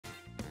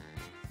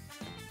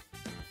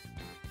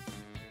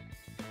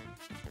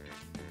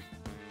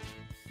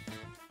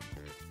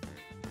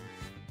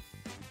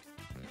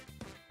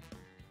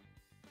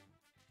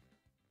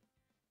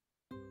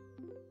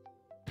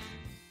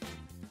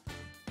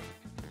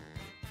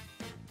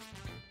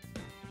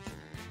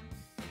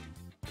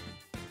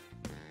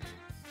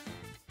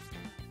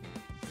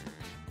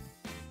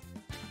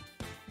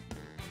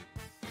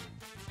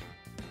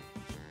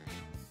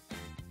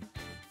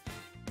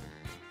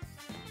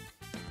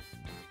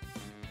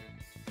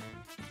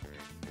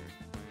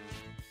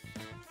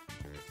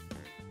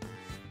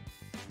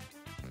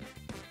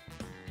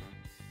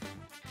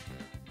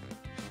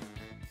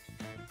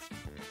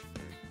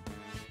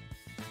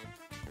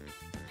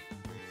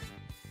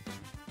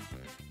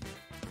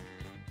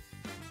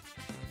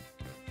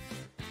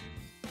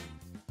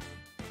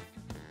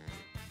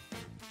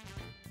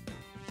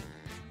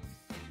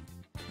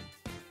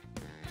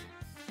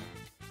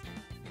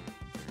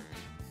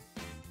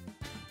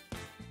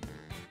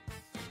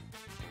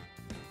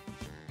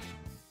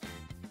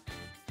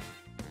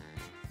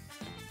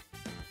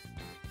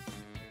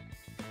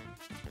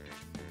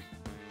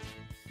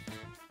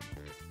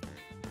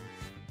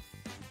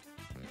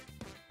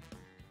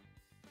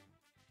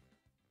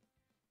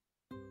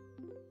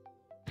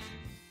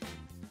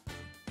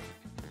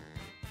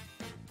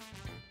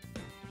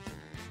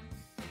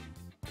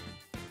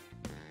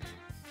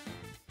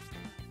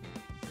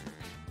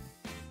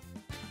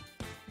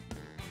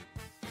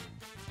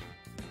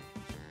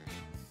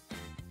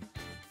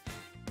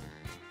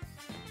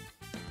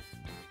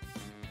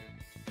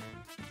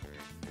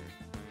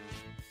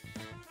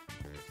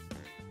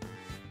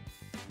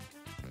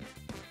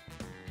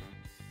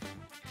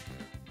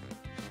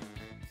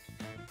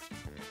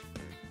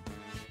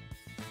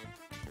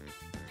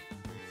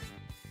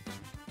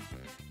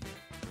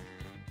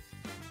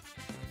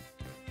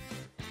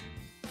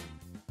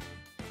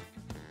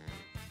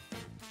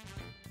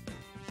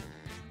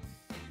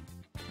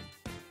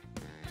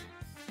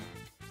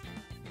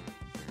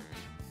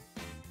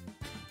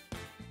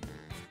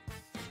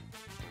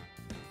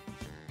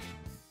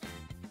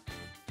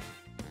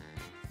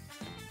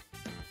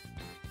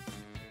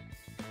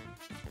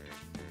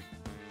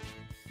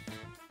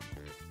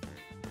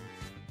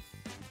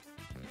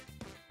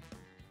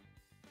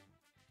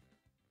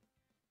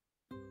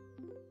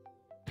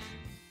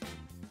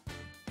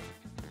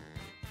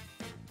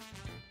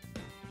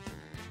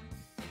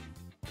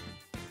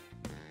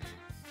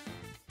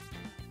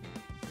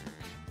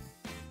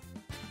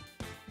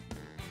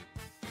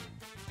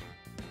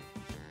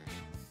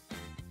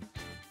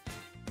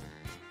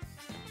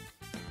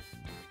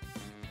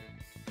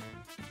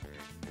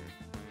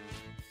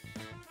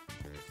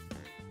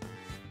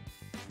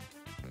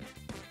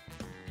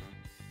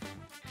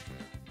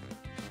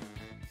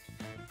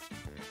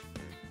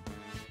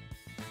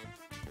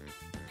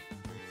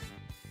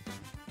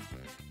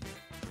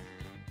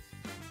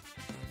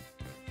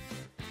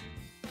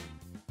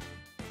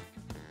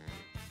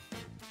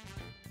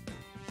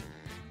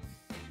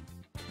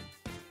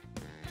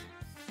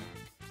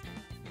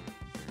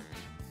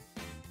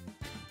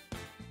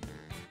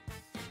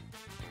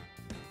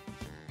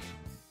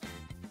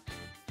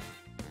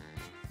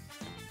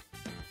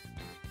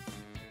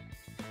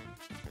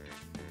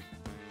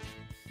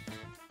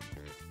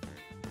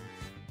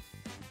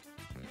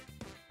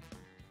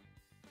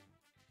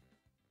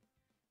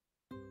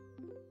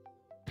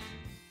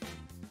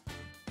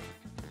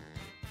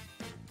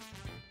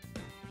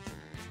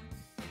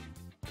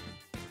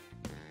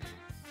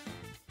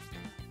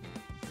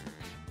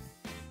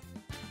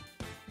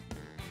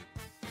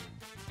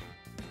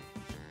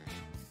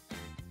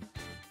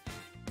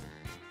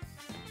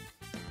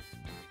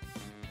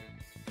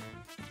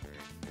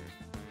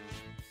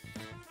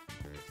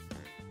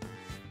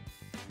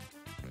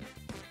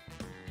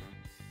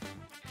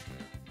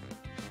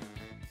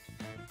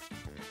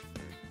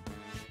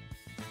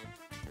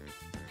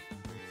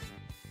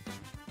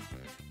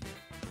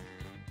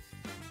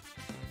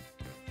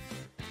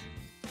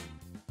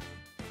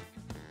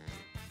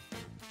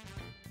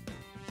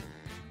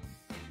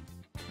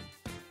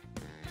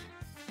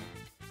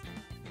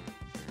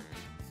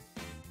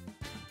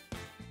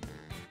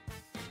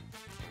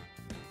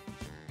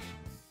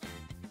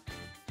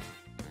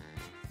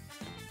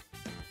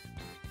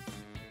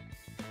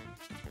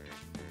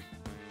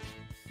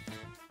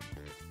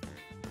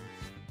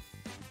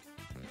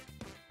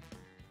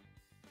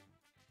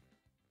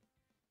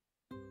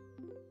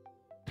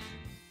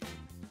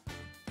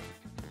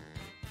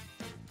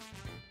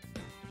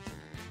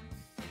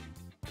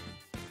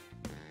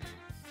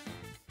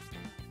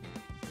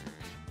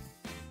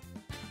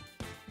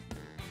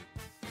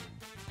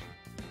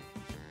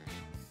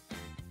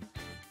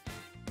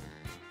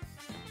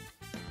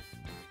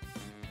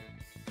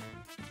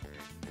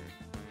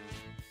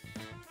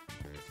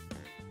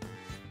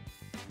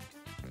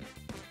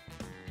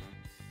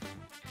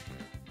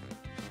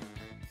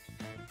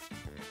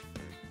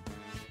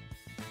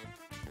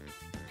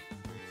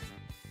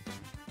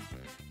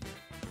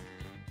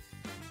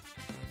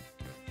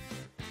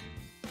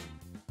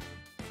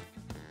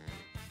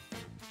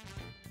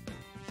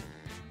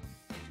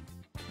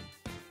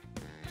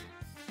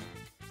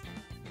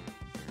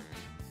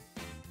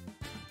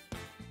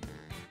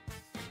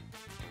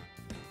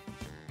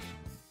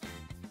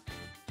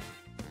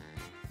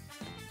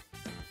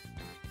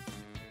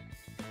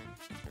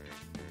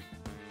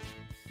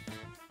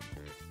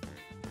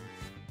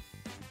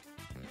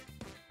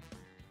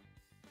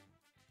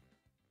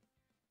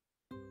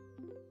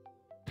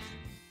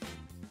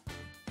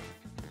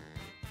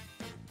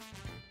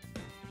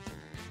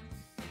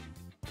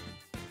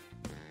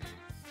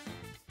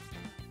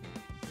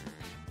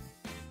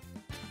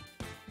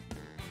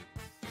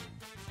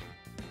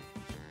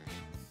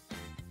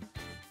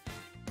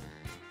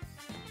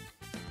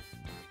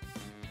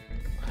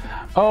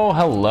Oh,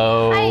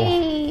 hello.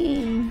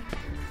 Hi.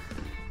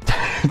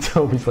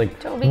 Toby's like,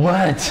 Toby.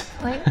 what?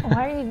 Like,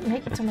 why are you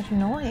making so much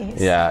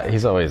noise? Yeah,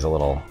 he's always a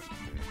little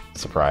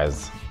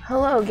surprised.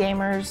 Hello,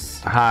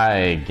 gamers.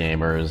 Hi,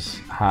 gamers.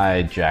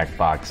 Hi,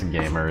 Jackbox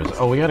gamers.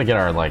 Oh, we gotta get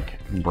our,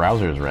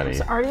 browsers ready.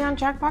 It's already on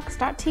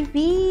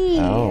Jackbox.tv.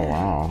 Oh,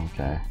 wow,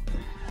 okay.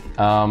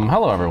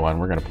 Hello, everyone.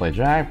 We're gonna play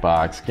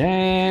Jackbox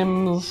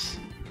games.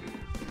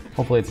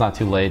 Hopefully it's not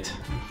too late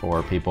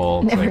for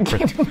people. Never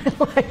gamed in my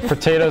life.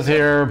 Potatoes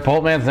here.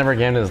 Boltman's never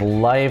gamed in his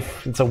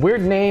life. It's a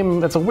weird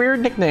name. It's a weird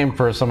nickname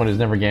for someone who's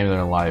never gamed in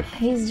their life.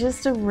 He's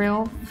just a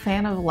real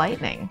fan of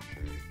lightning.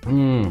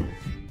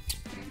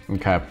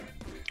 Okay.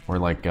 We're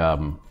like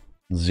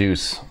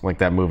Zeus, like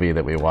that movie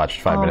that we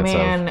watched 5 minutes of.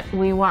 Oh man,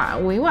 we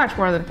watched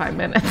more than 5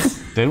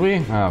 minutes. Did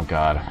we? Oh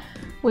god.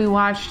 We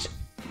want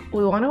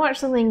to watch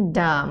something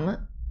dumb,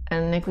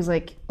 and Nick was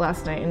like,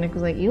 last night, and Nick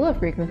was like, you love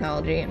Greek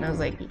mythology, and I was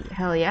like,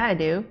 hell yeah, I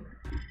do.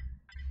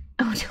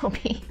 Oh,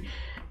 Toby.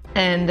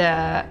 And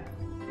I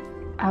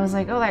was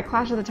like, oh, that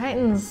Clash of the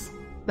Titans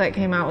that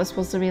came out was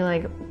supposed to be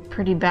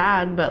pretty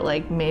bad, but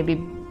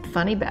maybe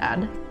funny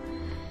bad.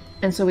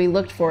 And so we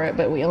looked for it,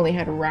 but we only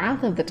had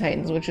Wrath of the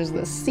Titans, which is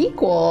the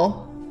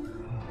sequel,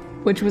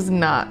 which was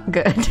not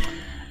good.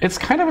 It's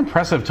kind of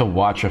impressive to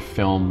watch a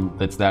film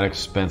that's that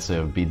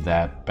expensive be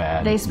that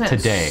bad They spent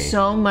today.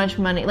 so much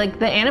money.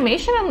 The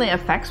animation and the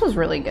effects was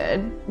really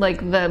good.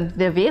 The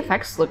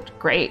VFX looked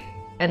great,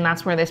 and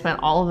that's where they spent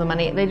all of the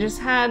money. They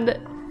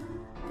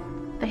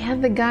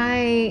had the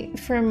guy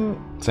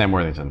from Sam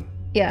Worthington.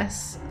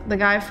 Yes, the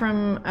guy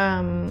from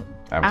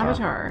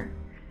Avatar.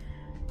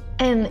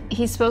 And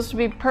he's supposed to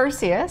be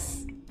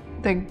Perseus,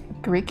 the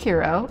Greek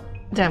hero,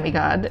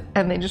 demigod,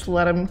 and they just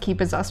let him keep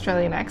his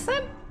Australian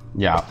accent?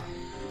 Yeah.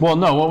 Well,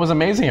 no, what was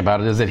amazing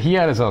about it is that he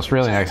had his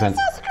Australian accent.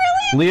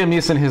 Liam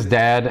Neeson, his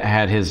dad,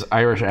 had his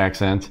Irish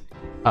accent.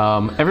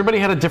 Everybody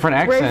had a different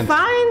accent. Ray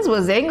Fiennes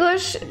was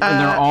English. And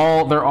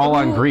they're all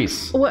on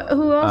Greece. Who else?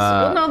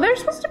 Well, no, they're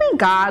supposed to be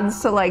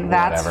gods, so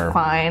that's whatever.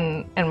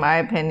 fine, in my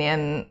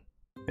opinion.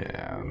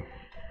 Yeah.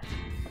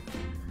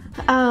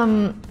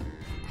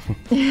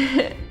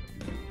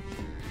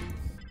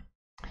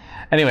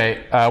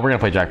 Anyway, we're gonna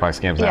play Jackbox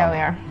games now.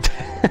 Yeah,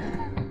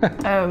 we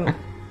are.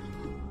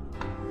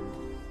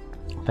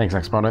 Thanks,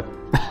 Exponent.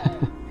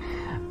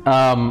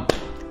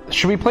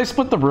 Should we play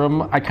Split the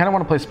Room? I kind of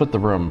want to play Split the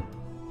Room.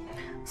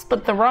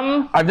 Split the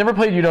Room. I've never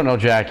played You Don't Know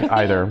Jack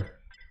either,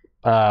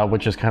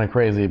 which is kind of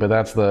crazy. But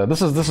that's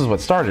this is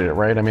what started it,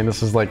 right? I mean,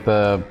 this is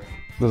the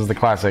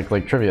classic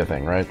trivia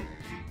thing, right?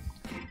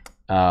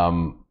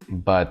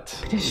 But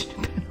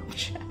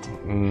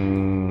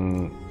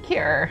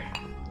Here.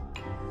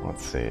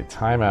 Let's see.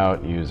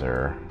 Timeout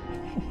user.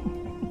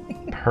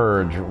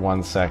 Purge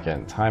 1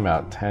 second.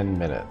 Timeout 10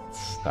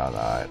 minutes. No,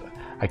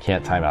 I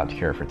can't time out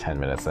here for 10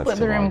 minutes. That's Split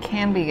too the Room long.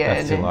 can be good.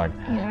 That's too long.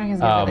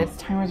 Its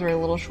timers are a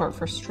little short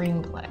for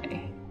stream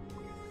play.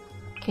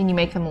 Can you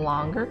make them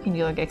longer? Can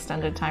you do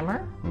extended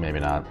timer? Maybe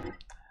not.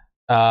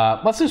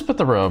 Let's do Split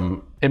the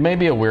Room. It may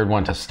be a weird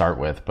one to start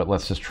with, but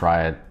let's just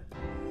try it.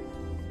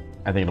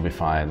 I think it'll be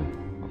fine.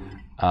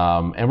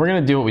 And we're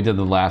gonna do what we did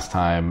the last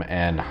time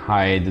and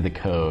hide the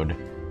code.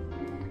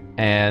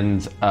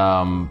 And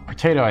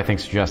Potato, I think,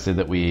 suggested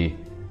that we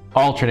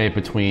alternate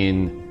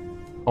between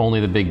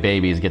only the big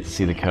babies get to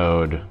see the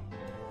code,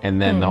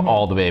 and then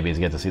all the babies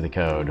get to see the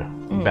code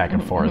back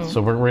and forth.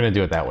 So we're going to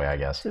do it that way, I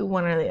guess. Do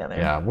one or the other.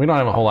 Yeah, we don't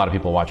have a whole lot of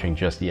people watching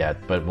just yet,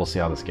 but we'll see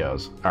how this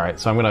goes. All right,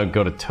 so I'm going to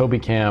go to Toby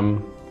Cam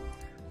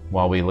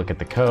while we look at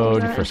the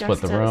code for Split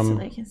the Room. So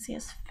they can see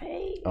his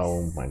face.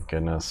 Oh my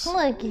goodness. Look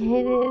at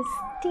this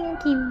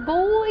stinky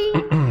boy.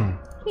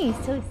 He's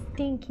so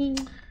stinky.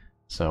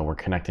 So we're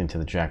connecting to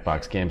the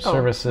Jackbox Game I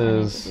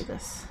Services. need to do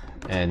this.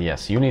 And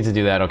yes, you need to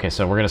do that. Okay,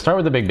 so we're going to start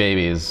with the big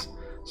babies.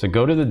 So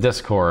go to the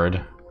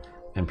Discord,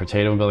 and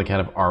Potato and Billy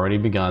Cat have already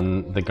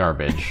begun the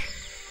garbage.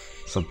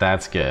 So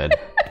that's good.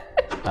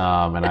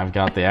 And I've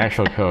got the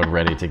actual code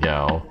ready to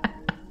go.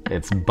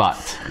 It's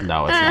but.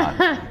 No, it's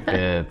not.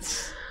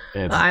 It's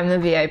I'm the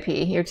VIP.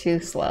 You're too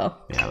slow.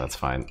 Yeah, that's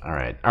fine. All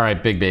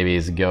right, big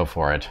babies, go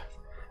for it.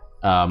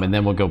 And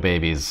then we'll go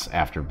babies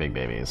after big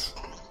babies.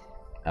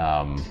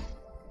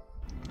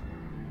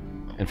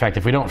 In fact,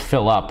 if we don't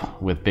fill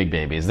up with big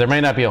babies, there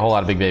may not be a whole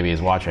lot of big babies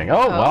watching.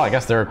 Oh, well, I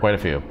guess there are quite a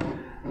few.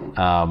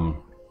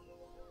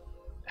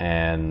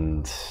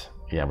 And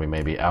yeah, we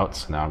may be out.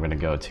 So now I'm going to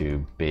go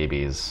to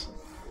babies.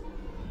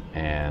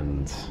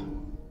 And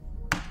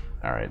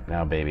all right,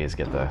 now babies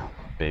get the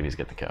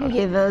code.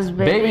 Okay, those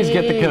babies. Babies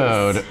get the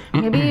code.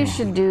 Maybe you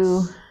should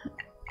do.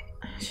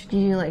 Should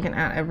you do an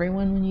at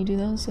everyone when you do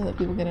those so that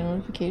people get a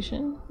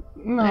notification?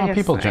 No,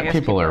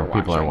 people are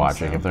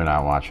watching. So. If they're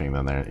not watching,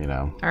 then they're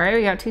All right,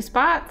 we got 2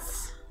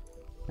 spots.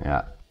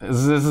 Yeah, this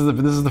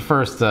is the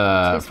first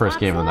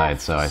game of the night.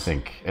 left. So I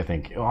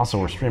think also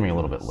we're streaming a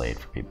little bit late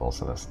for people,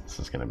 so this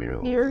is going to be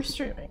really. You're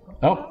streaming.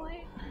 Oh,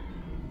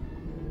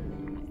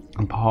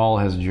 and Paul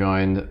has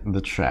joined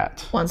the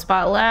chat. 1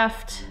 spot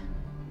left.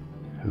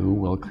 Who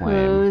will claim?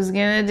 Who's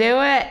gonna do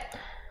it?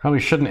 Probably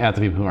shouldn't add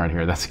the people who aren't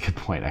here. That's a good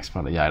point,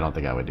 Exponent. Yeah, I don't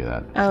think I would do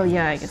that. Oh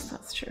yeah, I guess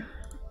that's true.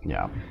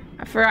 Yeah.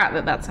 I forgot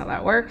that that's how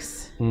that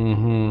works.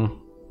 Mm-hmm.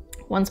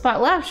 One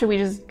spot left. Should we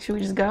just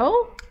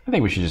go? I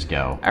think we should just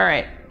go. All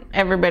right,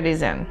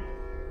 everybody's in.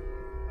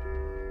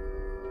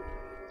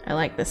 I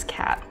like this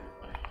cat.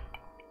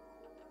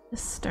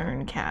 This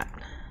stern cat.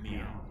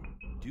 Meow.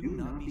 Do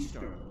not be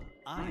startled.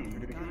 I am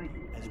here to guide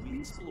you as we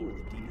explore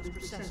the deepest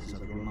recesses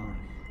of your mind.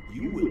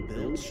 You will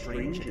build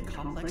strange and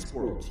complex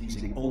worlds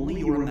using only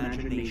your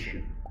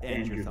imagination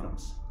and your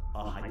thumbs.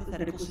 A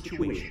hypothetical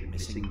situation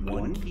missing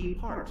one key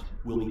part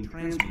will be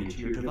transmitted to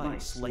your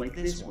device, like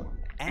this one.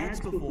 Ads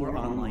before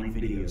online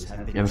videos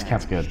have been this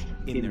cat's good.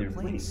 In their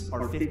place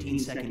are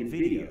 15-second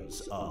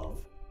videos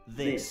of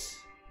this.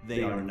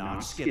 They are not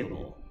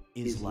skippable.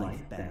 Is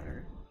life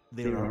better?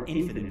 There are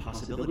infinite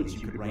possibilities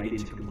you could write in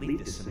to complete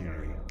this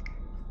scenario.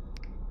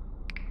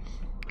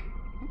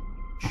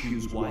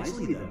 Choose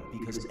wisely, though,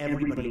 because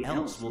everybody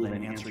else will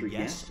then answer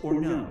yes or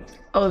no.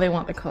 Oh, they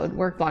want the code.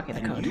 We're blocking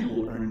the code. You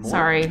will earn more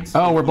Sorry. points.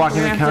 Oh, we're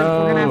blocking the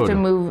code. We're gonna have to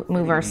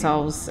move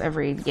ourselves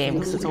every game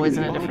because it's always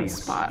in a different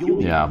spot.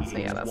 Yeah. So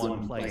yeah, that's One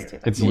let's do player.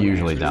 that. It's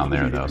usually down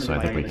there, though, so I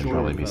think we can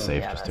probably be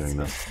safe Yeah, just that's doing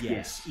this.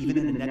 Yes, even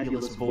in the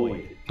nebulous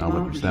void.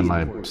 Oh, but then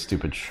my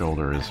stupid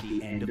shoulder is... At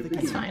the end of the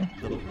That's game, fine.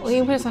 the Well, you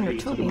can put us under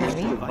Toby,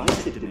 maybe.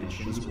 divisive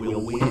dimensions will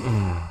win.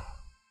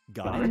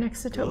 Got We're it?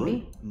 next to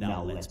Toby. Good.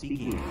 Now let's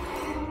begin.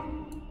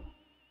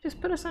 Just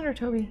put us under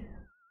Toby.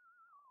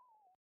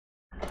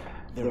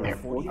 There are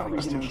 43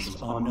 dimensions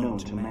unknown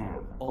to man,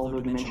 although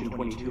Dimension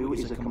 22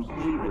 is a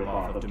complete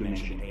ripoff of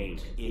Dimension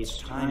 8. It's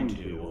time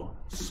to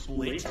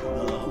split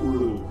the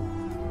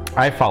room.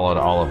 I followed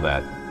all of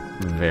that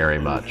very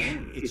much. Okay,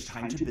 it's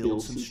time to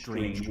build some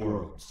strange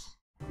worlds.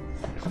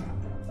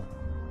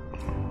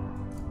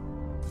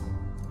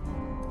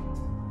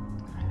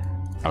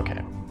 Okay.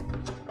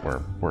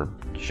 We're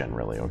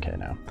generally okay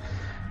now.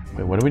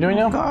 Wait, what are we doing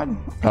now? God,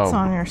 it's Oh.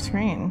 on your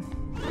screen.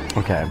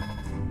 Okay.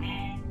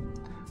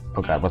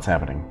 Oh god, what's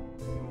happening?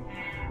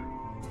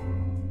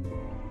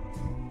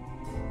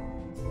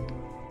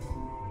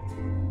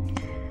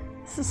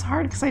 This is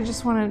hard because I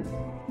just want to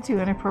do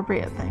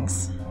inappropriate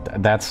things.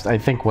 That's, I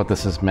think, what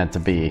this is meant to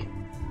be.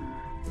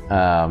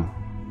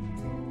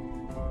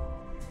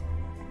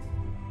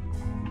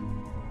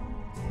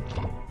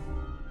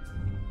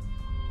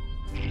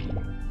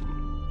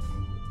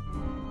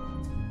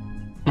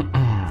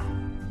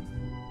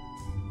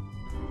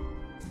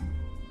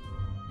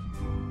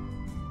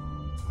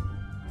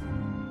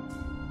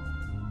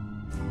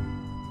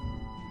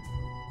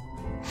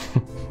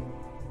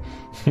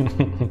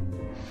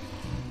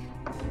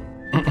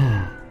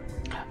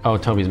 Oh,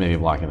 Toby's maybe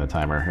blocking the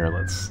timer. Here,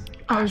 let's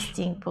Oh,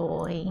 stink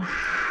boy.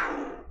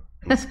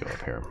 go up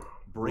here.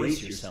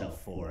 Brace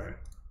yourself for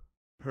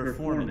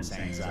performance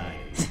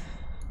anxiety.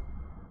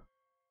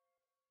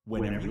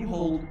 Whenever you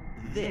hold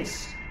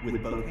this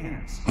with both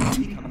hands,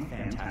 you become a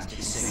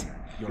fantastic singer.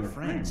 Your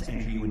friends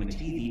enter you in a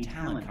TV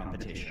talent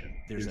competition.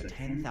 There's a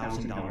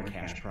 $10,000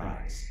 cash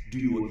prize. Do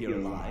you appear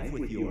live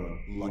with your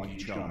lucky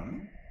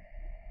charm?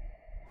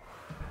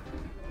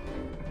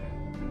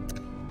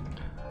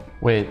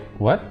 Wait,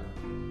 what?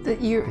 That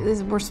you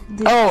this, we're,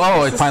 this,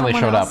 Oh, this it is finally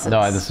someone showed up. else's.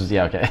 No, this was,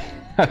 yeah, okay.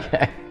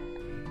 Okay.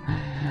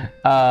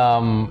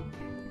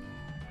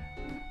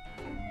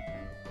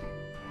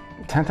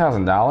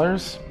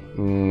 $10,000?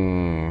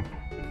 Hmm.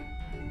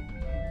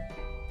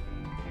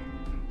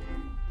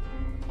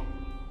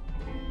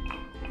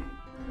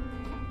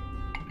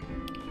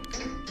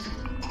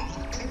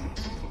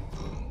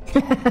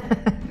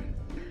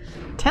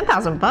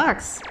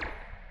 $10,000.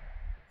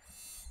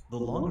 The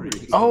longer it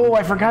takes. Oh,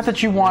 I forgot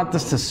that you want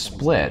this to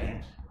split.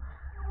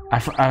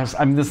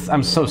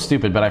 I'm so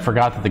stupid, but I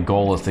forgot that the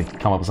goal is to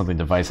come up with something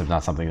divisive,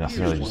 not something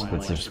necessarily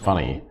just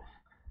funny.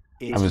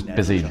 I was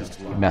busy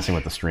messing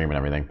with the stream and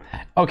everything.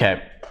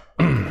 Okay.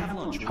 Have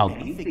lunch with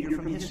any figure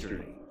from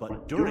history,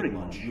 but during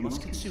lunch you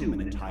must consume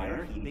an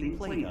entire heaping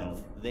plate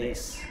of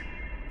this.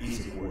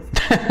 Is it worth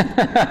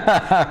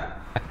it?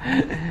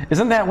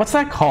 Isn't that, what's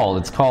that called?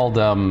 It's called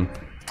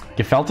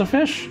gefilte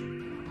fish,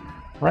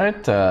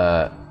 right?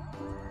 Yeah,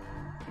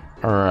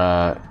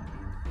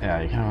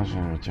 you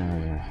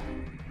can.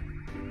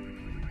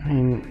 I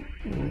mean,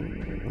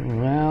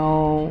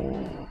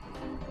 well.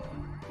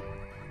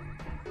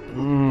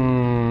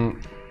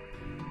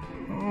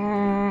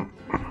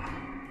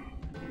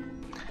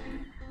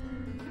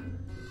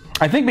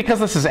 I think because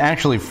this is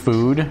actually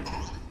food,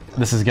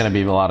 this is going to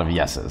be a lot of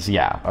yeses.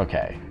 Yeah,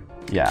 okay.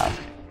 Yeah.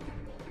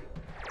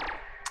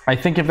 I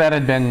think if that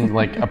had been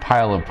like a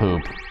pile of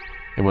poop,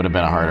 it would have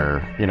been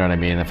harder. You know what I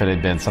mean? If it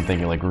had been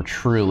something like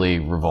truly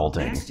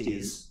revolting. Next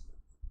is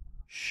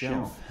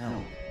shelf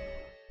help.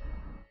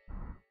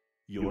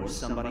 You're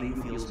somebody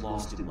who feels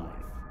lost in life.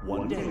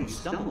 One day you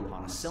stumble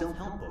upon a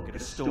self-help book at a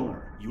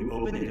store. You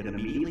open it and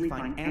immediately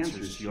find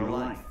answers to your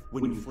life.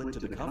 When you flip to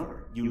the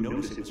cover, you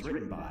notice it was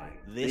written by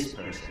this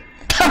person.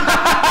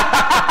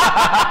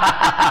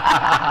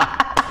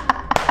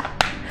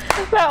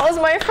 That was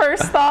my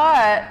first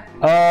thought.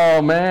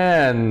 Oh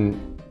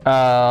man.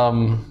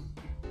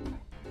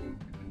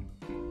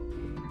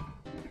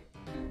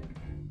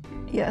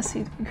 Yes,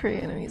 you can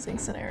create an amusing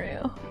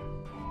scenario.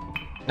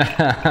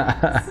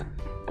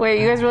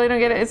 Wait, you guys really don't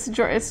get it? It's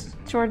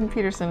Jordan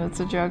Peterson. It's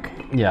a joke.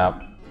 Yeah.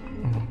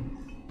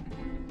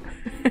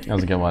 That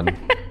was a good one.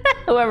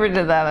 Whoever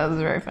did that was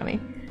very funny.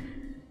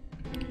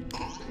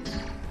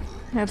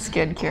 That's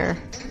good, Cure.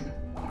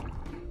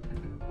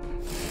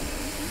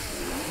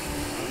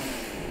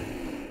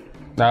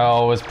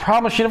 No, it was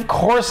Prom Machine. Of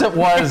course it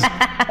was.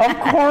 Of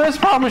course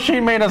Prom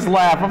Machine made us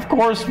laugh. Of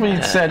course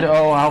we said,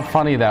 oh, how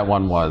funny that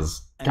one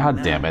was.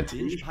 God damn it.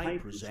 Binge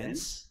Pipe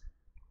presents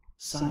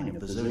Sign of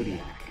the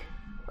Zodiac.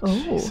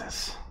 Oh.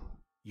 Jesus.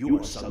 You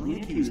are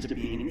suddenly accused of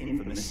being an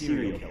infamous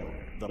serial killer.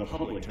 The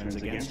public turns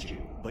against you,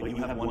 but you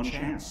have one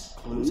chance.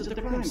 Clues at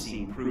the crime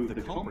scene prove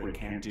the culprit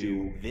can't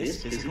do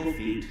this physical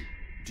feat.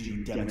 Do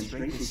you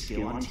demonstrate his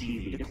skill on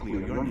TV to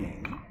clear your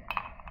name?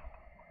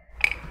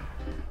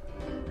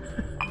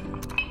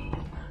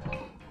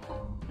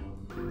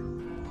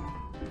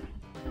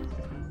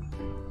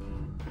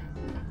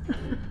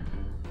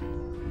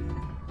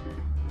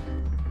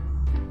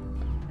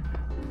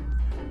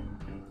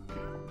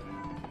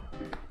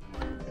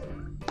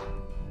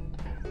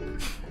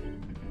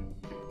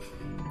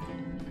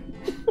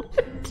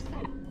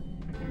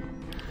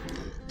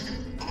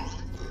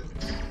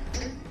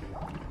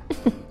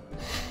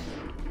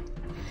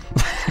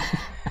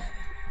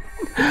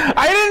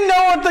 I didn't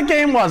know what the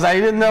game was. I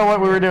didn't know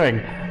what we were doing.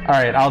 All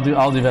right, I'll do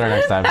better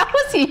next time. That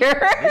was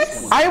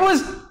yours? I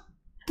was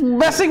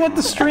messing with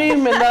the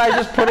stream and then I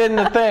just put in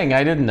the thing.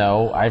 I didn't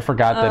know. I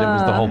forgot that it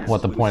was the whole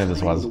what the point of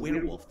this was. The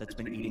werewolf that's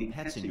been eating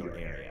pets in your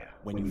area.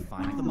 When you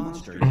find the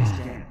monster in its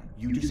den,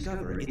 you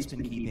discover it's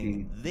been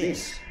keeping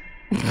this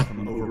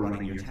from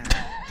overrunning your town.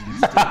 Do you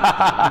still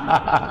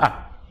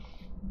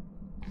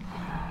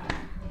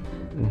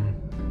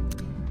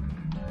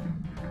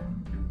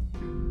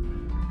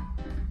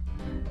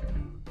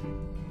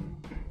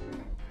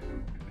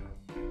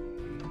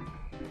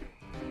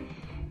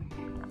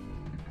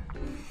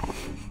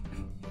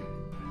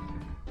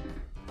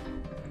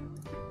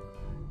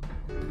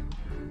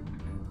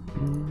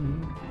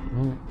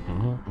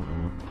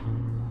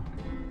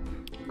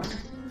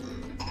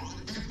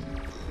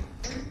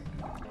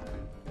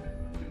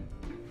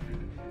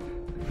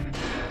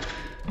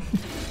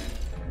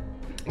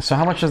So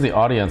how much is the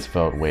audience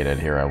vote weighted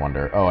here, I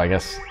wonder? Oh, I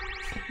guess...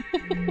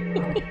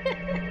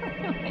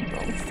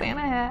 Santa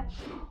hat.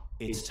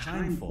 It's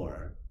time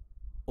for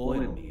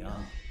Oil Me Up.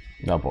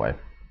 Oh boy.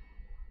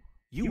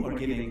 You are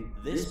giving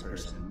this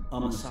person a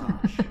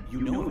massage.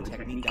 You know of a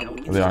technique that will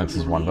The audience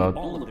is one vote.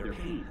 all of their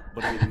pain,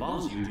 but it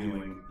involves you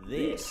doing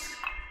this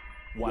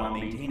while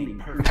maintaining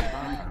perfect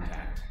eye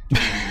contact. Do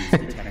you use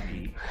the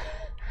technique?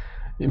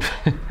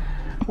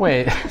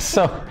 Wait,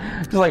 so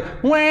just like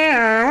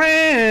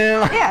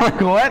Yeah. like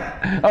what?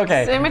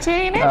 Okay. It's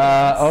imitating it.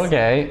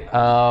 Okay.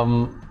 I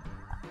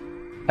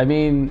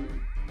mean,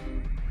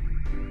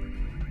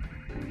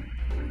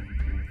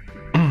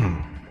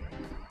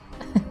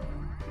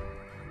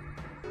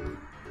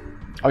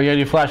 oh, you gotta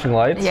do flashing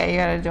lights? Yeah, you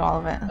gotta do all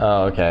of it.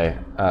 Oh, okay.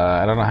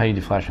 I don't know how you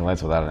do flashing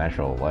lights without an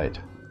actual light.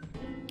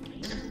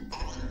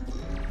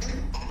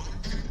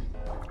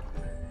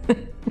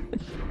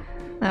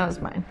 That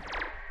was mine.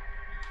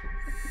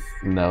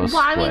 No Well,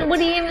 I mean, split. what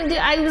are you gonna do?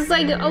 I was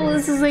like, oh,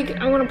 this is like,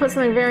 I want to put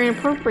something very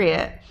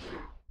inappropriate.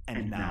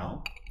 And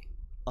now,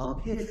 a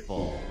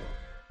pitfall.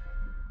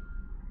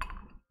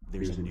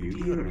 There's a new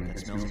deodorant that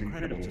smells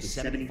incredible to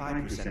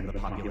 75% of the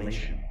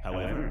population.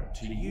 However,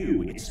 to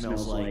you, it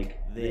smells like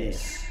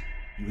this.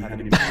 You have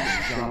an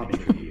important job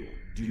interview.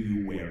 Do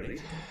you wear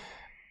it?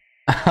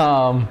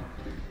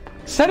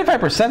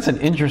 75%'s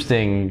an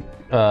interesting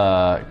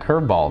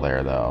curveball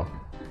there, though.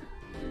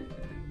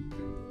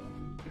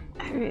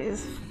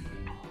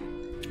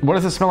 What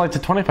does it smell like to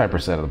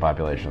 25% of the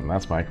population?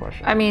 That's my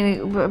question. I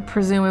mean,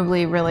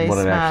 presumably really What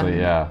it bad, actually,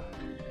 yeah.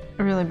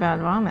 really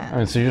bad vomit. I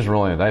mean, so you're just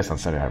rolling the dice on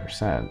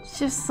 75%. It's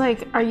just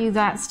like, are you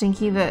that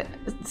stinky that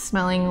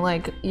smelling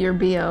like your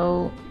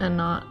BO and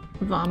not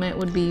vomit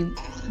would be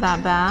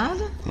that bad?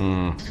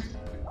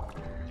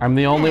 I'm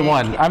the only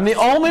one. I'm the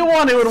only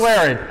one who would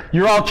wear it.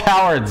 You're all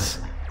cowards.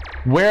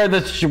 Wear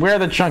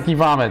the chunky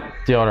vomit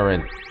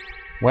deodorant.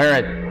 Wear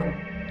it.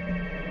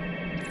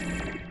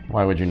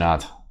 Why would you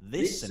not?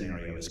 This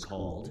scenario is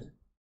called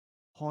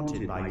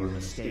Haunted by Your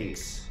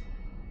Mistakes.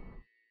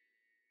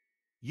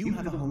 You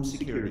have a home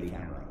security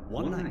camera.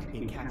 One night,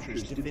 it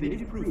captures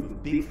definitive proof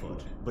of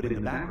Bigfoot, but in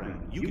the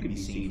background, you can be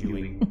seen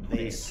doing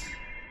this.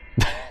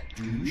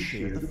 Do you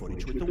share the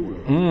footage with the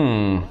world?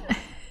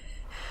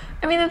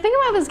 I mean, the thing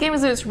about this game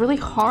is that it's really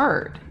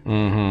hard.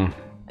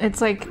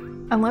 It's like,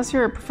 unless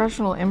you're a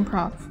professional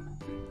improv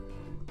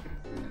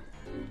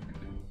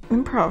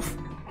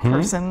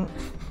person,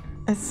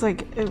 it's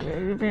like, if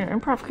you're an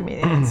improv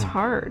comedian, it's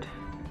hard.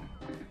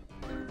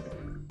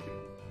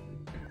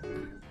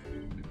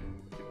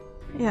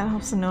 Yeah, it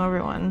helps to know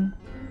everyone.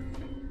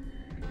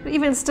 But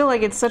even still,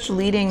 like, it's such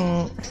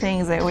leading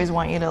things, they always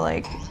want you to,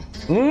 like...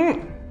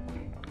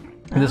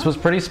 This was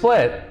pretty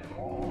split.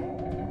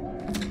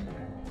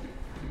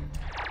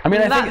 I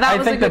mean, That I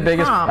was think a the good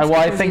biggest. prompt, Well,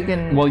 I because think. you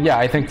can- Well, yeah,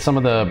 I think some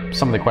of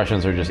the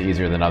questions are just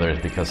easier than others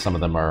because some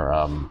of them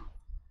are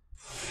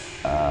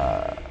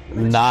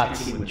not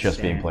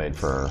just being played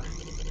for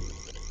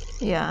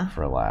Yeah.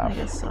 a laugh. I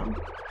guess so.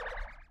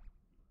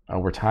 Oh,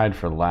 we're tied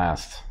for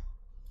last.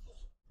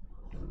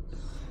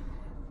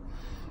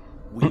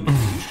 We've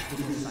reached the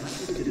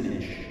decisive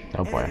finish.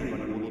 Oh boy.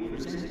 Everyone will be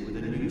presented with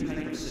a new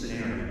type of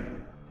scenario.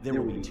 There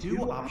will be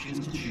two options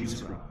to choose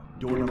from.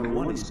 Door number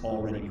 1 is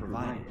already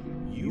provided.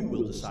 You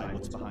will decide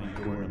what's behind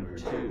door number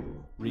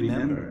 2.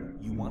 Remember,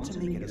 you want to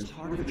make it as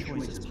hard of a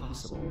choice as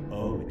possible.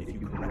 Oh, and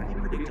if you correctly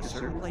predict a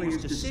certain player's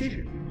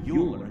decision,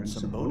 you'll earn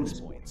some bonus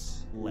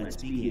points. Let's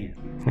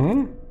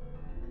begin.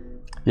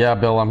 Yeah,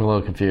 Bill, I'm a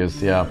little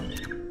confused. Yeah.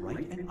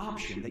 Write an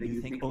option that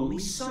you think only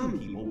some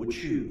people would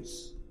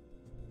choose.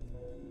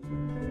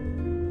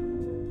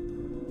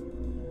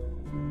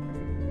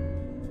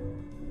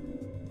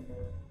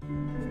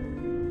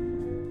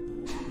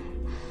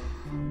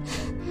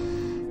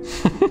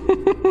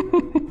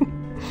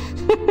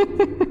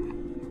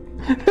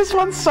 This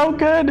one's so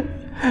good.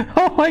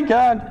 Oh my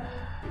god.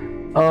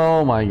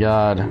 Oh my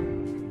god.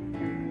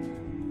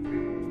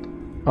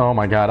 Oh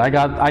my god. I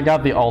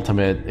got the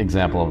ultimate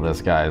example of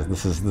this, guys.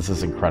 This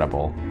is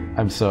incredible.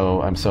 I'm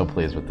so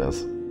pleased with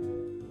this.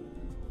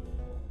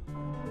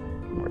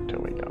 Where do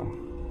we go?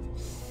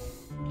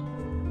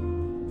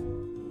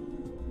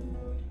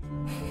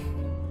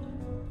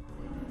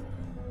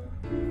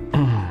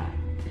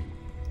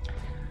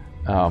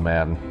 Oh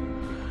man.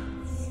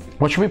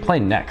 What should we play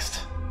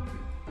next?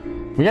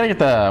 We gotta get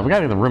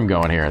the room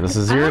going here. This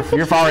is you're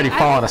already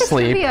falling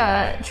asleep.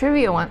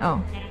 Trivia one. Oh.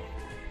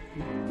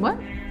 What?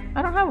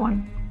 I don't have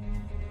one.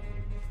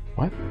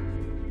 What?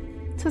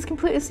 It says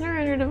complete a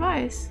scenario on your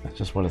device. That's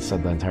just what it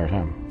said the entire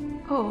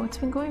time. Oh, it's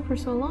been going for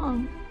so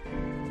long.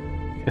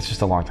 It's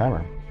just a long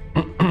timer.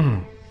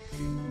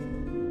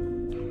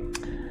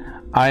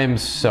 I am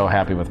so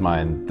happy with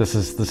mine. This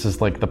is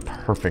like the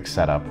perfect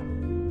setup.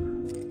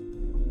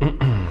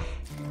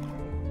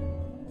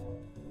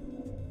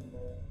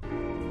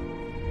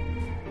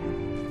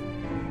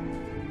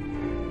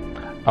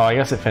 Oh, I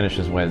guess it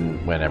finishes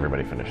when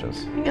everybody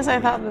finishes. I guess I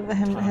thought that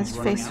his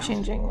face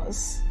changing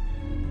was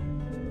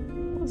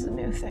a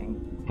new thing.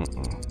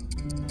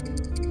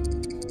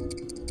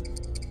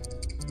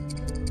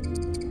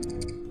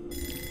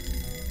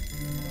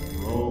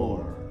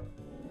 Roar.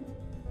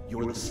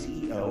 You're the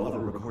CEO of a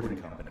recording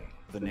company.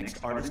 The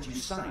next artist you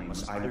sign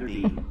must either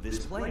be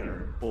this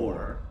player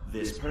or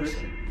this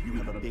person. You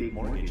have a big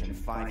mortgage and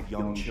 5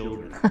 young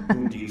children.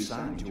 Whom do you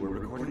sign to a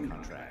recording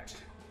contract?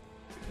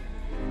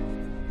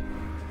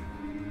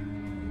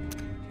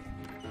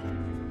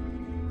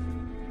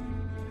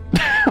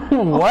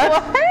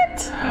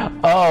 What?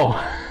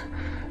 Oh,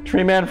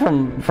 Tree Man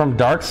from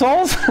Dark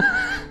Souls?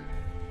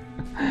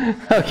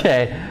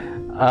 Okay.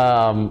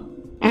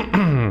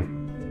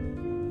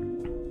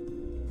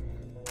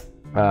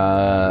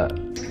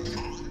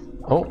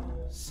 Oh.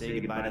 Say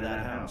goodbye to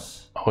that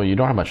house. Oh, you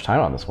don't have much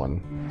time on this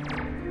one.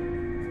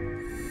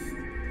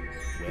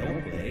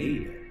 Well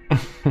played.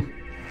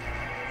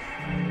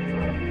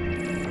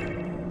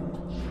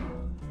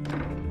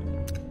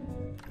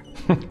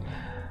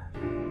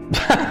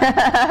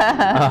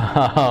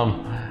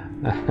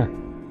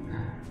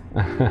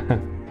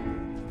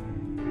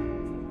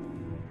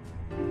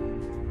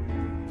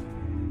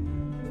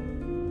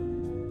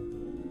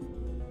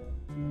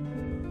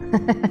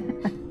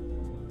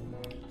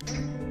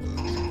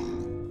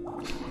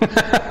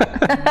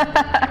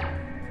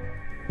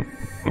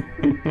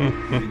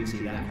 Didn't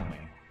see that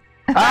coming.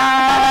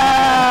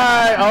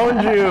 I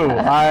owned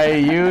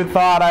you. You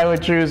thought I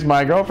would choose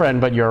my girlfriend,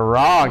 but you're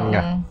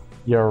wrong.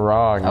 You're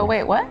wrong. Oh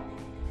wait, what?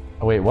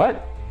 Oh, wait,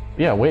 what?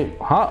 Yeah, wait,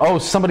 huh? Oh,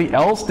 somebody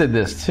else did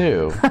this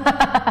too.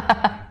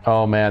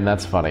 Oh man,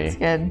 that's funny.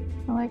 Good.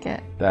 I like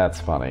it.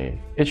 That's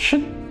funny. It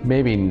should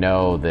maybe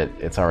know that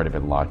it's already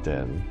been locked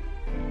in.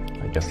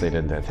 I guess they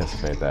didn't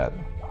anticipate that.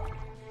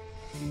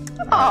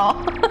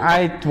 Oh.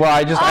 I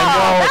know.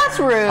 That's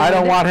rude. I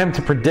don't want him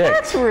to predict.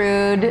 That's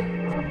rude.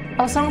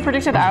 Oh, someone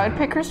predicted I would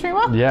pick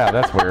Kristrima? Yeah,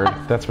 that's weird.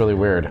 That's really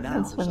weird. Now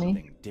That's for funny.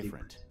 something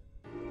different.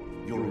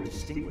 You're a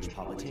distinguished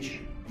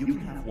politician. You can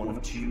have one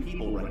of 2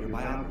 people write your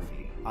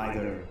biography.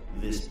 Either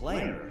this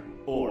player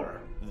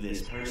or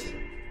this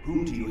person.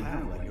 Whom do you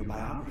have write your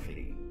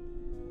biography?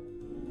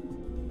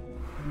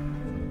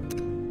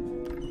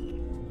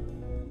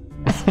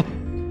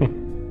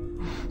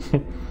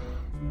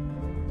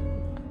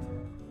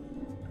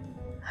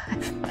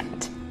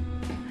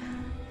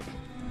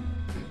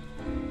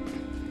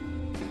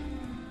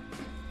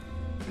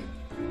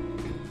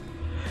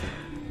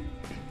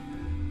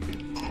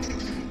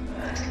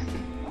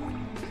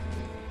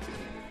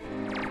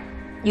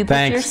 You picked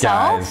Thanks,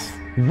 yourself? guys.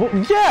 Well,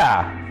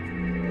 yeah.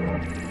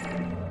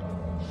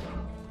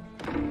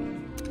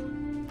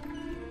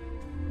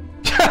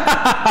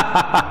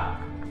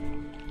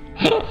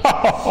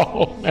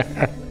 Oh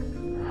man.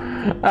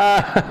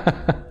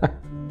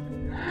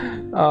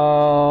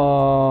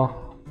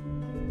 Oh.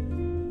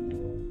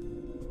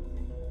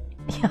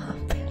 Yeah,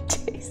 bad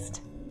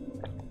taste.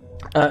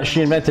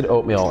 She invented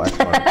oatmeal.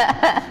 Excellent.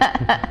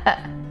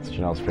 It's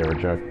Janelle's favorite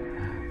joke.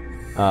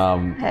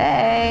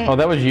 Hey. Oh,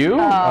 that was you?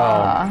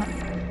 Yeah,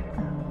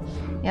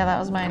 that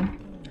was mine.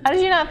 How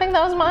did you not think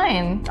that was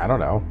mine? I don't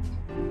know.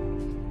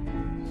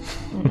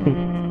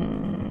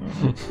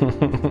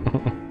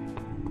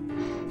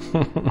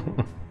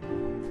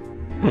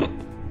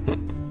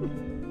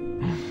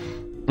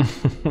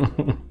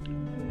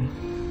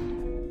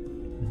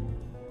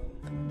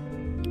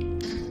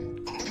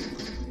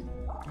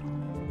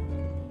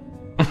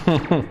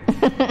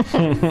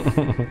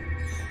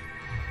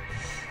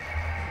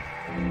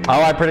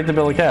 Oh, I predicted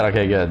Billy Cat.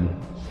 Okay, good.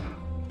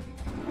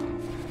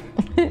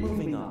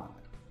 Moving on.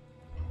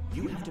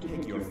 You have to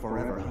pick your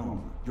forever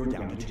home. You're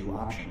down to 2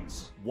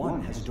 options.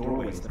 One has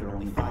doorways that are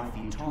only 5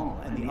 feet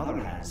tall, and the other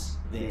has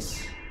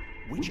this.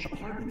 Which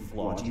apartment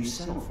flaw do you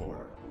settle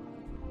for?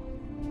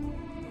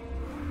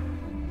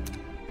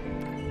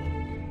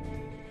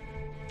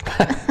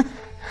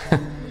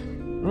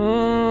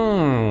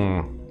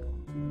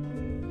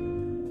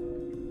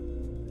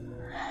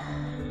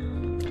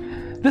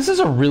 This is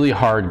a really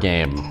hard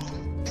game.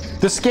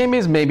 This game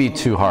is maybe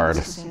too hard.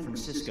 San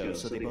Francisco,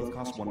 so they both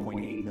cost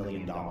 $1.8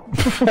 million.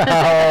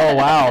 Oh,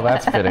 wow,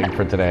 that's fitting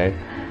for today.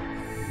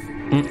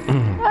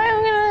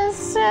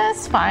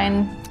 It's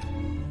fine.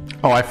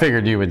 Oh, I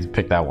figured you would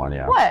pick that one,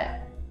 yeah. What?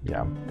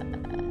 Yeah.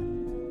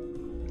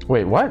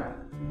 Wait, what?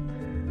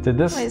 Did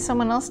this... Wait,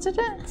 someone else did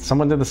it?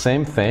 Someone did the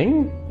same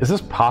thing? Is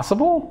this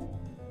possible?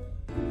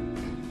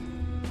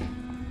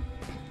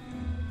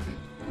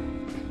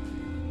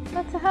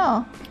 What the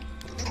hell?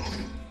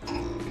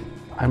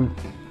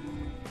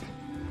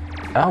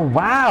 Oh,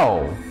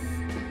 wow.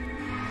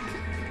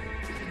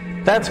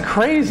 That's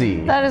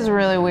crazy. That is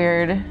really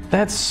weird.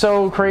 That's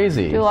so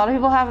crazy. Do a lot of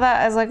people have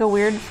that as like a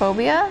weird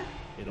phobia?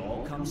 It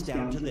all comes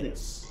down to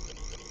this.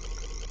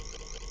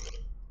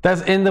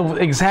 That's in the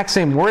exact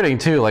same wording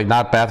too, like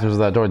not bathrooms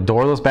without door,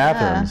 doorless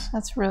bathrooms. Yeah,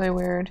 that's really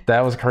weird.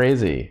 That was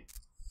crazy.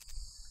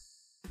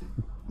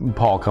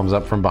 Paul comes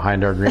up from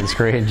behind our green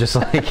screen just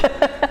like,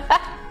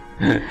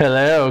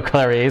 hello,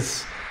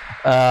 Clarice.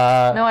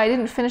 No, I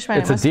didn't finish mine.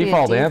 It's a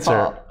default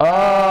answer.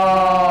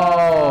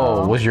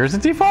 Oh, was yours a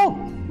default?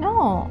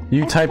 No.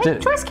 You typed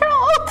it. Joyce Carol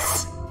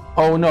Oates.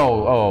 Oh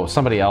no! Oh,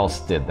 somebody else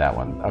did that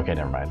one. Okay,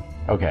 never mind.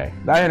 Okay,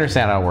 I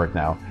understand how it worked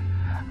now.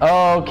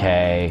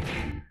 Okay.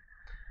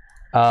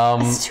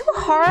 It's too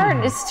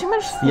hard. It's too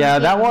much. Thinking. Yeah,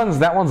 that one's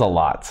a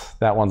lot.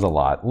 That one's a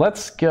lot.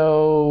 Let's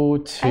go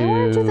to. I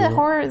want to do the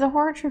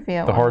horror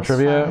trivia. The horror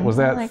trivia fun. was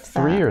that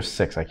 3 or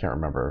 6? I can't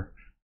remember.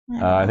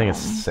 I think it's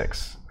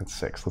 6. It's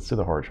 6. Let's do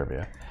the horror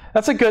trivia.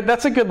 That's a good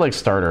like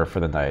starter for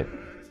the night.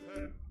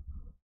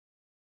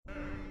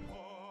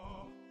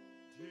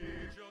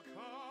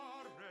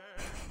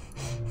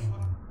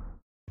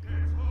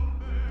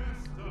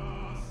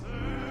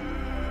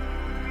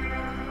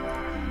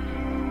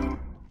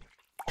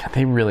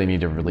 They really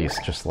need to release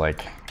just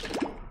like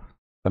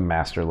the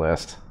master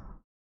list.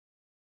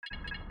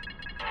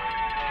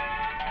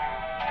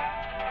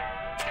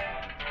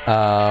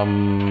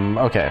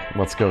 Okay,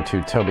 let's go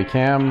to Toby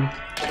Cam.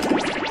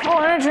 I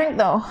want a drink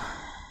though.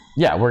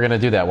 Yeah, we're gonna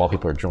do that while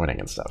people are joining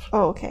and stuff.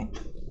 Oh, okay.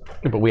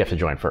 But we have to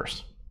join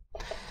first.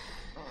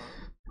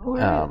 Where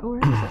is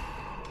it?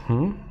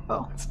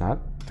 Oh. It's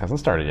not. Hasn't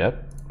started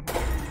yet.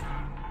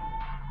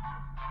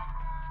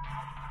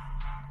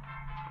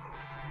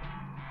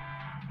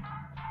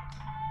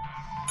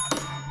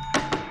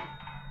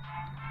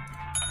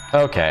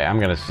 Okay, I'm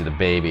gonna do the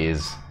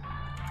babies.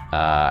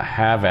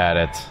 Have at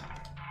it.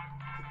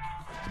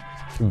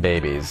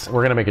 Babies.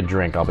 We're gonna make a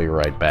drink. I'll be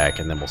right back,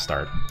 and then we'll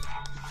start.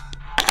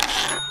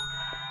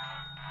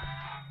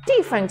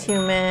 Defunct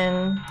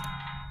human.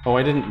 Oh,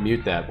 I didn't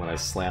mute that when I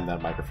slammed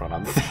that microphone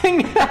on the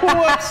thing.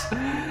 Whoops.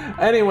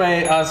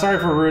 Anyway, sorry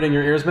for ruining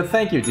your ears, but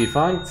thank you,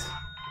 Defunct.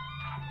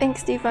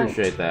 Thanks, Defunct.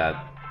 Appreciate that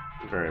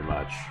very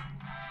much.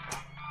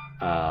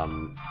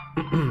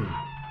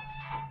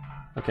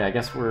 Okay, I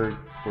guess we're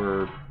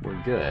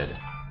good.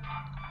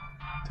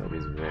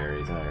 Toby's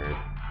very tired.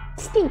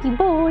 Stinky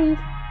boy.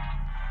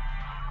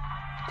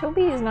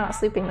 Toby is not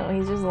sleeping though.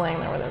 He's just laying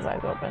there with his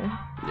eyes open.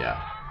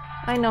 Yeah.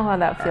 I know how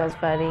that feels,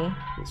 buddy.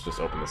 Let's just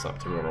open this up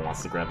to whoever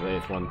wants to grab the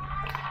 8th one.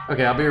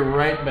 Okay, I'll be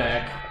right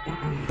back.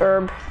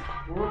 Burb.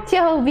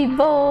 Toby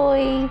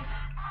boy.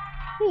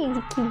 He's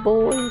a cute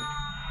boy.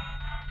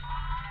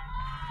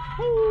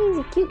 He's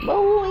a cute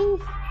boy.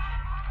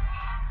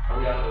 Are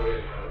we on the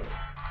way to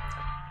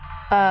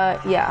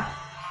yeah.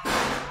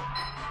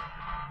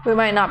 We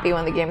might not be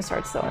when the game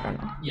starts though, I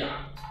don't know. Yeah.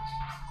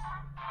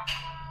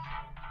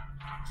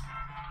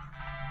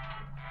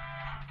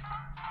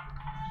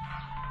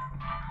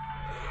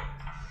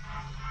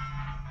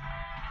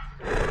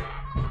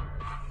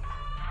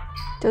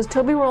 Does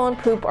Toby roll in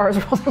poop? Ours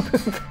roll in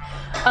poop.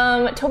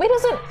 Toby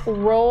doesn't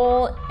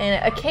roll in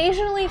it.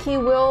 Occasionally he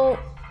will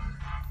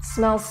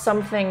smell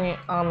something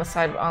on the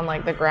side, on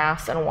like the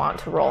grass and want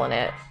to roll in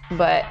it.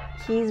 But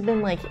he's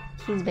been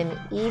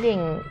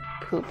eating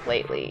poop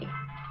lately,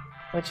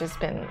 which has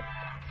been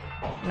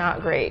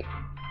not great.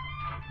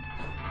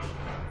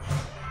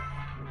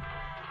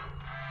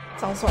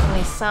 It's also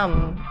only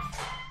some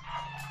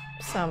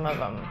of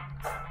them,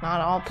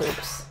 not all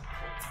poops.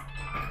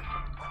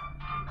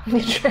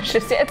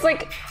 Nutritious. It's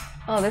like,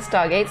 oh, this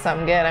dog ate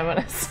something good. I'm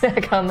gonna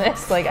snack on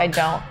this. Like, I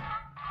don't.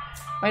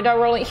 My dog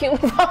rolling human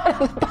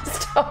vomit on the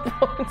bus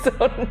stop once.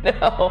 Oh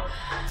no.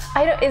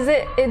 I don't. Is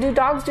it? Do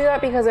dogs do that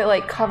because it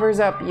like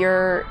covers up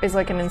your? Is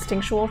like an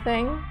instinctual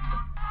thing?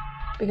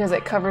 Because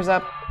it covers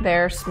up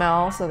their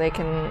smell so they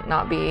can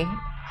not be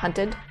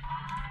hunted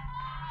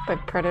by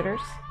predators.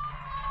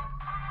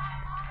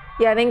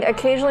 Yeah, I think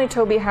occasionally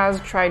Toby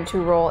has tried to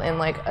roll in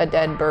like a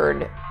dead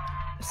bird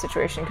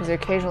situation because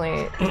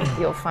occasionally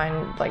you'll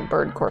find like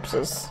bird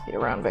corpses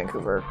around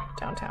Vancouver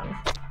downtown.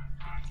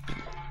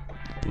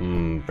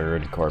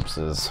 Bird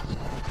corpses.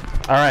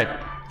 All right,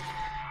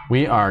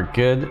 we are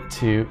good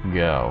to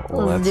go.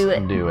 Let's do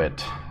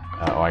it.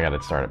 Oh, I got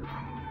it started.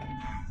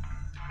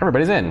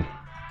 Everybody's in.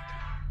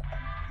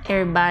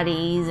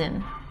 Everybody's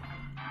in.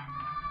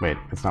 Wait,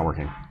 it's not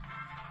working.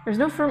 There's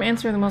no firm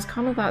answer. The most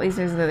common thought these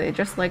days is that they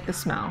just like the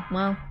smell.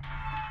 Well,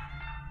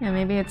 yeah,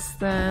 maybe it's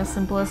the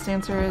simplest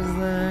answer is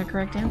the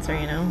correct answer,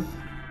 you know?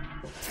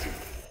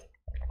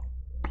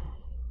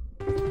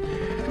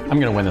 I'm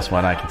gonna win this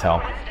one, I can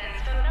tell.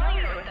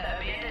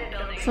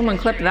 Someone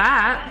clip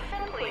that.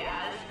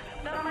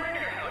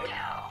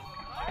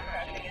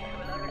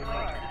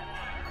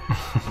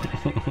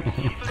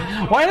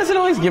 Why does it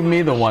always give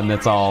me the one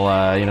that's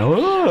all, you know?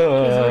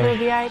 Because we're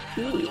VIP.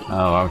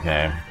 Oh,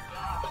 okay.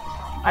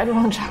 I don't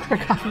want chocolate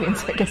coffee beans,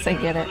 so I guess I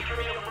get it.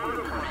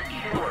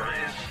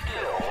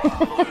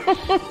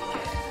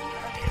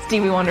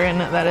 Stevie Wonder,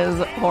 that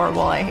is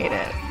horrible. I hate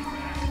it.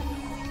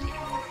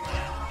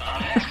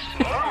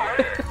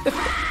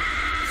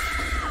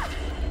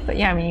 But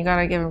yeah, I mean, you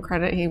gotta give him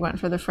credit. He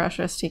went for the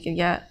freshest he could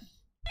get.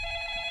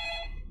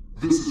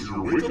 This is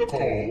your wake-up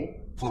call.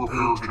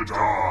 Prepare to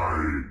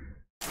die.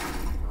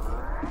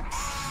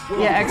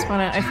 Yeah,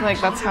 Exponent. I feel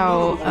like that's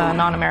how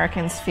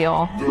non-Americans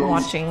feel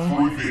watching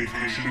like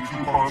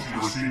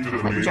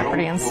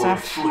Jeopardy and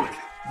stuff.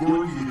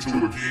 Luring you into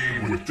a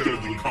game with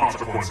deadly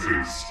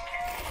consequences.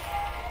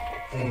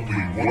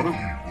 Only one of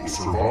you will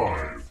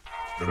survive.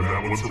 And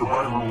that one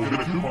survivor will get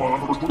a coupon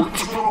for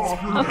 20%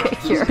 off your Okay,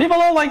 next Kira. People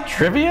don't like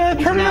trivia?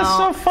 Trivia is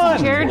so fun.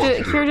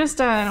 Kira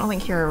just, I don't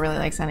think Kira really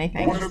likes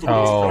anything. One has the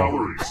most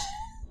calories.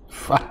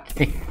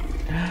 Fucking.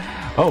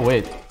 Oh,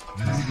 wait.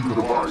 Use your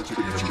device to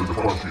answer the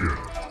question.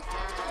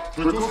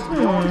 That goes for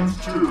the audience,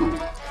 too.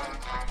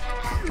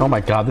 Oh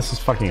my god, this is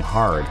fucking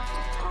hard.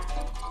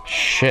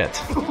 Shit.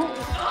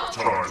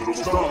 Time will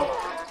stop.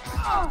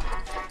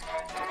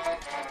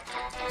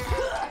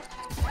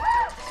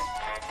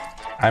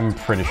 I'm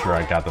pretty sure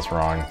I got this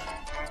wrong.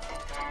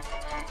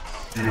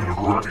 And the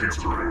correct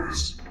answer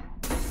is...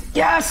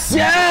 Yes!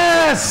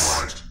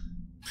 Yes!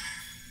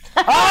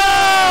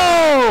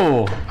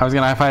 Oh! I was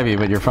gonna high five you,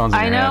 but your phone's in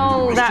I your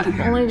know hand. that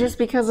only just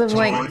because of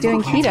like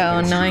doing keto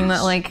and knowing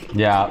that like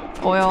Yeah.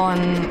 oil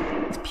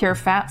and pure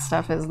fat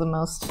stuff is the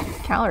most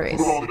calories.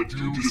 Put on the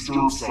Do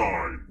Disturb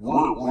sign. We're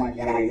at room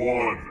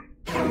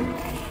 101.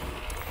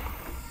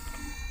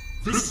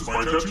 This is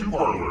my tattoo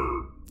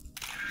parlor.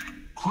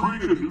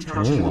 Create a new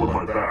tattoo on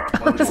my back.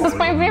 This is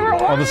my favorite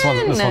one. Oh, this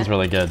one's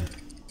really good.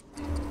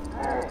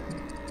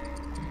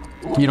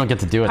 You don't get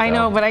to do it, though. I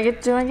know, but I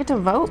get to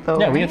vote though.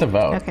 Yeah, we right? get to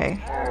vote. Okay.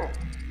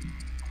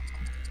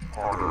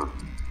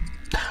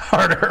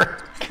 Harder.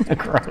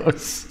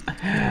 Gross.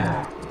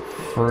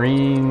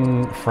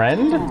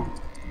 Friend?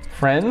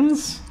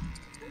 Friends?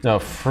 No,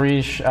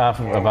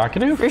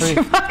 avocado?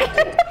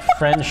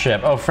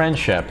 Friendship. Oh,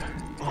 friendship.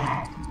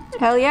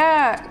 Hell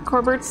yeah!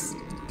 Corbert's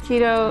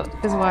keto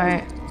is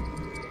why.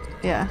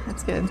 Yeah,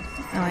 it's good.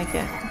 I like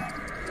it.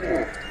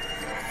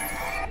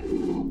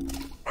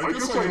 I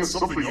guess I had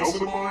something else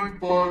in mind,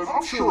 but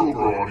I'm sure it'll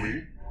grow on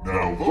me.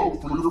 Now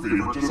vote for your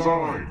favorite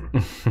design.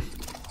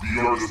 The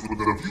artist with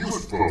the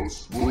fewest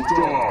votes will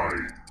die.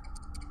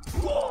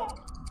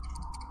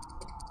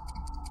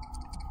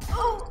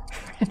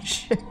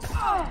 Friendship.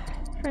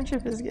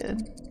 Friendship is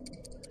good.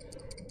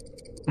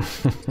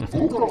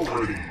 Vote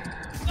already.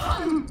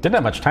 Didn't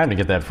have much time to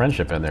get that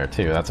friendship in there,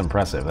 too. That's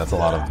impressive. That's a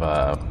lot of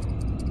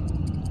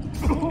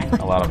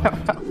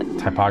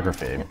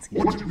typography.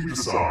 What did we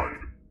decide?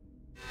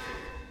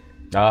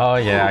 Oh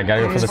yeah, I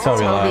gotta go for the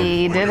Toby line.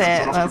 Toby did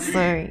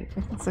it.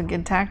 That's a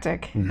good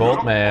tactic.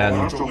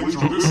 Boltman. To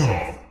laser this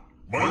off,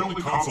 my only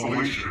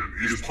consolation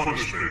is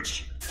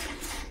punishment.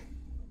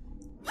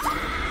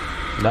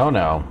 No.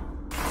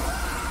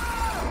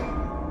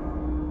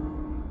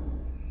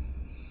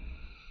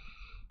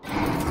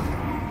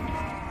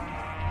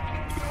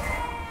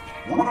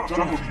 We're not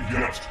done with you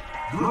yet.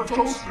 You're a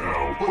toast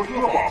now, but you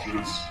have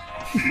options.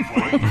 Keep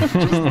playing, just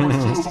wait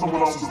till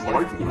someone else's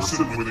life force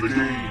and win the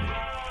game.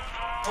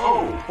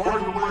 Oh, by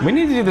the way, We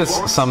need to do this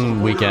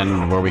some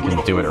weekend where we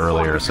can do it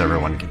earlier so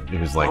everyone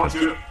who's like,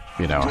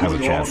 has a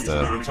chance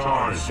to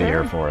be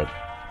here for it.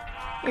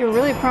 You're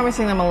really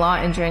promising them a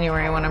lot in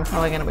January when I'm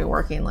probably going to be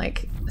working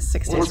like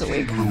 6 days a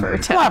week for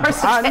 10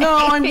 hours a day. No,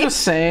 I'm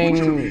just saying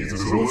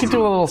we could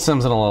do a little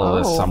Sims and a little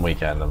of this some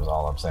weekend. That's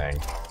all I'm saying.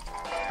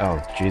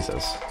 Oh,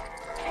 Jesus.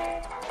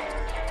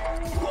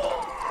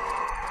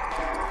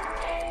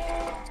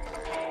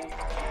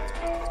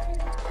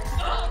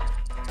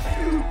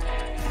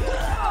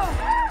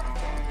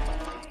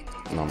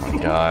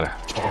 God.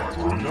 Time's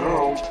running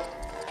out.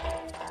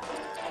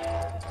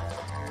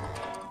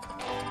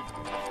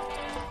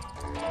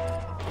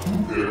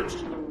 Who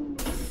picked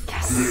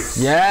this?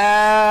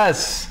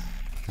 Yes!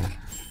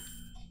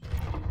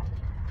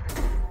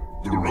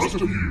 The rest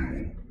of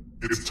you,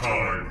 it's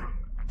time.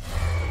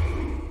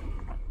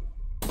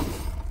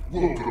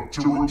 Welcome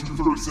to room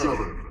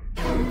 237.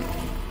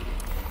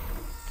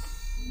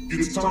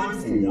 It's time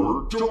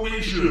for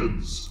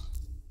donations.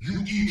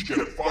 You each get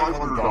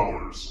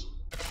 $500.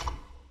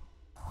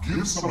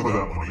 Give some of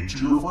that money to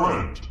your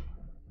friend.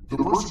 The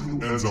person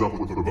who ends up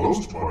with the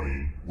most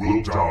money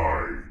will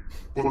die.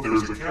 But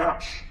there's a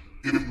catch.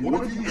 If one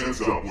of you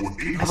ends up with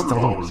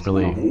 $800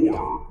 really- or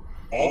more,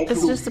 I'll It's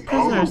kill just a the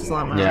prisoner other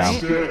slumber, one Yeah. right?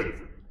 instead.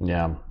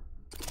 Yeah.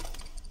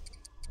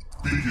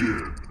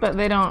 Begin. But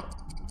they don't.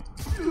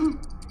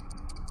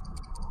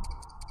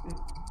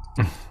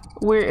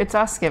 It's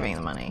us giving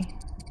the money,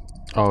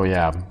 Oh,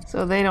 yeah.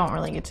 so they don't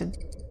really get to.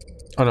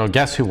 Oh, no,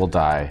 guess who will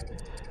die?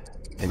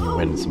 And you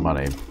win some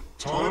money.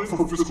 Time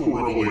for fiscal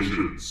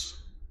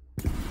revelations.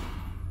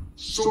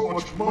 So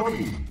much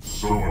money,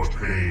 so much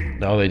pain.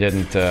 No, they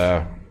didn't,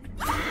 They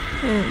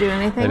didn't do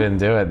anything. they didn't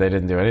do it. They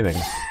didn't do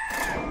anything.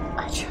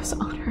 I chose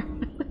honor.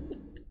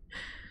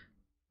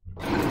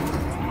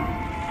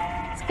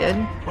 It's good.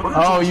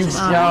 Oh, you're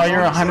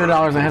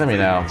 $100 ahead of me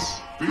now.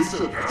 They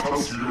said that's how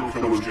serial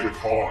killers get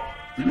caught.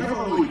 They never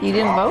really You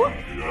didn't caught vote?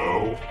 them, you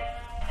know?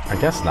 I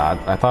guess not.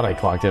 I thought I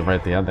clocked in right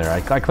at the end there.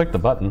 I clicked the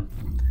button.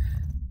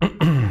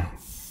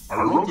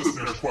 I wrote this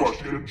next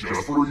question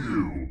just for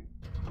you.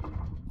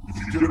 If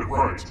you get it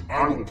right,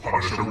 I will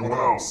punish everyone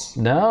else.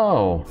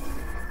 No.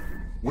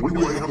 When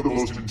do I have the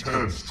most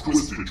intense,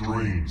 twisted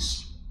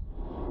dreams?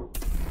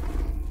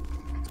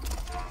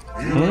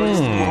 And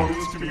the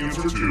audience can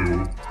answer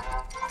too.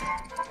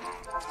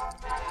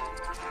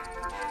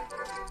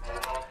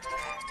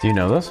 Do you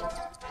know this?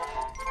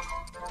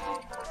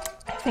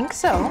 I think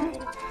so.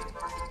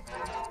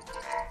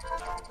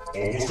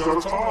 Almost out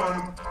of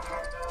time.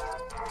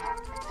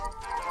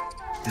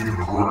 And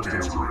the correct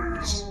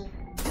answer is...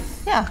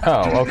 Yeah.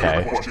 Oh, Did you get the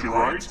okay. question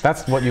right?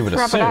 That's what you would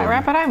assume.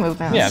 Rapid eye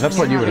movement. Yeah, that's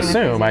what you would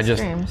assume. I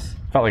just Streams.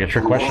 felt like a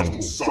trick Your lunch question.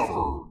 will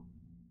suffer.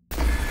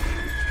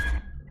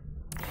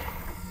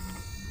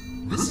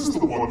 This is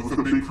the one with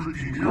the big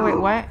creepy mirror. Oh wait,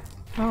 what?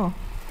 Oh,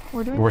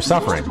 we're doing. We're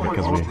suffering My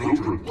because Aunt we.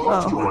 Mildred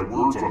loves to write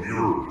words on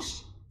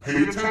mirrors.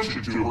 Pay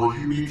attention to her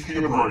unique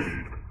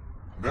handwriting.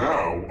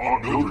 Now,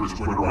 Aunt Mildred's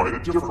going to write a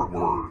different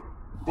word.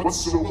 But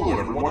so will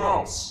everyone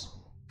else.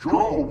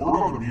 Draw a word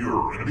on the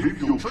mirror and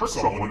maybe you'll trick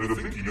someone into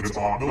thinking it's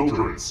Aunt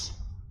Mildred's.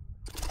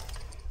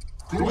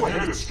 Go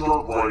ahead and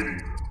start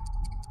writing.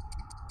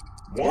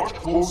 Watch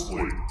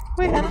closely.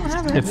 Wait, I don't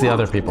have it. It's the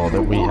other people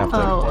that we have to.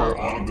 Oh.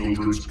 Aunt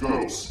Mildred's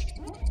ghost.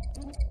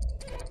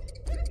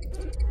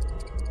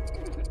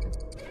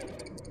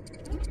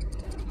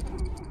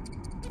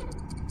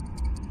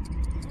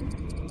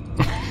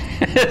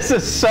 This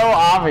is so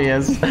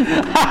obvious. Choose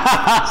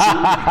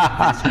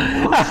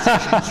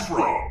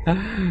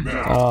from.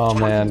 Now, Oh, type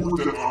man. the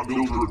word that Aunt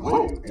Mildred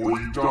wrote, or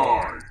you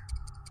die.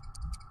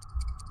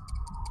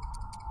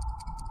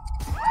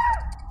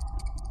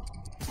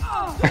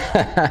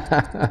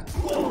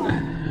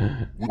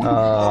 Would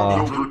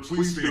Aunt Mildred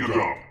please stand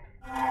up?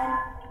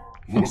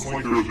 Looks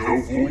like there's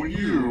no fooling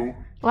you.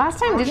 Last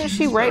time, didn't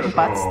she write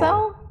butts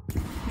though?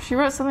 She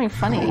wrote something You know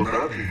funny. what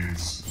that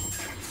means.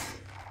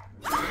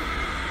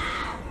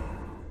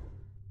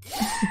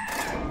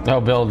 Oh,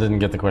 Bill didn't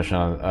get the question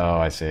on. Oh,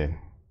 I see.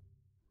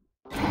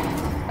 Oh,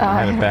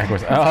 I had it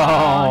backwards. Oh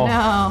Oh.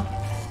 no.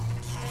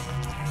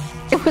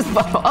 It was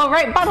butthole. Oh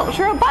right, butthole.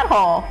 She wrote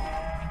butthole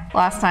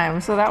last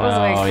time, so that was Oh,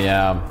 like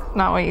yeah.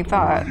 not what you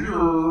thought. Here,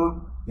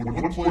 when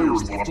one player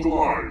is left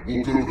alive,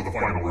 we'll go to the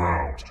final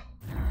round.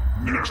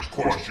 Next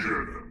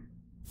question.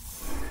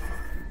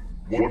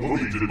 What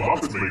movie did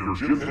Muppets maker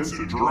Jim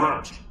Henson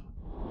direct?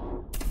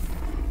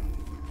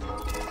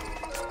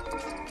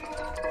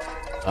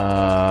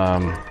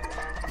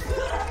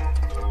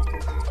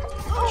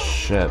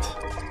 Shit.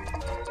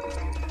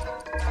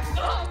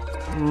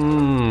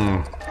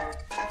 Hmm.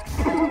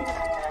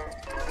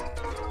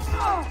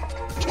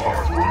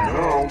 Time's running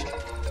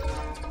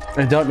out.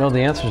 I don't know the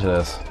answer to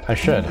this. I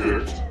should.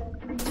 Picked.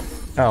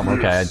 Oh,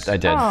 okay. I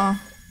did. Oh.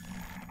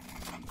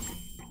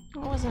 I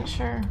wasn't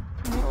sure.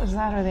 I knew it was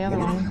that or the other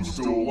One of one. you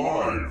still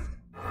alive.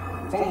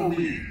 Follow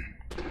me.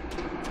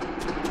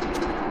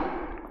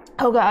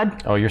 Oh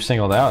god. Oh, you're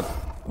singled out.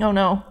 Oh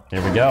no.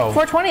 Here we go.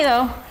 420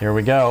 though. Here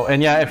we go.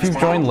 And yeah, if you've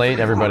joined late,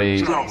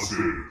 everybody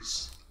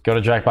Chalices. go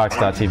to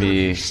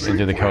jackbox.tv and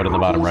do the code in the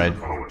bottom right.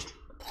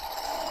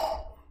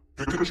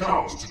 Pick a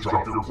chalice to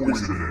drop your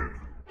poison in.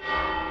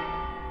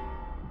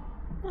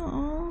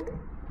 Oh.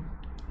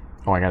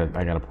 Oh, I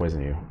gotta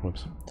poison you.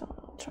 Whoops.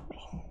 Don't show me.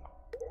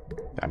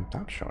 I'm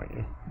not showing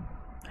you.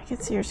 I can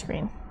see your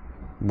screen.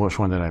 Which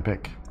one did I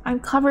pick? I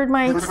covered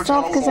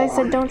myself because I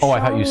said don't show me. Oh, I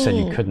thought you said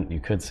you couldn't. You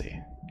could see.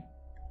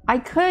 I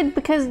could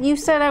because you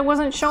said I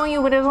wasn't showing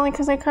you, but it was only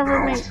because I covered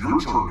Now my. it's your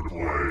turn to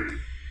play.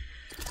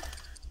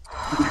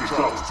 Pick a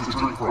chalice to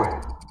drink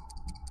from.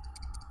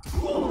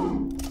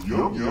 You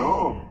Yum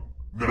yum.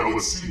 Now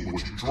let's see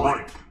what you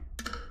drank.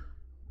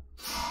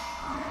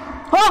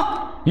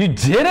 You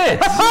did it!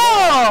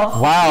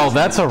 Wow,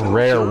 that's a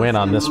rare win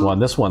on this one.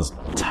 This one's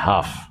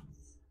tough.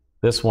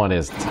 This one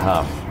is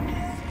tough.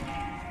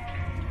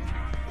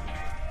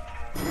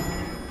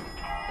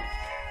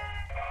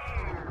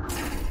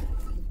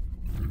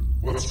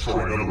 Let's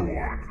try another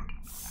one.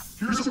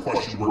 Here's a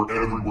question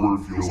where every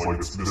word feels like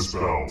it's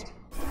misspelled.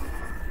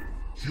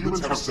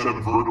 Humans have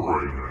 7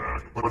 vertebrae in their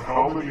neck, but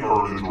how many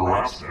are in a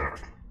giraffe's neck?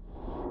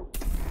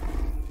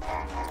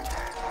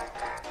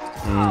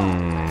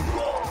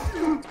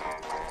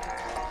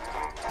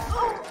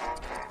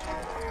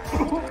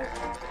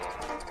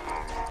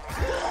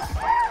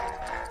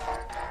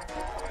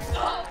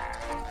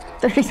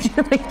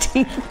 $32 like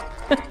teeth.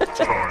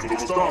 Time to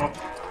stop.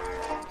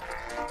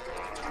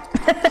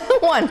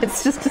 One,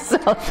 it's just a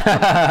cell.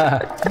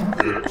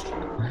 Fixed.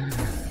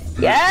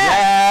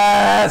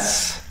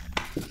 Yes!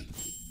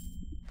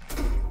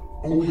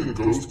 Only a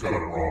ghost got it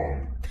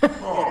wrong.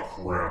 Oh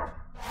crap.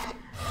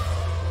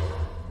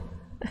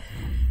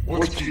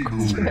 Let's keep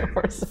moving.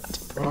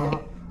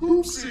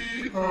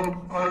 Oopsie,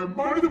 I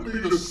might have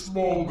made a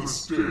small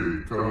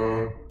mistake.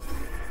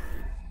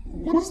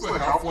 What is the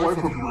half-life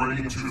of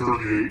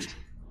uranium-238?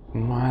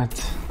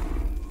 What?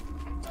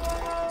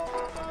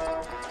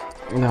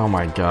 Oh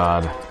my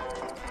god.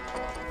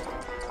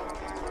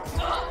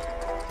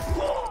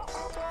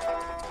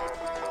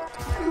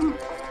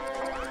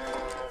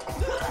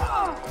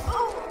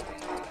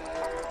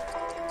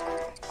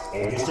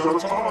 Almost out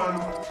of time.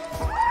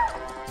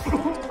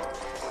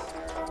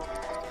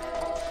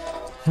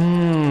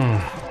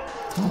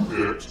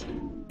 Fixed.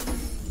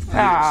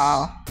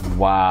 Oh.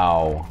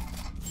 Wow.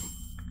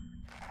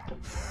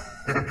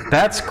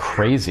 That's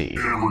crazy.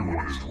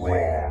 Everyone is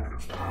wrong.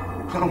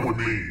 Come with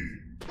me.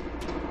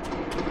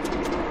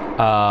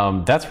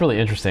 That's really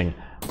interesting.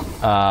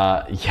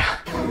 Yeah.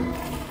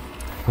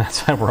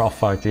 That's why we're all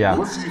fucked, yeah.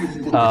 Let's see if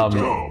you look dumb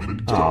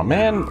and Oh dumb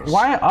man, ears.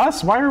 why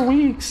us? Why are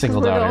we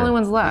singled We're the out only here?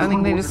 ones left. I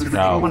think they just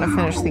No. want to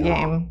finish the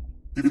game.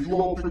 If you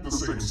all pick the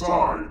same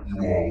side,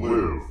 you all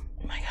live.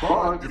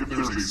 But if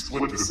there's a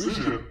split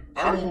decision,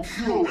 I will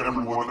kill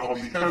everyone on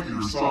the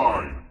heavier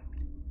side.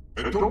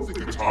 And don't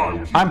think a tie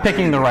will keep I'm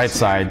picking the right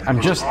side. I'm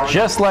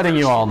just letting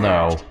you all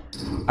know.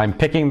 I'm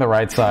picking the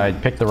right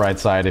side. Pick the right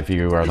side if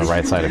you are on the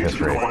right side of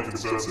history. Find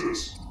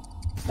consensus.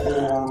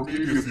 Or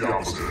maybe it's the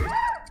opposite.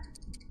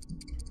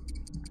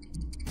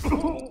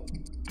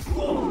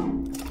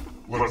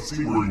 Let's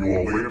see where you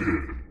all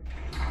landed.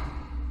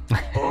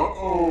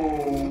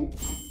 Uh-oh.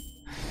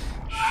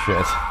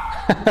 Shit.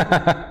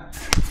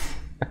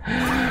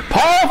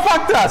 Paul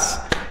fucked us!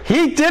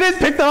 He didn't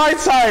pick the right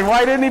side!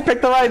 Why didn't he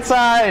pick the right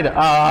side?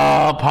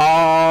 Oh,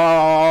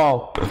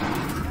 Paul!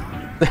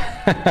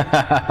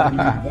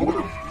 One of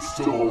you is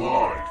still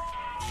alive.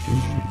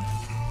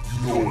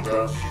 You know what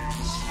that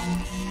means.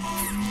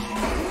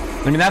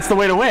 I mean, that's the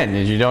way to win.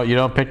 Is you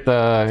don't pick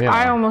the. You know.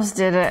 I almost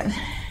did it.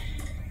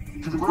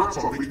 Congrats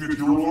on making it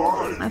you're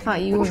alive. I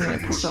thought you were going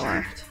to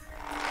select.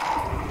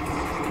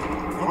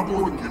 I'm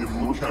going to give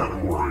you a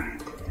category.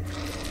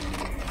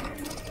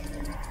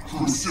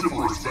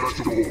 Cruciferous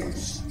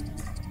vegetables.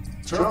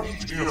 Tap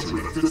each answer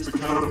that fits the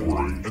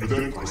category and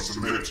then press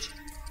submit.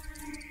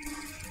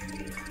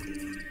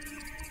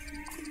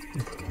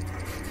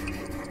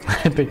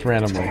 I picked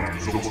randomly.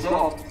 Time's almost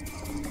up.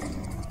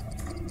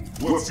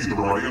 Let's see the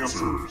right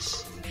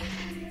answers.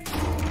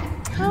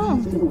 Oh.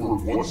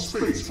 Forward 1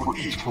 space for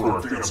each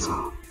correct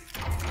answer.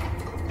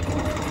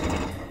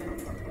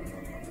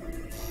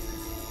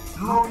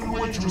 You're on your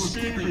way to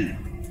escaping.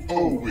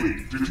 Oh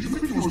wait, did you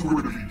think it was going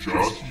to be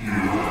just you?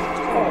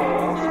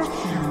 Aw, that's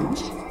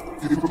cute.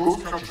 If the ghost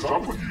catches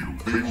up with you,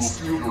 they will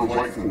steal your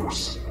life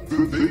force.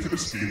 Then they can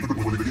escape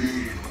and win the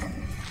game.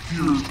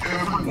 Here's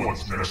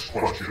everyone's next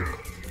question.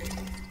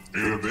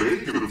 And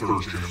they get a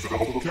third chance to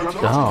help them catch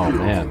up Oh to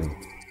you. man.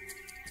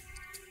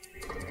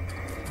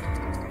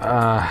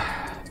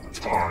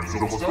 Time's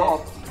almost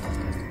up.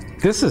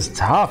 This is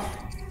tough.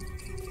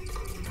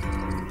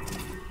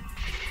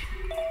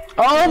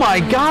 Oh my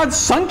god,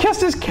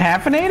 Sunkist is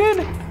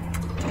caffeinated?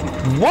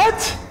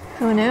 What?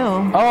 Who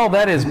knew? Oh,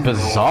 that is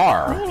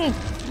bizarre.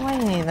 Why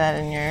do you need that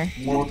in your...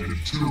 1 to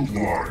 2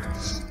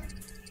 lines.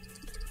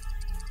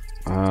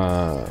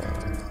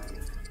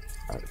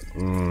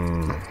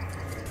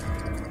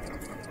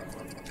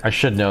 I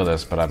should know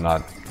this, but I'm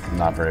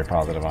not very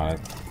positive on it.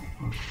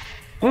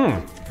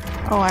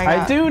 Oh,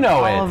 I do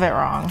know all it. of it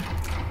wrong.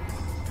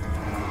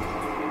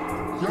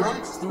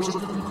 Yikes, there's a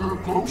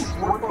ghost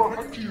right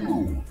behind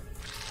you.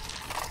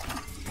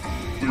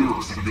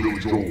 There's the Billy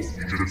Joel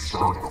you didn't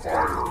start the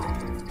fire.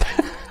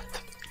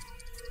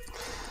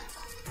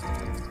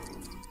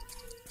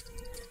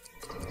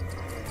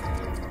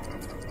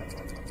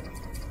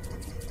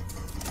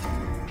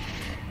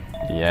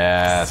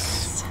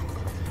 Yes.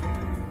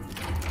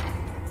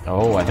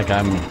 Oh, I think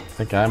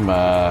I'm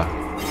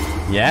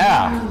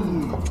yeah.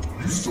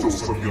 You stole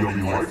some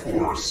yummy life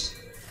force.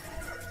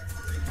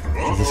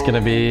 Is this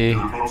gonna be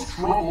Here comes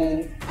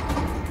trouble.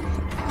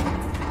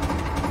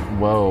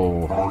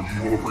 Whoa. Are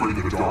you afraid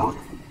of the dark?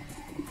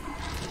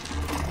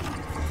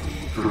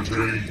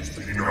 Contains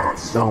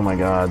peanuts. Oh my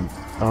god.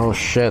 Oh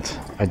shit.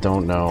 I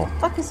don't know.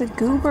 Fuck is a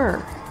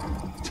goober?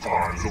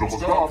 Time's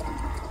almost up.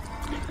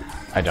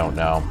 I don't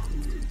know.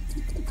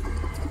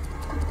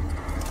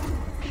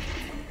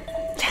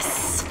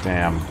 Yes.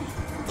 Damn.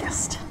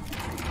 Yes.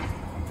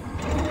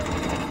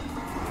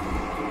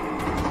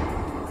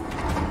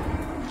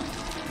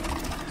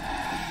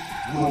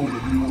 Roll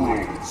the new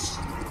roads.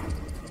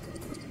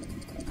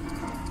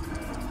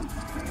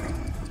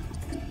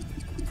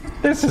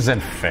 This isn't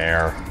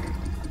fair.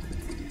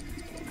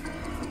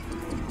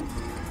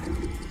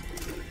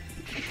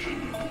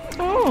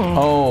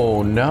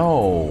 Oh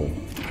no.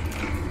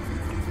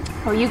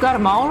 Oh, you got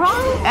them all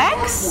wrong?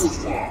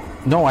 X?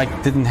 No, I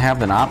didn't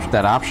have that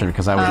option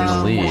because I was in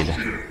the lead.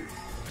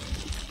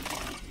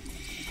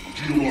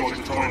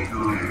 Geologic time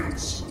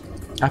periods.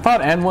 I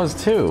thought N was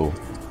too.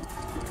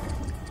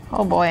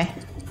 Oh boy.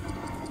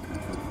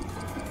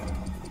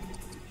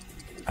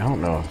 I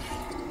don't know.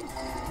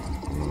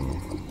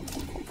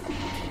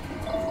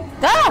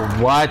 Ah!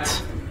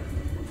 What?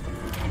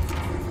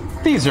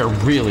 These are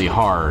really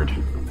hard.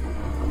 Here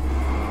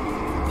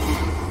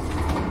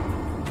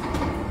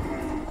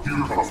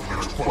comes the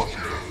next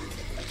question.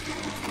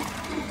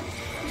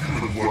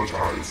 Human blood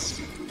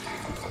types.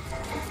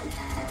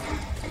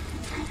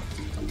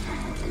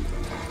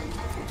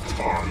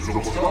 Time's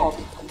almost up.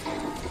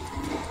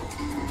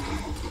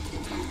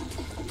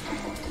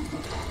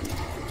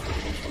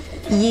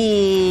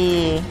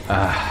 Yeah.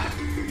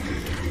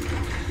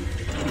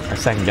 I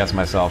second guess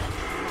myself.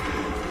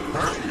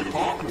 Actually, a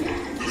popular.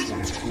 This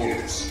one's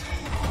close.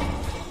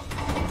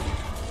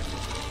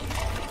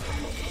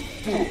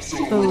 Books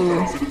over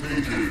 1,000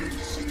 pages.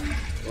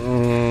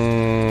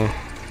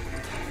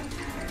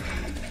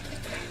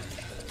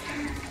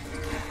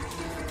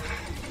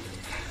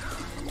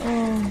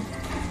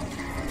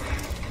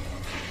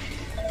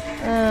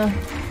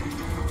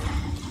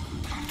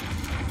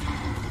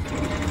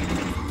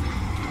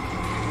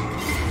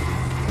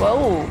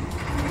 Whoa.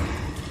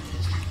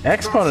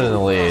 Exponent in the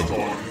lead.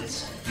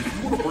 Audience,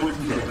 if you want to break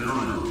through that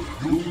barrier,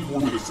 you'll need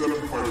more than a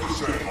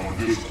 75% on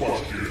this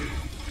question.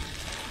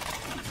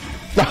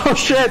 Oh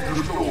shit!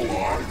 You're still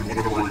alive, you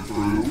want to break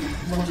through, you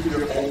have to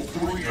get all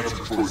 3 answer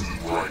choices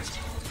right.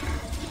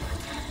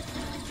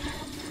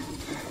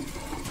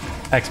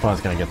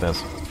 Exponent's gonna get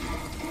this.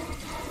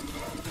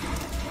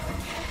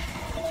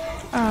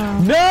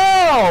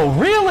 No!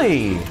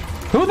 Really?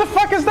 Who the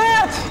fuck is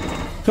that?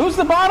 Who's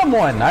the bottom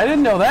one? I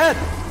didn't know that.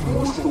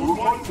 Force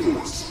over life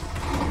force.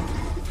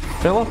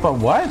 Philip, but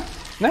what?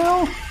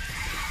 No?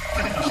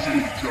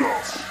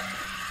 Just.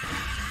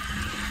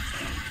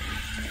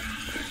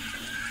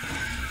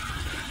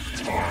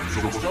 Time's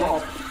almost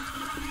up.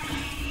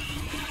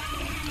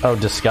 Oh,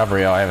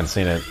 Discovery. Oh, I haven't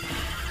seen it.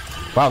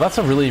 Wow, that's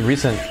a really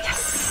recent...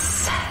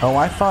 Yes. Oh,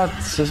 I thought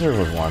Scissor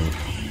was one.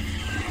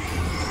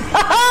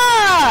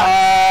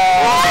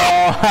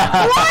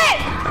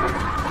 What?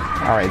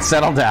 All right,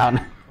 settle down.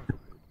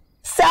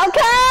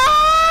 Selko!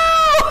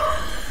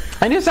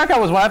 I knew Selko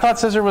was one. I thought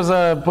Scissor was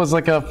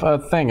like a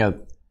thing.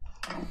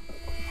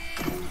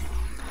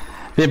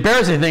 The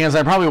embarrassing thing is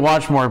I probably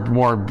watched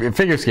more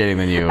figure skating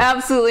than you.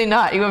 Absolutely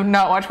not. You have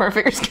not watched more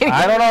figure skating.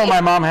 I don't know.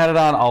 My mom had it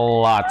on a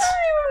lot. You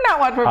have not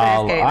watched more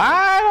figure skating.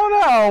 I don't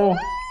know.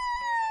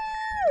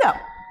 No.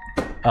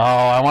 Oh,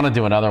 I want to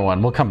do another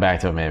one. We'll come back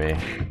to it maybe.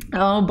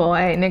 Oh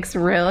boy, Nick's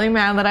really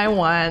mad that I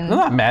won. I'm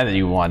not mad that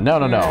you won. No.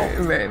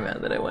 Very, very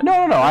mad that I won. No.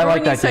 I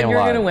like that game a lot. You said you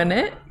were gonna win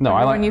it. No,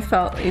 I like. When you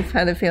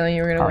had a feeling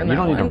you were gonna win You that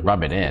don't need one. to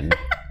rub it in.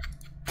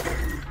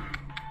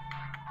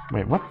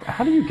 Wait, what?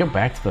 How do you go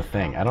back to the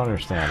thing? I don't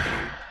understand.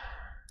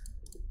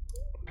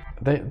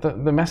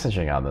 The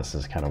messaging on this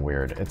is kind of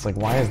weird. It's like,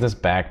 why is this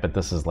back, but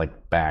this is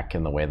like back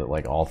in the way that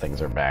like all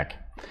things are back.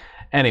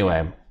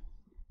 Anyway,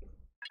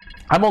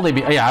 I would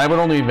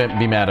only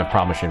be mad if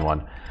Prom Machine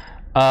won.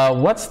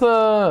 What was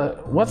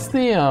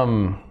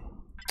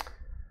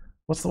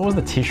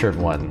the T-shirt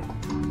one?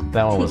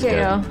 That one was good.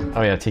 TKO.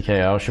 Oh yeah,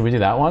 TKO. Should we do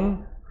that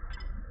one?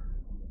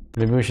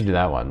 Maybe we should do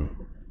that one.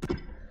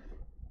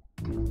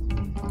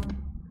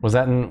 Was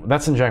that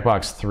that's in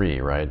Jackbox 3,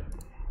 right?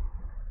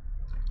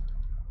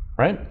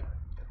 Right?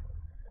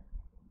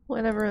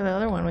 Whatever the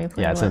other one we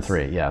played. Yeah, it's in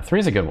 3. Yeah,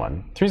 3's a good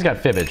one. 3's got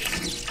Fibbage.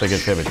 It's a good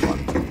Fibbage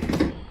one.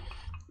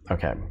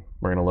 Okay,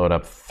 we're gonna load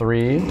up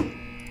 3.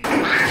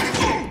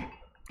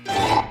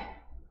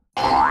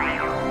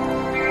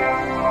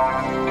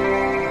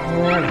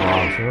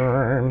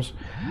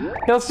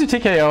 Yeah, let's do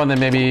TKO and then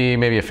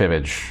maybe a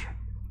Fibbage.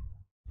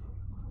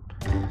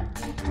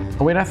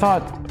 Oh wait, I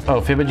thought. Oh,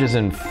 Fibbage is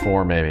in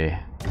 4 maybe.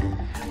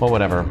 Well,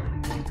 whatever.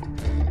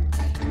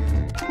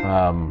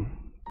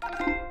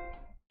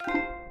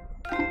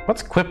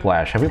 What's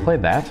Quiplash? Have we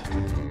played that?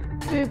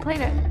 We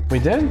played it. We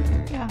did?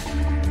 Yeah.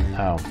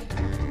 Oh.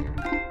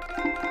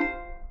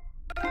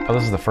 Oh,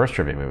 this is the first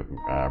trivia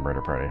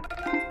murder party.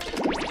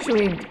 Should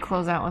we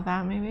close out with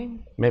that, maybe?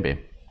 Maybe.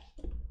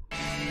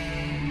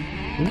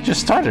 We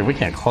just started. We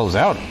can't close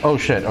out. Oh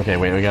shit. Okay,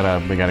 wait. We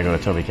gotta go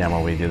to Toby Cam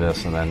while we do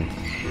this, and then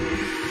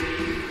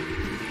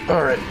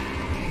All right,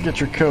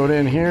 get your code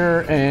in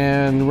here,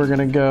 and we're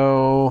gonna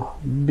go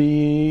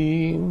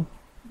B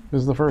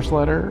is the first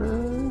letter.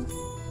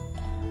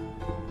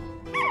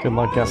 Good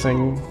luck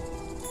guessing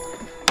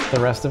the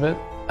rest of it.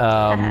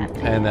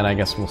 And then I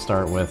guess we'll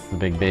start with the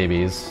big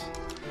babies.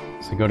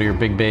 So go to your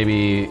big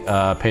baby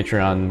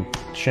Patreon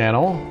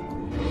channel,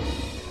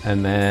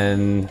 and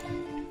then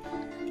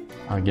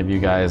I'll give you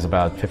guys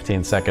about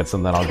 15 seconds,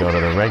 and then I'll go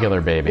to the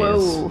regular babies.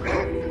 Whoa.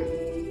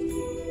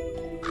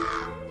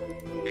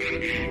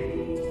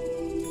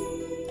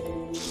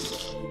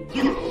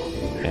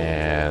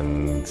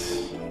 And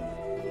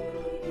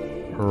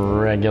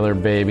regular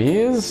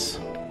babies.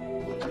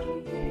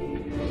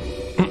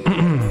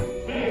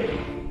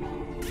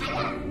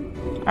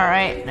 All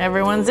right,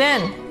 everyone's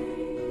in.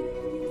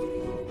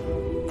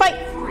 Fight!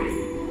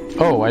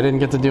 Oh, I didn't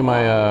get to do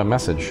my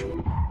message.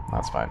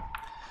 That's fine.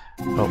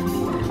 Oh,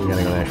 we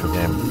gotta go to the actual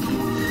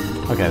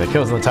game. Okay, the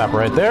code's on the top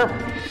right there.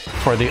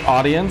 For the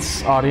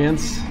audience,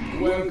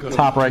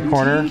 top right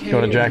corner,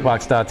 go to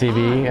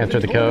jackbox.tv, enter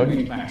the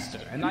code. Master,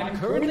 and I'm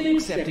currently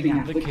accepting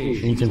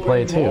applications. You can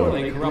play too.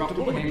 Morally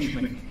corruptible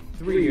henchman.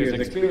 3 years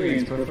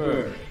experience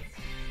preferred.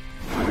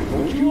 I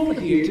brought you over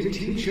here to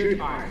T-shirt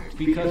Island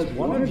because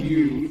one of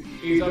you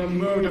is a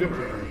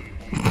murderer.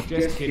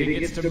 Just kidding,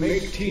 it's to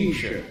make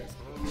T-shirts.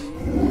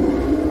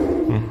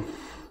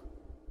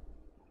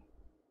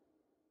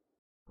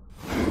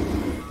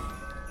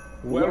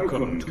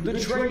 Welcome to the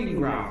training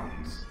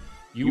grounds.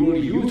 You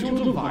will use your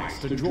device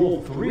to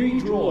draw 3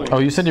 drawings. Oh,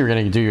 you said you were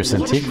going to do your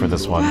Cintiq for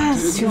this one.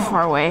 That's too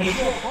far away. Your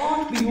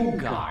heart be your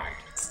guide.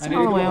 And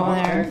all if the way your over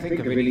heart there. can't think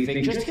of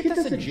anything, just hit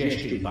the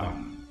suggestion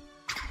button.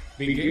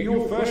 Begin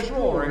your first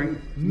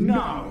drawing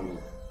now.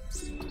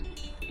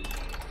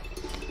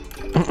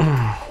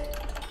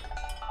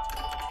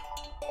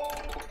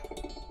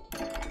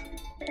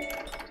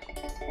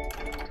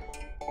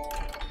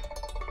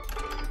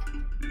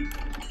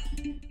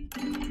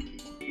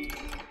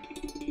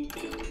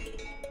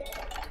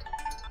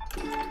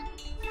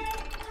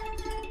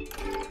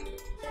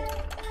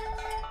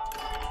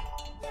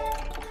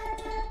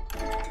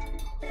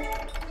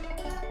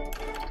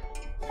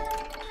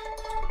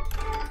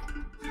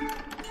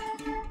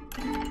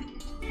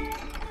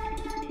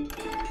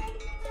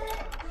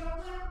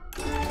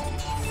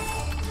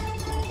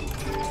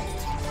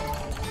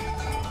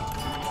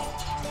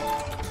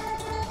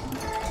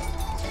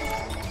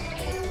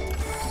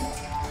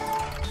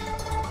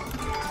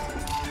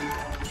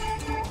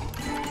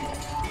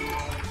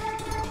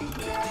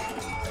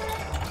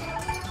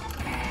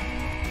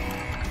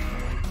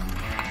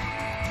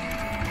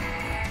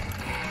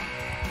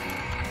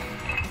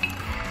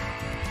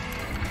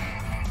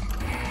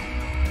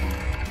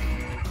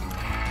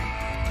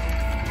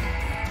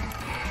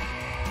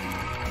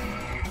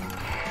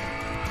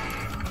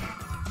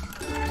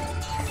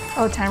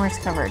 Oh, timer's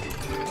covered.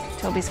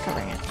 Toby's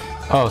covering it.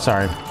 Oh,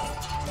 sorry.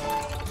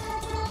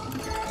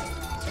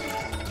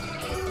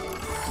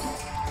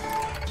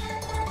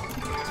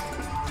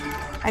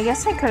 I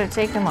guess I could have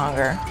taken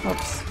longer.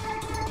 Whoops.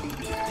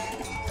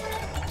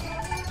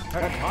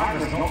 That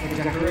time is not for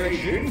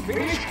decoration.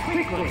 Finish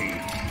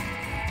quickly.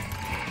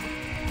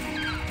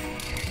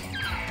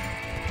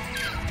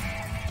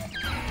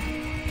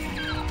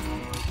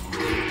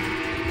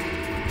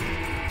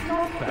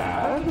 Not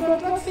bad,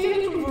 but let's see a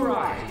little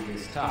variety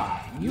this time.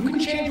 You can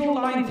change your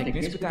line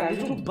thickness with that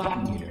little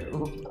button, you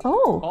know.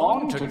 Oh,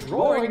 On to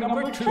drawing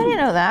number 2. I didn't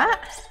know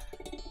that.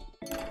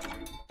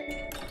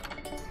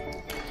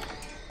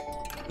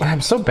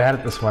 I'm so bad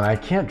at this one. I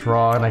can't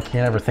draw, and I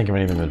can't ever think of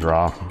anything to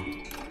draw.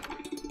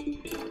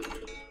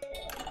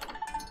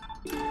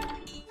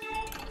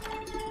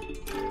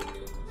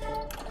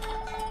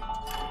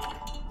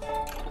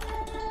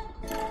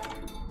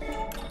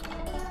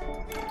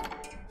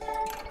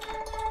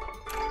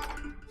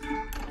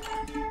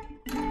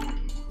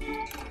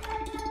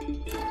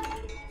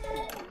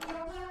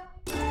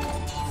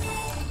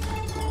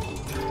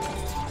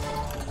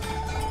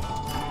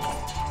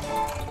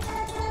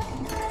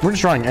 We're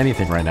just drawing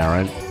anything right now,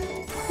 right?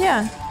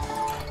 Yeah.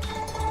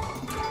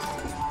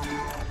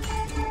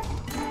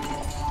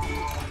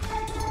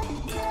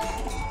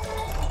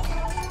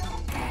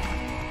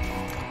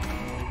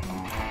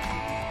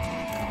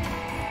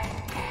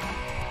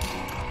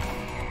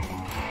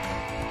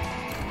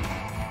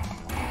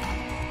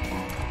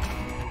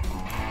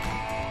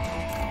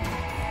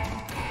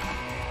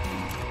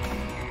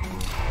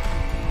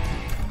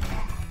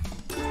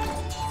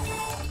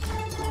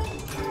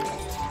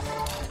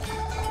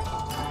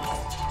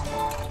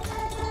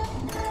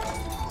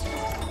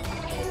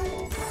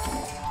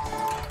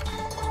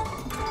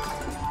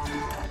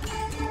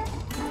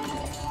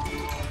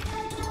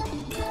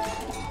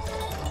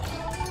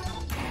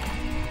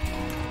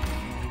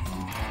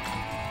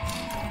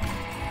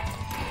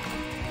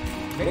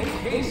 Make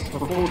haste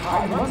before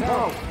time runs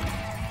out.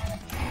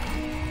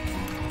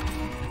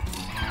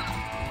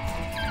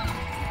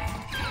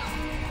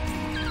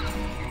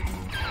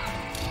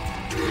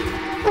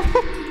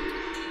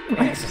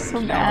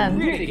 So bad. Now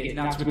really get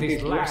nuts with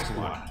this last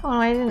one. Oh,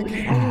 I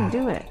didn't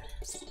do it.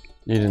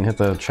 You didn't hit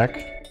the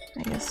check?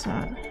 I guess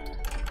not.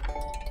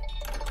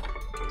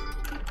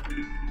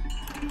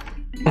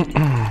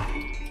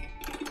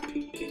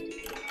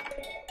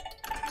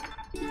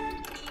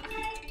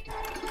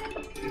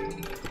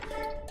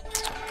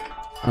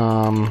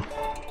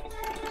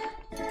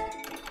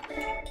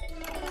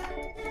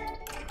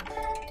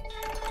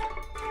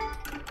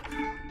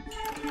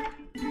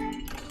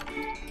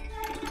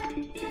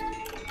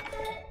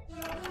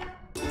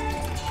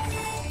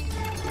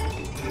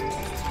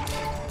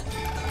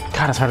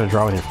 God, it's hard to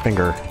draw with your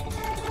finger.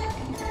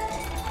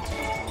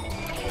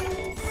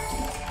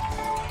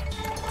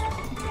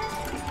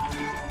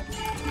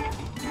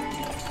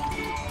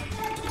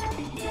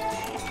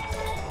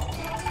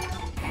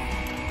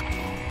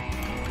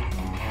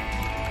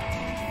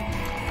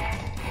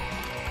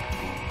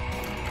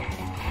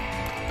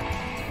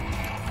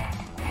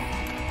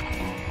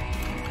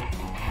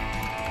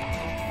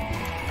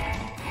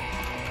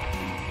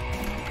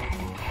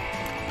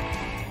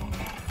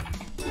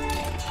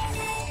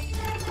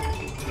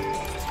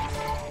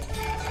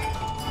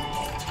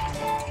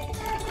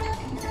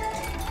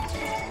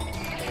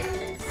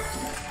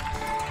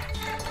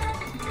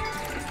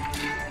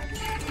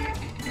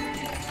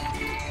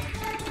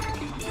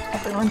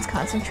 Everyone's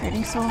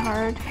concentrating so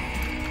hard.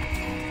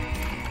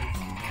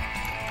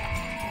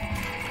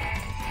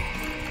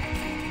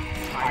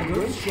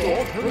 Tiger's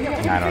short. Hurry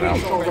up. I don't know.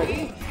 Finish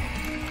already.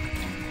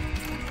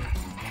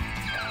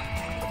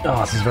 Oh,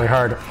 this is very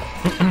hard.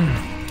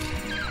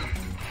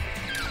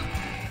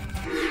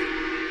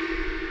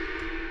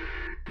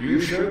 You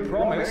show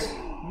promise,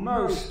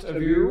 most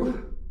of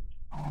you.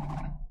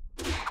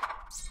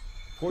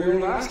 For your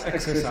last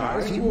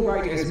exercise, you will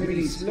write as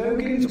many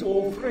slogans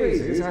or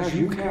phrases as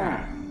you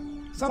can.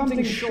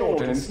 Something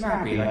short and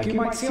snappy like you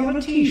might see on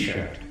a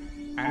t-shirt.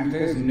 And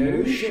there's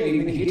no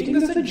shame in hitting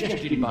the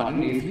suggestion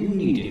button if you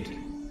need it.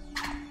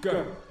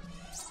 Go.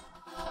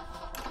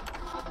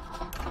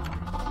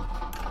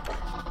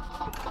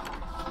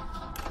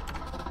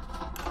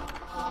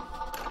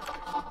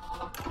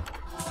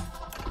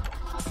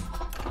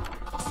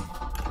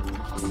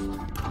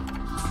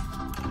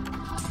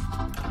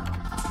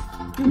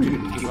 You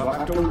didn't give up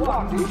after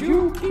one, did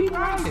you? Keep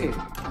writing.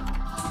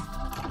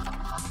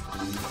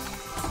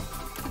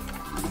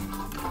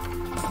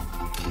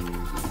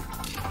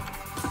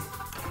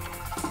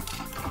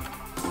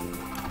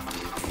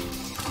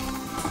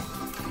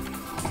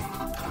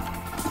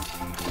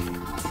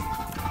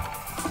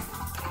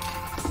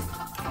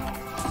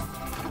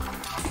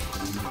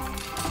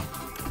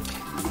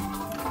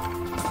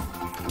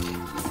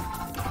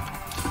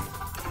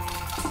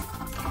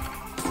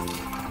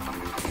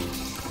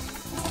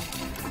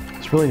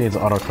 Really needs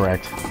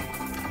autocorrect.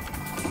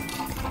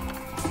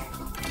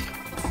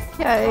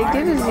 Yeah, it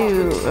gives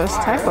you a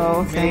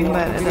typo thing,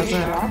 but it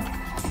doesn't.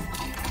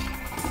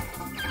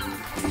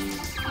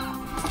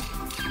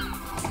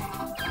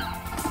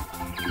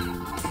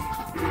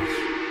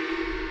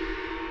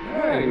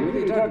 Hey, you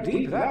really dug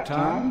deep that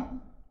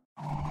time.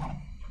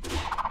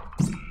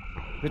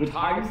 The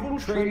time for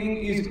training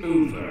is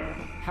over.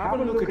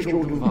 Have a look at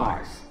your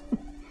device.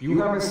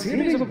 You have a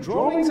series of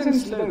drawings and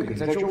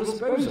slogans at your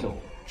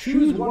disposal.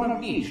 Choose one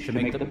of each to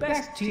make the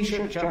best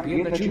t-shirt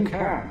champion that you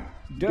can.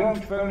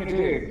 Don't phone it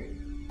in.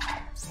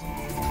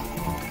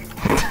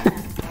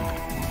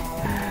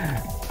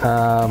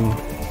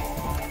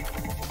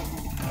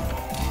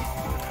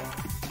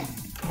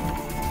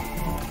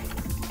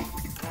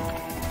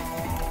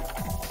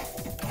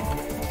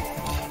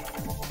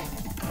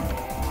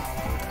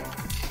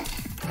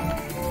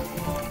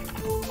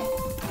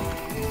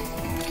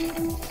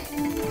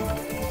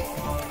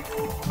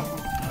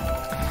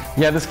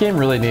 Yeah, this game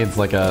really needs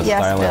like a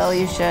Yes, stylus. Bill,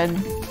 you should.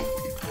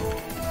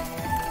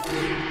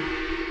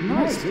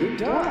 Nicely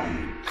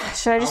done.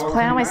 Should I just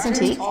play on my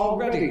Cintiq?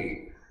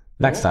 Already.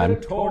 Next time.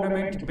 Let the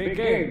tournament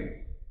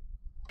begin.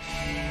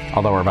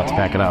 Although we're about to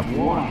pack it up.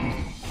 One.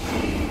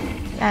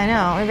 I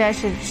know. Maybe I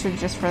should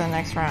just for the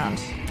next round.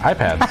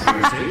 iPads.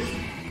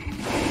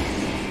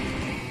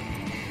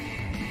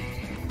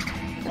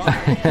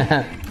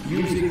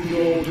 Using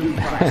your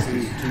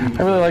devices to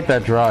I really like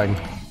that drawing.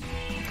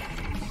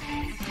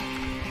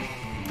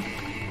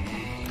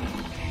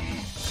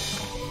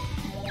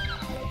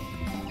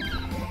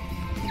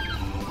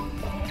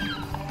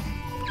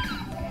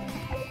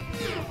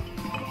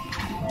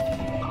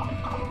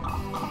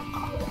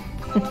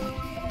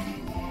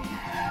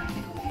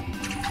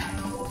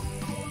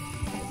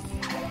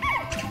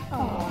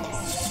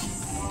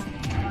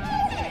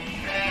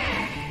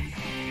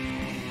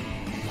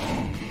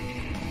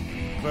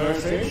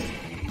 versus.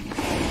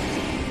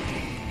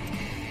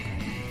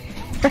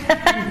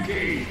 You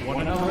gave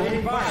one another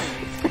advice.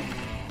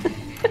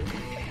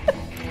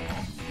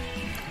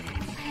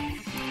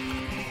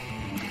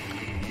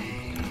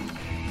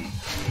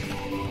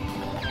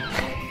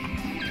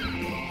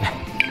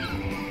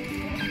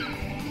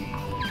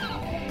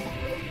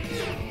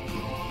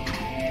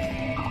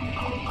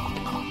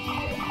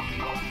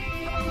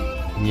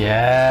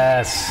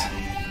 Yes.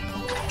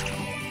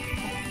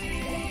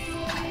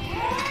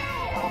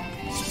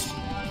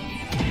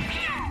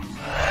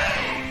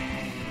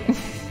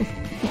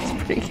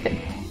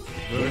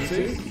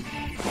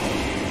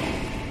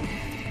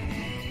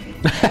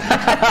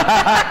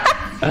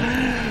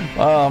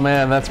 Oh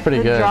man, that's pretty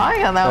The good.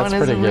 drawing on that That's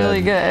one is pretty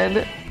really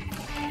good.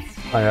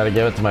 I gotta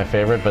give it to my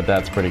favorite, but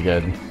that's pretty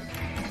good.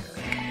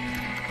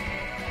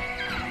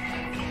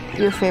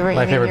 Your favorite?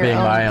 My you mean favorite your being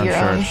own, my own your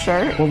shirt. own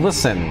shirt. Well,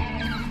 listen,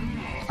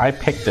 I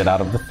picked it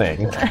out of the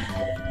thing.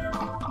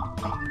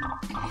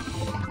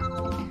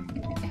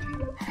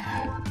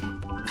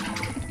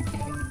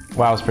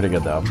 Wow, it's pretty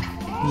good though.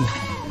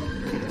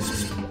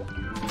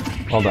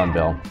 Well done,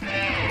 Bill.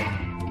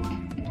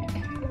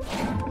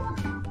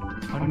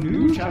 A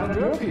new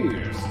challenger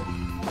appears.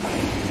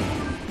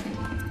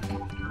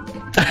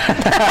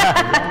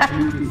 1,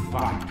 2, 3,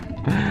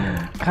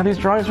 5. God, these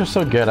drawings are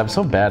so good. I'm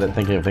so bad at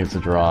thinking of things to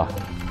draw.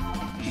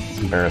 It's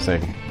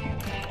embarrassing.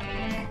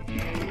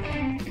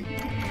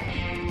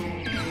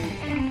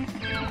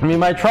 I mean,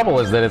 my trouble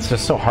is that it's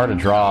just so hard to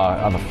draw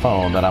on the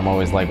phone that I'm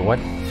always like, what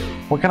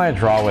can I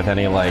draw with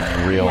any, like,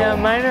 real Yeah,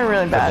 mine are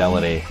really bad.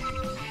 fidelity?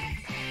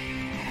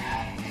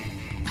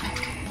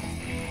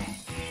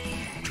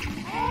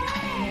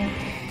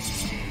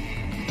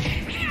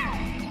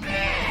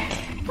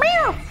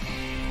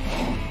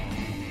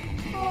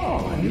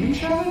 Oh, a new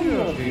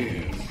challenger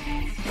appears.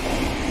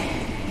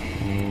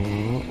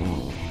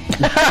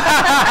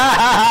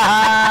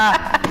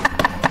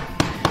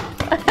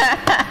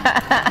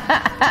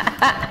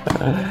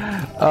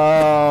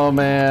 Oh,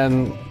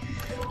 man.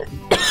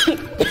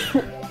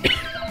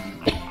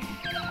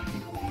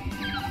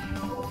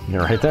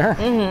 You're right there?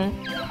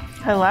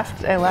 I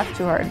laughed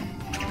too hard.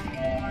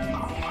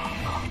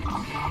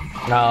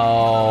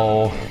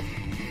 No.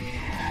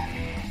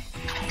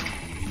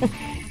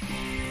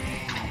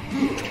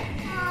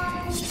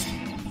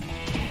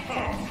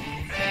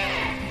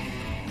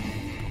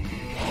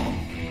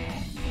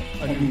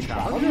 A new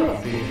challenger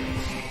appears.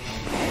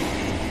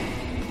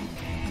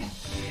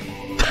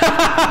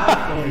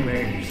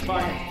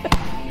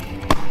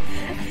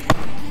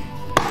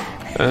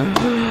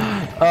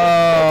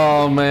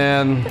 Oh,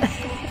 man.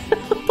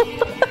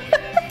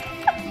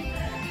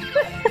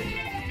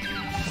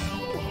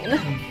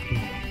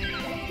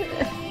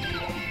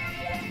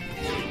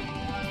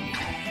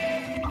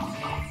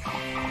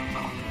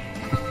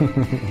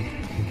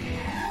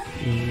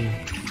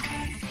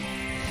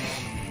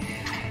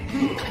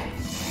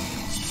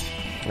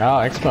 Oh,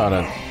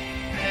 exponent.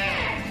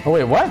 Oh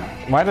wait, what?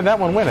 Why did that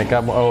one win? It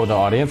got the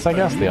audience, I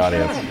guess. The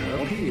audience.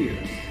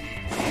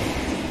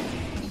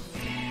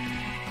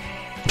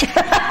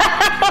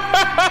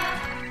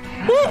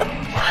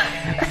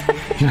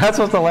 You're not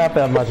supposed to laugh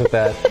that much at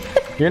that.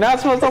 You're not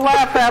supposed to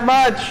laugh that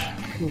much.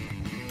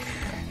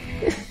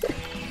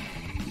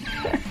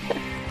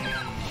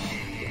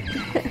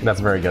 That's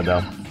very good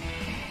though.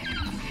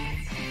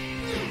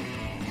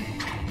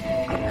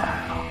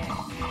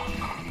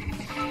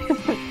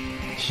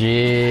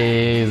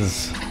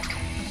 Jeez.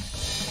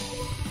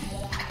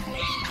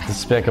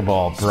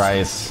 Despicable,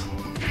 Bryce.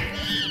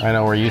 I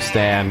know where you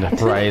stand,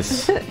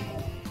 Bryce.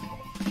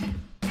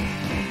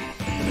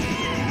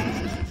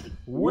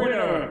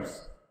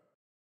 Winners!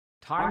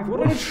 Time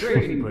for a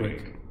trading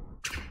break.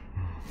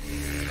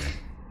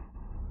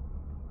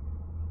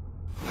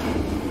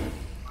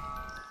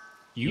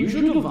 Use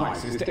your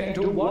devices to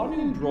enter one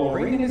new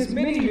drawing and as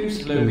many new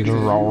slogans as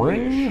you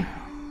wish.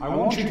 I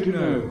want you to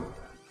know,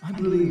 I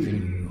believe in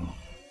you.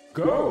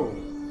 Go!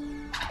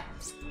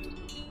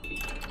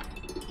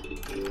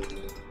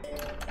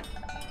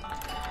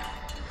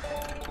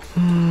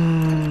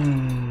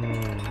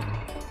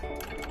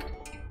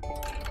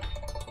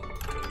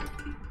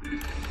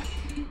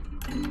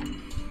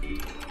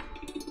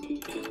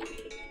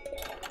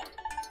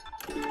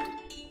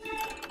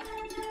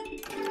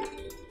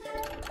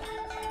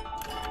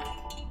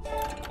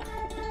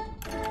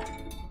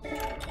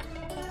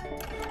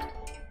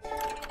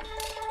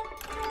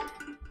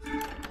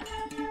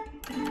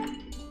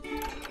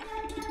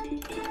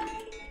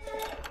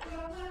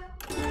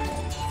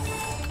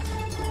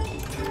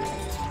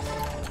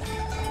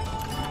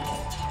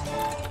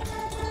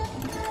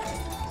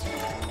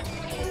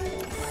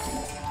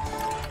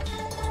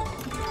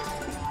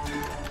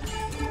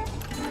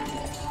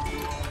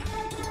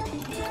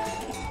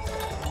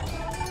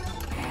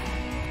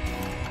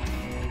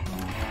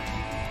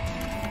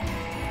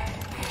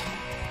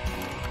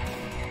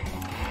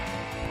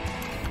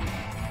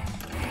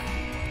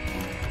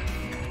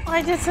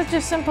 I did such a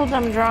simple,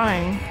 dumb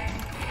drawing.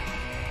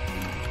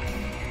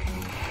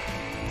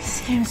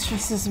 This game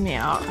stresses me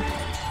out.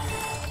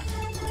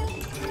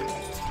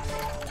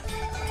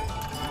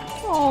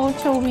 Oh,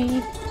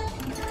 Toby.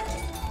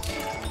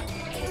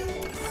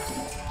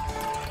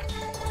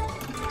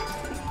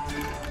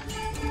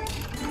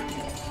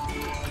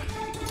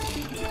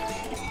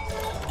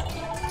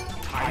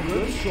 Time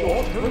is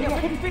short, hurry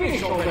up and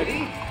finish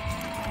already!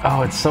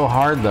 Oh, it's so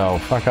hard though.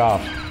 Fuck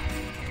off.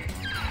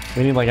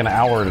 We need like an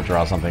hour to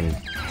draw something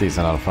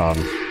decent on a phone.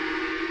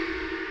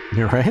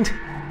 You're right?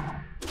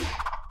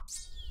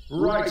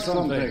 Write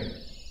something.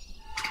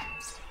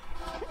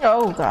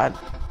 Oh, God.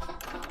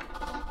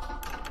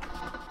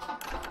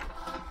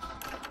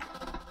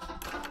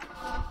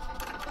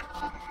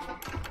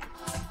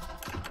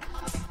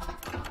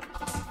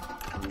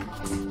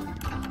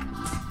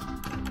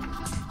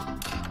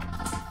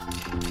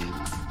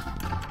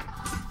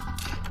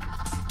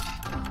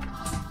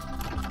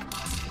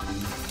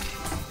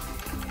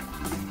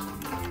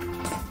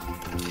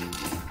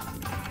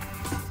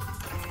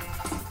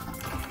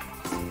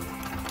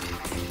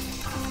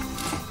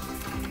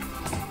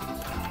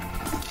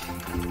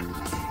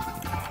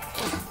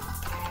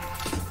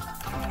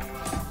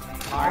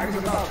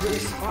 is about to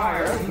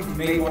expire. You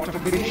may want to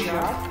finish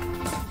up.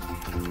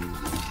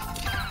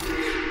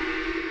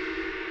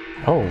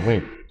 Oh,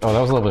 wait. Oh, that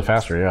was a little bit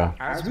faster, yeah.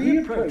 As we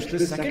approach the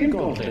second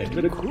gauntlet,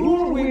 the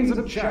cruel winds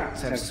of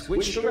chance have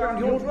switched around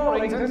your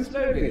drawings and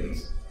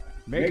slogans.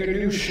 Make a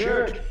new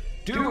shirt.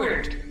 Do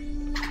it.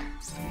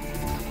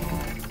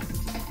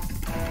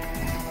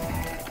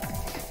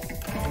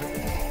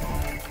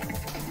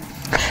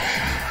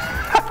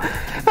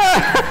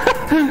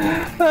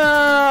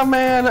 Oh,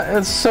 man.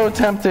 It's so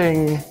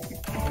tempting.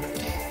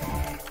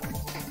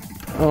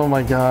 Oh,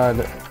 my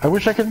God. I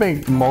wish I could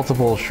make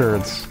multiple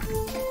shirts.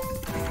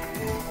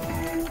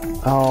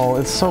 Oh,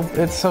 it's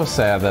so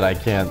sad that I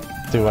can't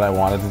do what I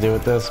wanted to do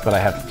with this, but I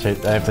have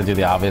to do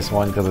the obvious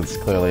one because it's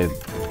clearly.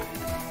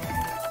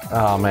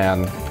 Oh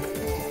man.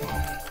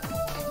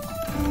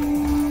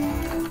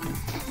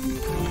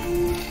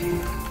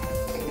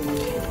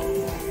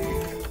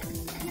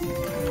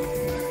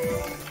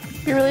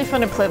 It'd be really fun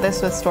to play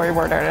this with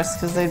storyboard artists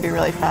because they'd be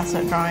really fast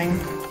at drawing.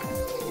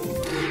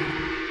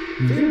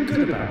 Feel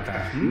good about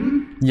that,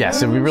 hmm?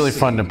 Yes, it'd be really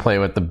fun to play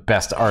with the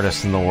best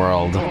artists in the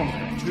world.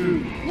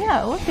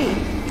 Yeah, it would be.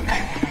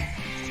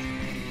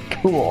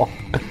 Cool.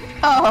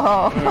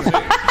 Oh.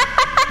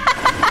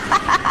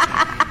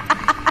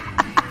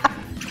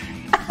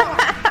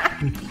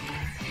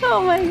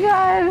 Oh my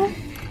god.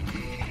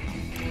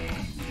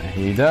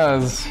 He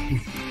does.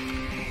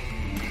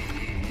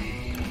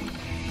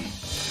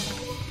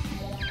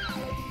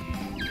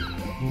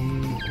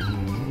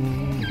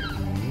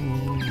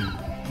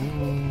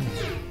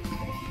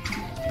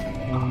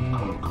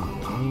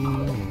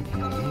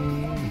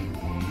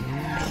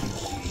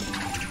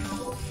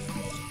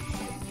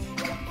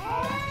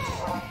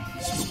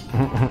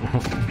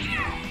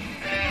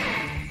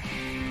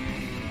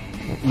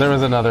 There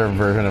was another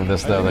version of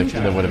this though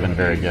that would have been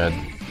very good,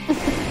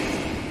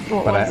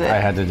 What but was it? I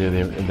had to do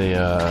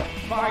the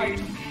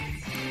Fight.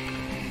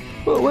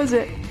 What was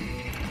it?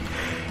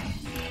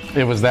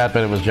 It was that,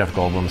 but it was Jeff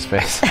Goldblum's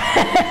face.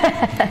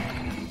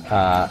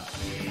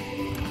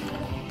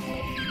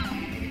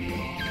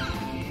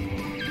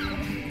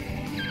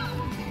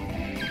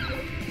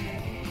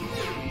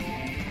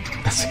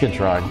 That's a good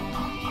drawing.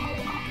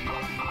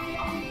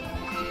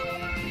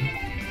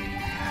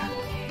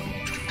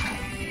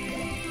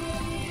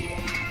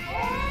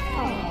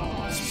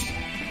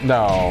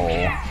 No.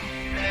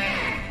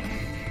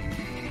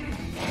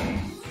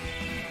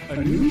 A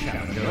new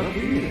challenger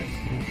appears.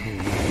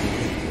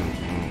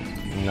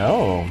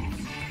 No.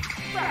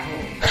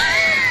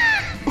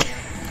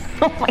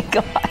 Oh my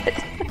god.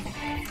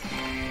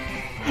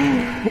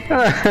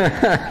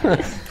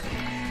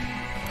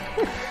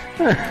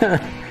 I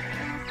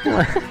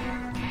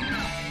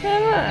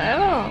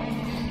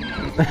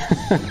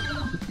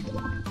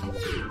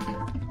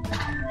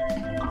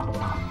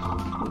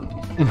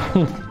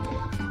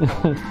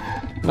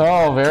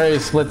Oh, very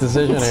split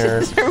decision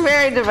here. You're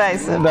very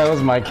divisive. That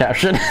was my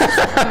caption.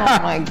 Oh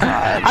my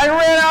god. I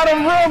ran out of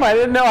room. I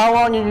didn't know how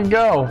long you could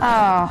go.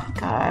 Oh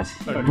god.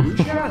 A new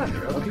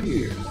challenger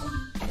appears.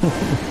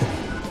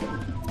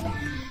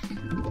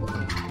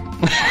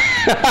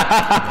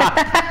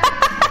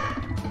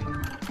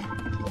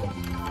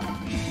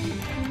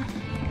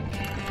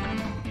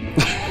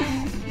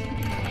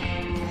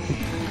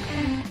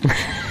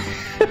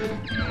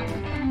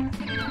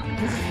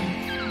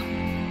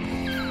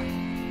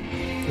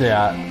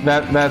 Yeah,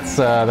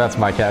 that's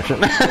my caption.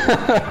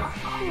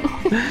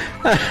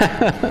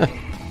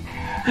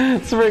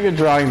 It's a very good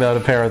drawing though to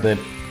pair with it.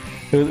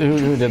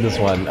 Who did this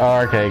one? Oh,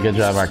 RK, good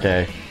job,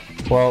 RK.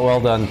 Well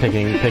done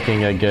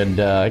picking a good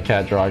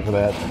cat drawing for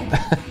that.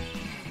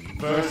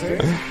 Versus.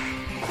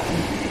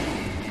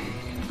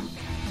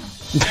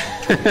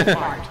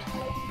 Fight.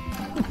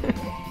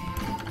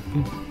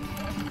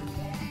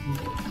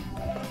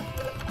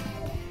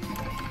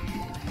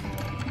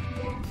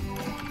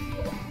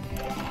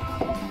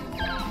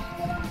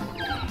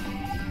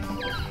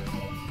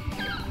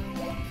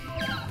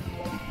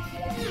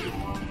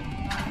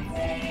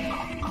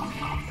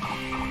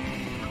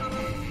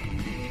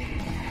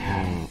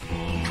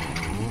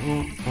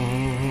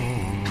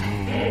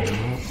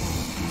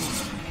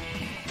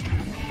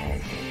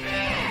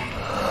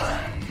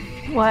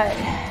 What?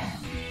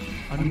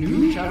 A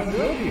new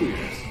challenger appears.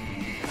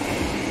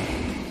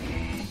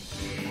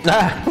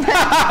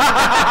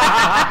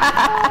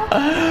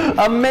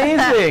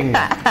 Amazing!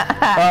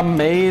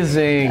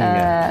 Amazing!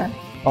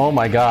 Oh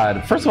my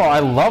god. First of all, I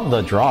love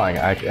the drawing,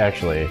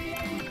 actually.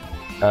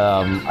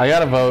 I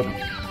gotta vote.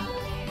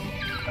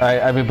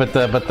 I mean, but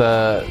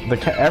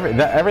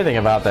everything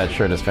about that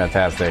shirt is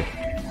fantastic.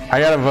 I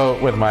gotta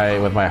vote with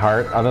my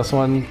heart on this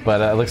one, but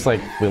it looks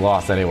like we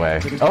lost anyway.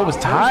 Oh, it was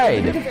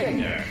tied!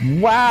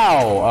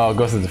 Wow! Oh,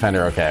 Ghost of the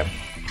Defender, okay.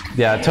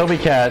 Yeah, Toby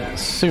Cat,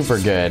 super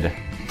good.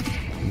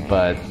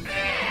 But,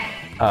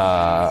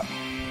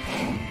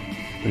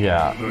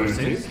 yeah.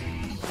 Versus.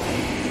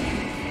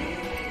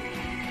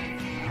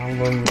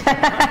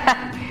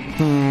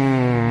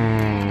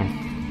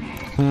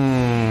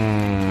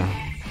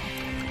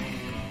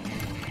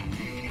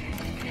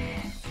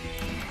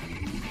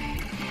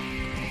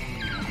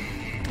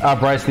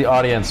 Bryce, the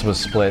audience was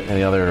split in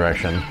the other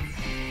direction.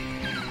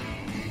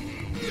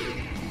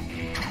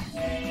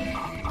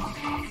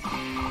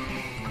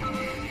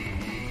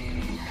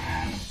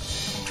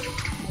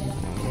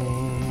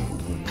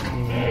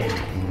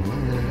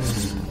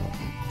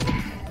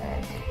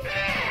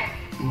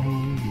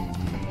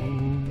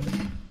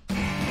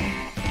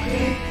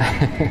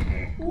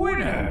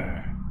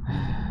 Winner!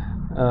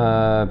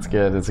 It's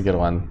good. It's a good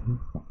one.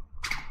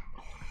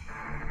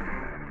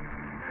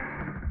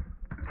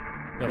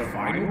 The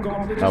final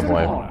gauntlet is Oh,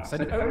 boy. upon us,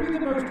 and only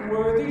the most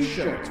worthy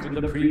shirts from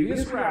the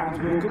previous rounds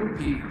will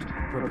compete.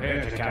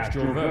 Prepare to cast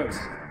your votes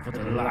for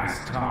the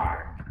last time.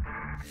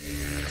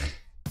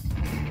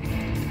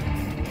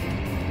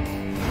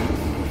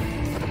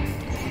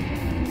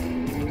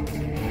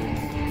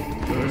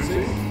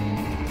 Versus...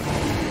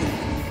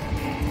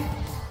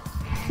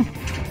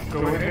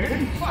 Go ahead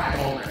and fight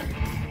already.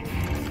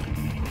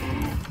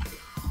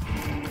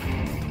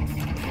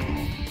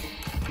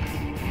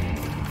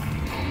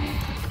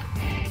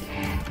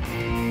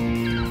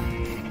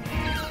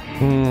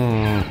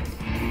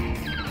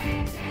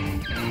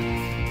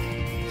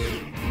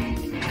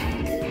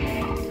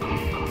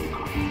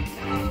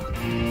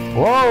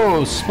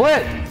 Whoa,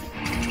 split!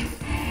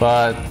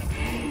 But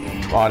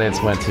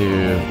audience went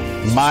to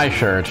my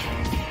shirt.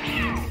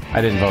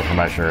 I didn't vote for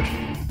my shirt,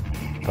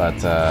 but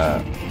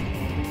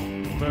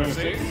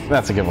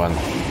that's a good one.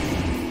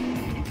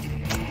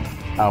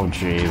 Oh,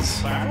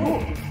 jeez.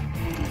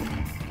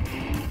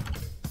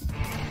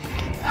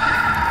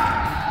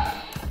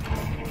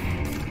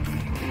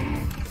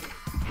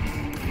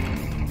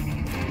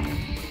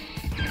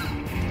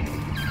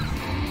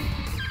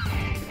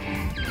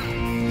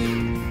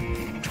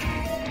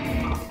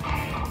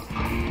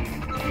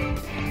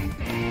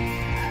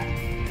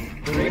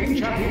 The reigning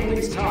champion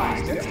wins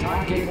ties. Next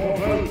time, get more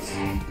votes.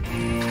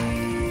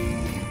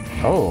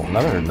 Oh,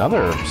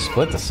 another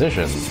split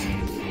decision.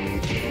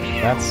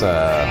 That's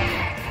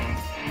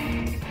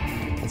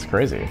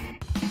crazy.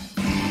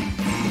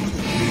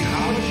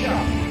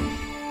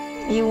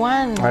 You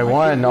won. I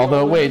won.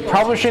 Although, wait,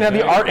 Publishing had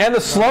the art and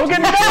the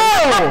slogan. No, no,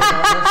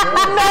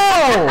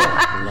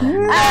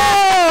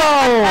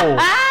 no!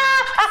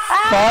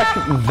 Fuck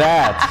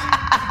that.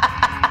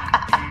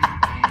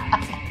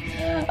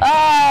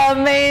 Oh,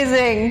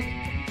 amazing.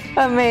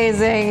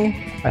 Amazing.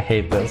 I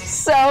hate this.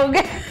 So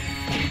good.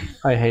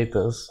 I hate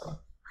this.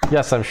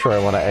 Yes, I'm sure I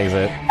want to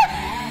exit.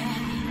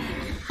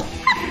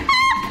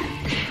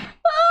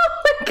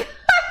 Oh my god.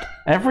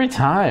 Every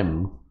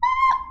time.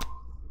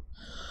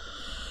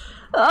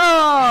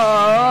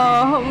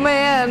 Oh,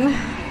 man.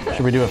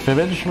 Should we do a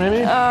fibbage,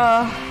 maybe?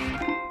 I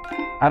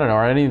don't know.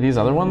 Are any of these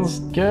other ones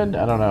good?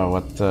 I don't know.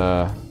 What,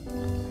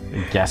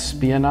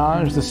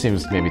 Guespionage? This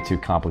seems maybe too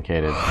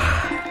complicated.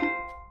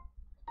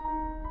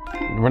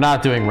 We're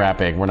not doing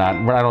rapping.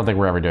 I don't think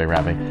we're ever doing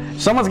rapping.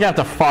 Someone's gonna have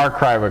to Far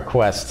Cry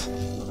request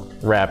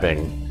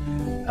rapping.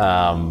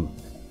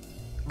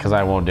 Because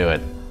I won't do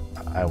it.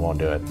 I won't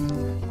do it.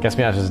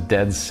 Guespionage is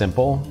dead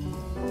simple.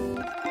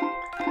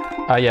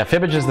 Yeah,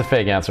 fibbage is the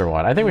fake answer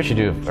one. I think we should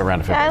do a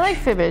round of fibbage. Yeah, I like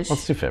fibbage.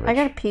 Let's do fibbage. I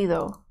gotta pee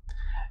though.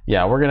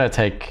 Yeah, we're gonna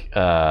take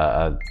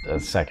a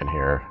second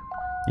here.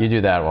 You do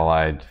that while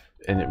well,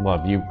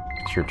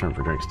 it's your turn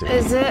for drinks too.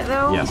 Is it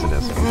though? Yes, it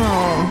is.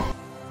 Oh.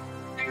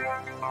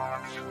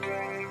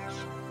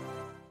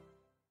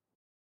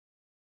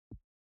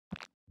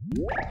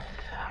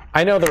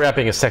 I know the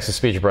rapping is text to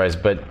speech, Bryce,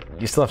 but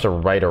you still have to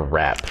write a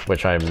rap,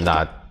 which I'm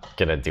not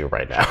gonna do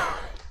right now.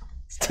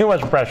 It's too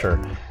much pressure.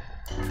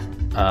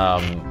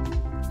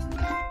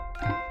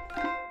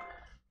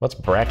 What's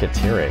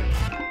bracketeering?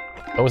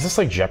 Oh, is this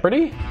like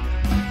Jeopardy?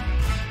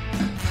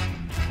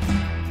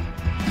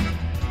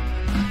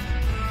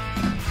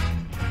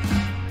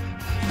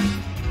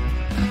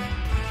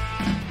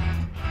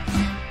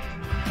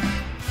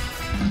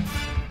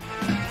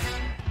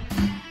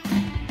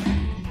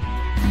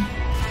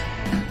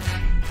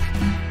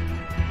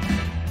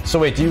 So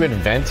wait, do you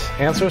invent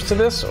answers to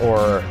this,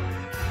 or?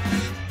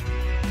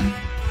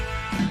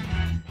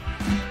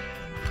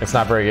 It's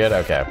not very good?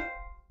 Okay.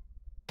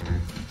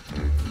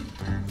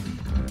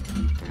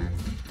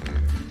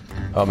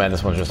 Oh man,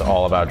 this one's just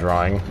all about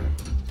drawing.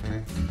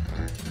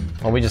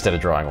 Well, we just did a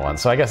drawing one,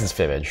 so I guess it's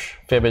fibbage.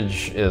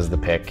 Fibbage is the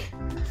pick,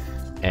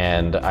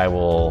 and I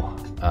will,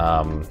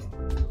 oh.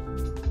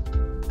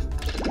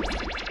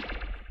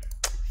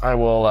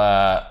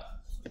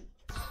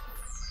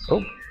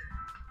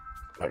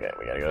 Okay,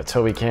 we gotta go to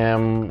Toby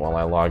Cam while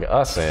I log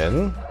us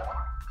in.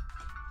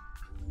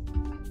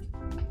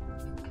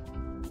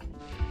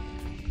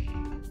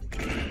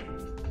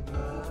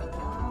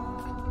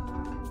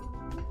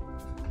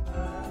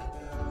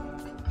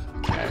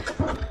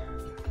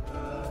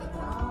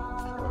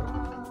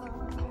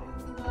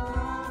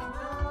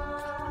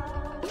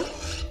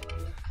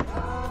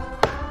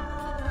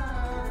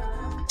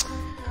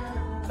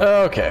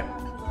 Okay,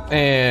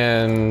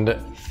 and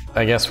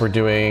I guess we're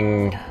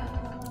doing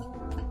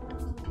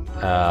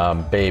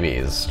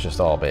babies, just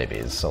all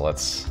babies. So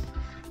let's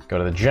go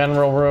to the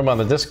general room on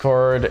the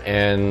Discord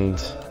and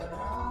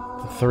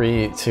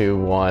 3, 2,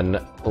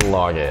 1,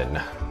 log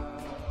in.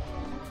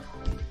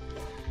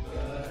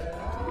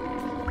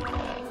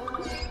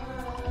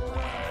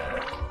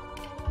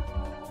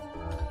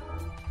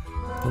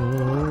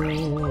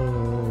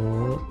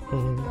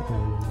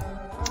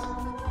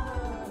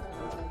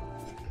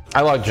 I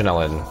logged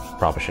Janelle in,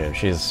 Propashim.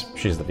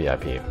 She's the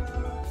VIP.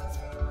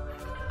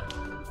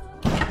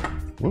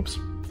 Whoops.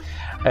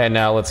 And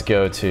now let's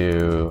go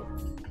to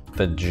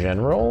the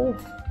general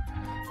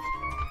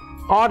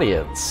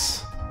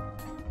audience.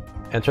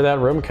 Enter that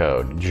room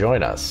code.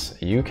 Join us.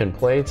 You can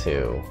play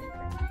too.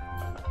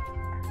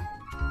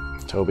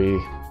 Toby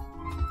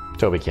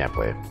can't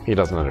play. He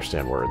doesn't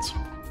understand words.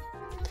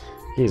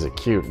 He's a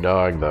cute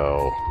dog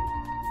though.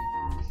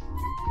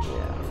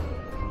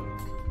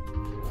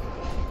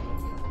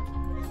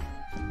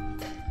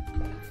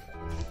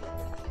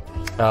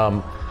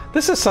 Yeah.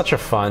 This is such a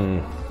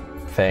fun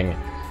thing.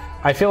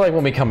 I feel like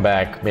when we come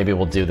back, maybe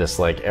we'll do this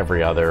like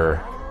every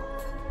other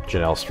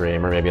Janelle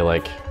stream, or maybe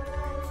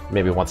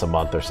once a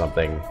month or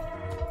something.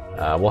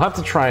 We'll have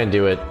to try and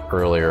do it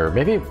earlier.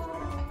 Maybe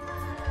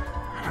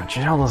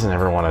Janelle doesn't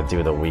ever want to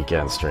do the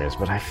weekend streams,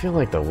 but I feel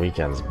like the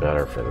weekend's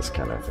better for this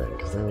kind of thing,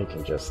 because then you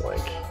can just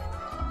like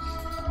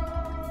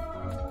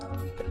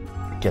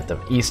get the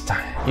East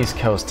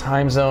Coast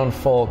time zone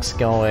folks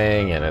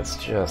going, and it's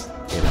just,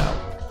 you know,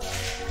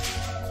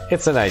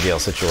 it's an ideal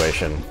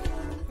situation.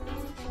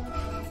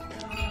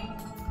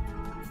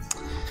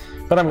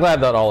 But I'm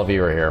glad that all of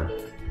you are here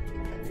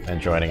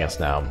and joining us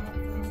now.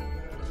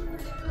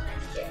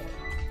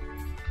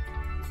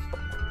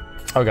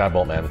 Oh god,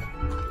 Boltman.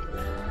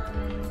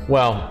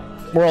 Well,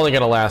 we're only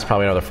going to last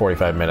probably another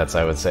 45 minutes,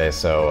 I would say,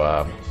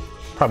 so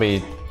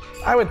probably,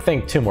 I would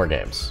think 2 more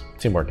games.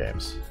 2 more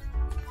games.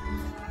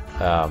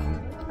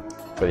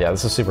 But yeah,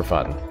 this is super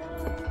fun.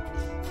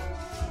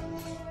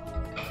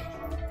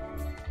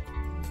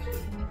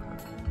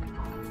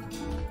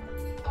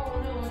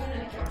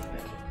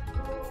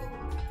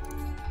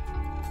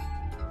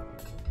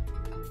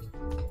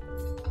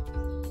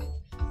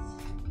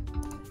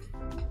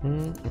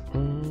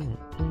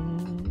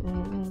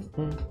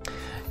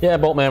 Yeah,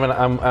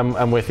 Boltman,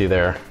 I'm with you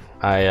there.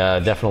 I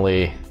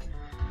definitely.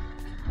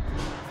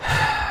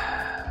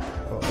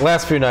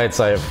 Last few nights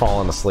I have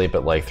fallen asleep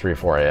at like 3,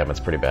 4 a.m. It's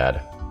pretty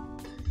bad.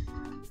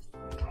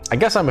 I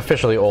guess I'm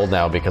officially old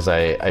now because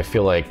I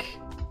feel like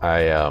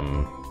I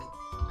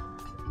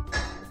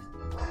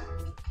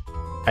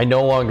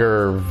no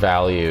longer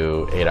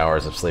value 8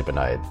 hours of sleep a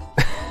night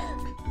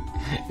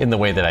in the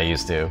way that I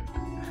used to.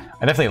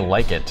 I definitely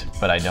like it,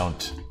 but I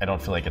don't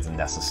feel like it's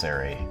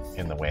necessary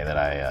in the way that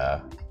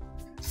I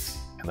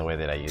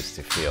used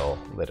to feel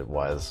that it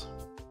was.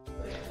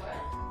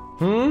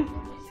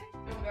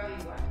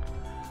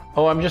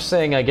 Oh, I'm just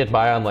saying I get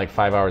by on like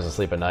 5 hours of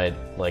sleep a night,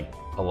 like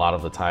a lot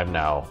of the time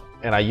now.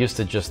 And I used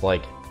to just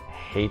like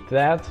hate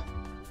that.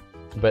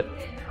 But,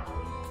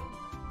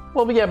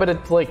 well, but yeah, but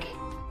it's like.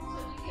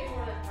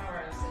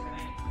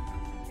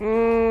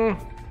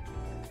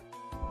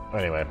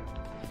 Anyway,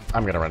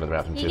 I'm gonna run to the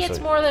bathroom too. He gets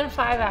more than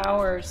 5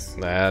 hours.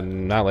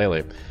 Not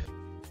lately.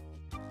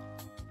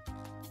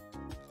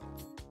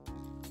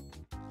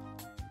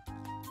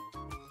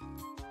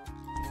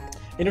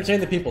 Entertain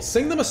the people.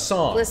 Sing them a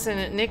song.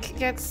 Listen, Nick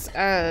gets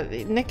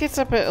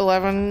up at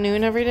 11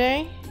 noon every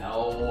day.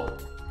 No.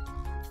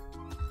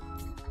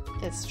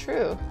 It's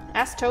true.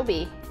 Ask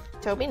Toby.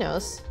 Toby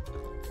knows.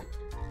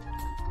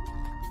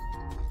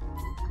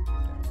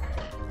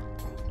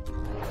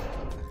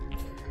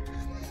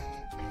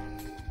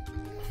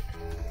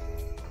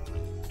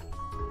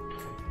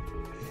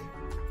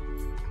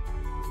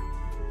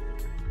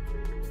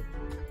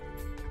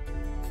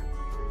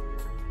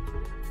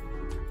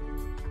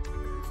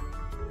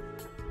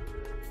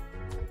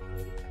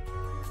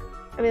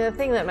 I mean, the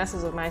thing that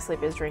messes with my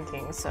sleep is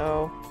drinking,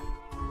 so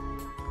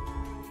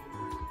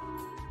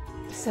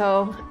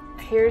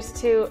here's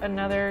to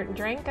another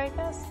drink, I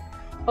guess.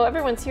 Oh,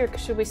 everyone's here.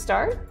 Should we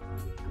start?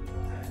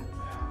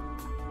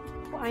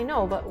 Well, I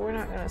know, but we're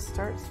not gonna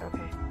start, so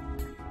okay.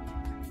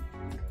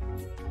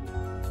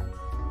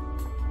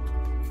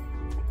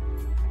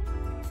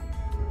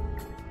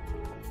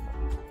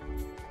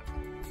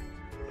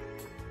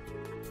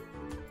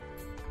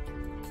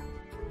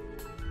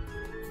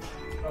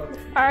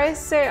 I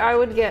say I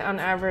would get on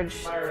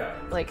average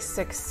like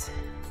 6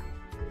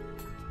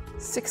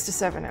 to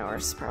 7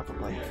 hours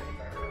probably.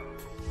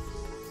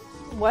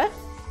 What?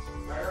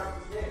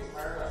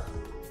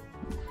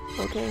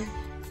 Okay.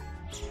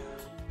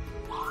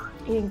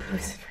 Eating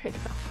poison right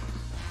now.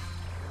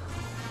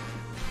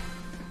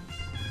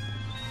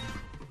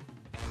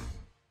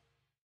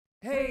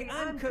 Hey,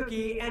 I'm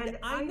Cookie, and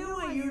I know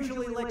I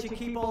usually let you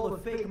keep all the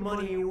fake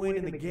money you win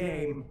in the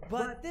game,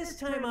 but this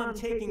time I'm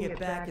taking it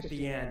back at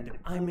the end.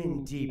 I'm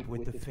in deep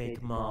with the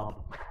fake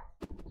mob.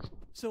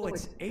 So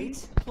it's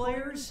 8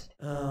 players?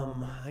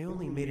 I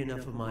only made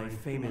enough of my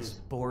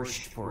famous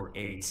borscht for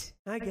 8.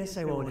 I guess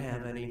I won't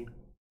have any.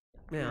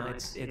 No,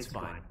 it's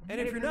fine. And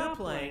if you're not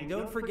playing,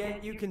 don't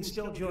forget you can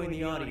still join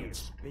the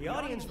audience. The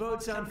audience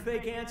votes on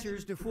fake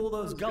answers to fool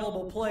those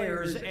gullible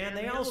players, and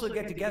they also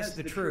get to guess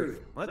the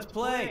truth. Let's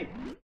play!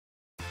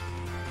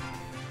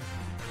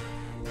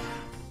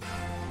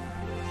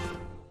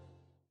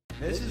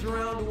 This is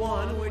round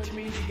 1, which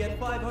means you get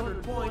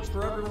 500 points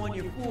for everyone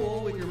you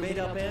fool with your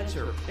made-up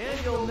answer.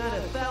 And you'll net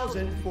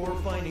 1,000 for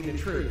finding the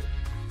truth.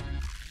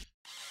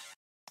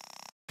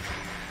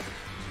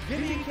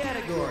 Give me a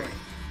category.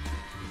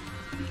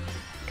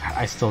 God,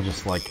 I still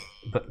just like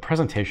the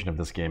presentation of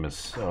this game is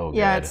so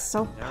Yeah, good. it's so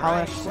All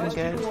right, polished and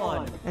question good.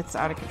 1. It's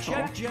out of control.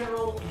 Czech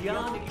General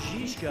Jan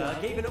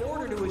Žižka gave an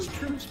order to his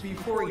troops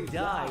before he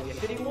died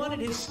that he wanted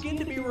his skin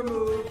to be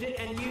removed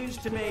and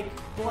used to make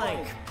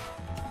blank.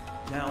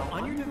 Now,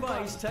 on your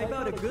device, type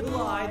out a good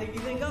lie that you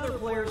think other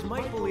players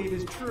might believe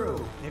is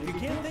true. If you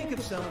can't think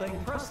of something,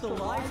 press the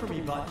Lie For Me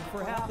button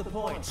for half the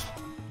points.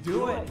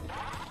 Do it!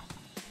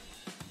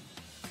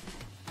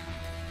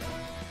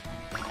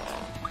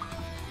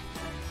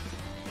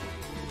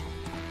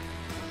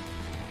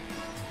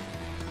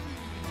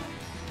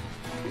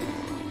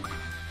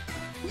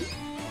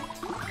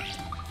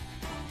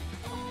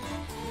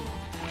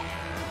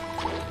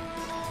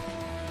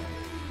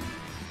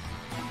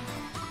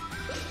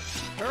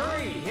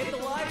 Hurry! Hit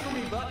the Lie For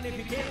Me button if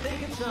you can't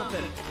think of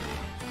something.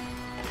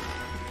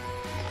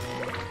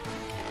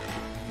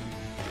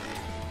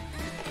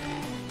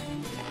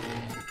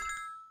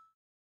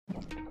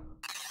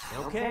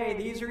 Okay,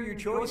 these are your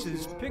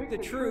choices. Pick the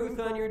truth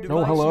on your device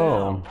Oh,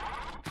 hello.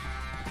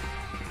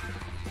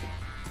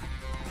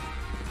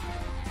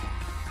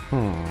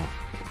 now.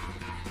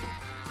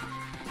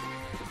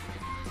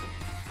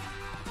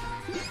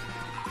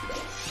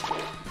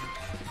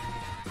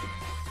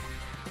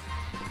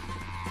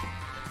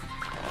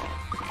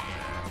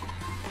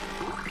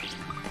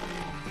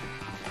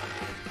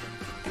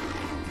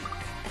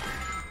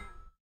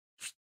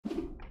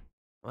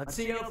 Let's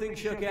see how things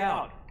shook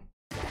out.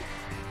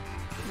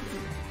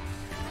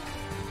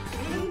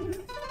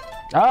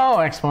 Oh,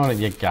 Exponent,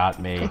 you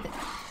got me.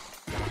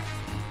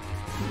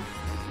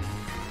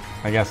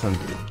 I guess in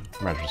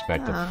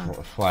retrospect,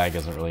 the flag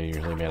isn't really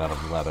usually made out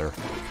of leather.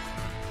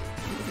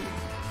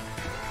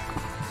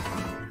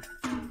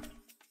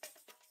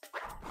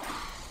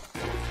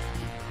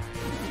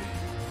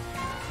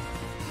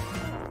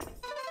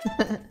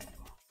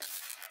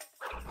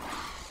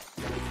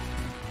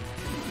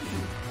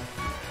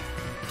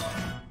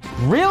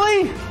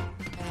 Really?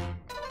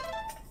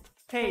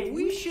 Hey,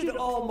 we should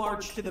all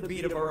march to the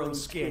beat of our own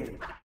skin.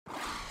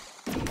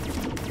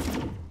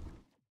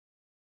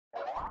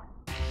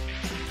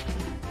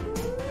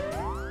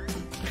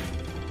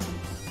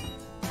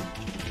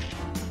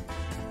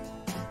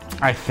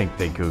 I think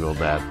they Googled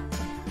that.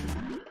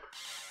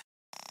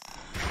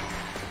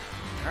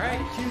 All right,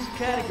 choose a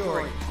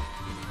category.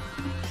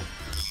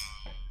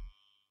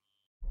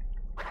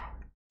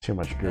 Too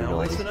much Now Googling.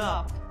 listen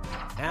up.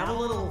 Have a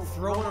little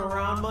throwing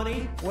around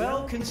money?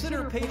 Well,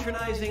 consider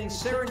patronizing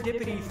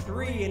Serendipity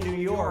 3 in New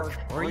York,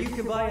 where you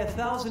can buy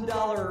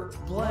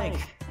 $1,000 blank.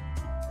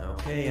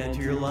 Okay,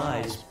 enter your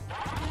lies.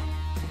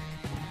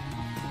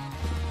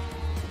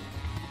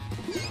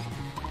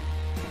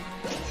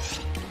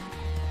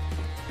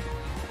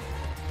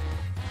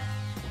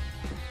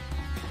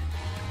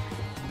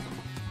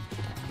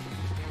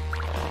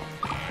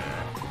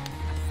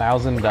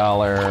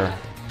 $1,000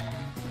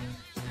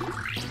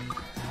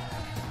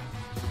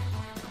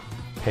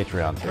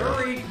 Patreon tier.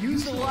 Hurry,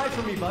 use the Lie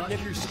For Me button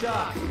if you're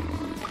stuck.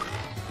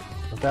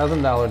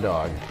 $1,000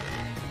 dog.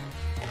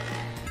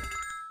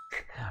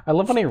 I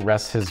love when he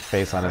rests his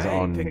face on his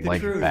Alright, own pick the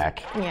like truth.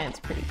 back. Yeah, it's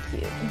pretty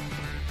cute.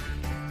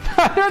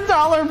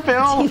 $100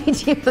 bill.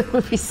 DVD of the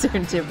movie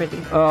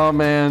Serendipity. Oh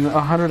man,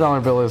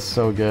 $100 bill is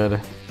so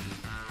good.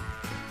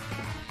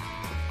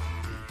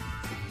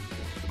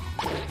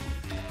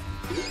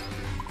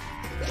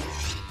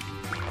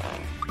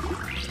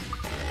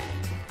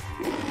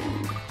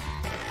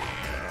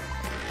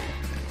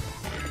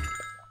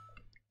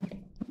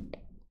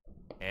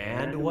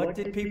 And what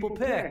did people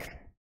pick?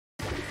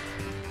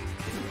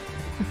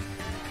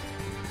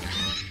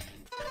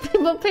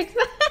 People pick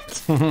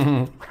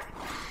that.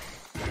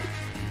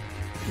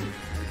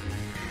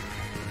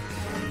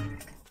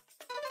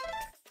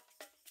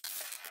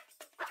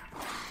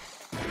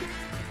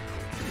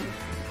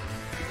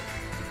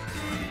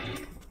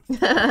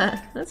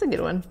 That's a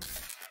good one.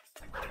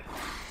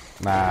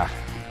 Nah.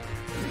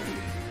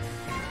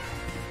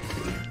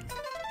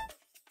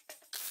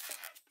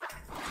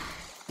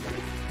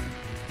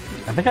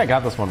 I think I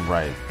got this one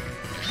right.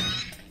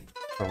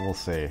 But we'll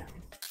see.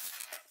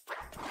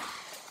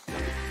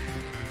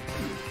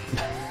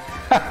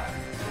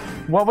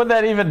 What would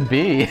that even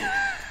be?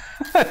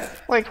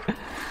 like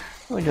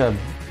a...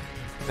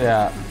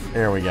 Yeah,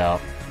 here we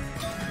go.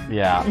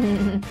 Yeah.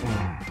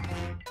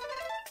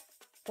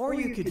 Or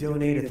you could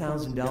donate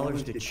 $1,000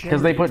 to charity.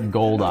 Because they put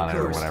gold on Of it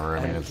or course, whatever.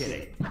 I mean, I'm it's...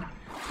 kidding. Yeah,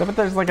 but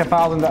there's like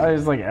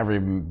 $1,000, like every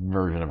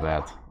version of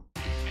that.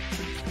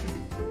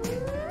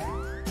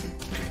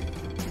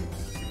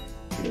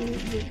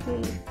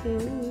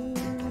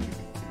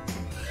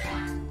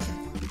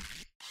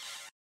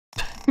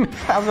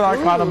 How's an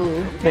Arcana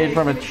made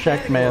from a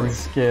Czech man's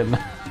skin?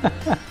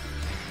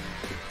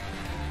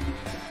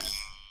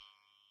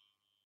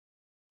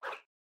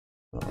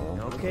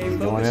 Okay, Going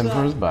focus in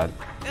for his up. butt.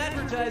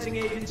 Advertising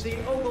agency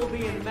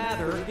Ogilvy and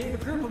Mather gave a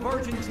group of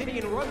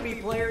Argentinian rugby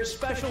players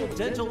special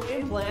dental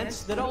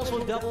implants that also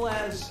double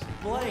as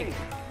blank.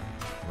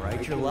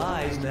 Write your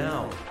lies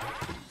now.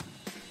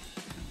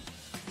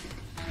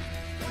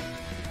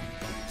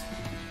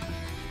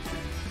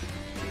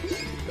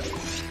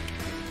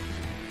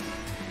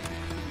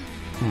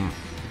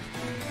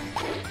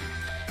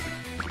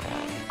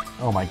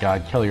 Oh my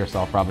god, kill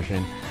yourself, Rob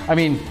Machine. I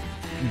mean,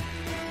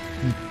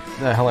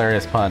 the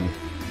hilarious pun.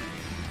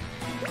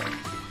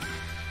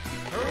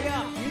 Hurry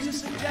up, use a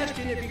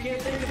suggestion if you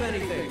can't think of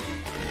anything.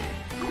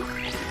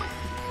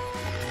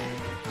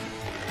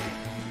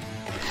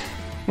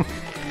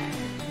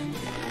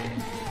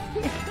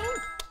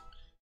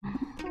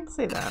 Don't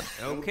say that.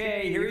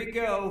 Okay, here you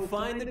go.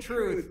 Find the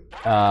truth.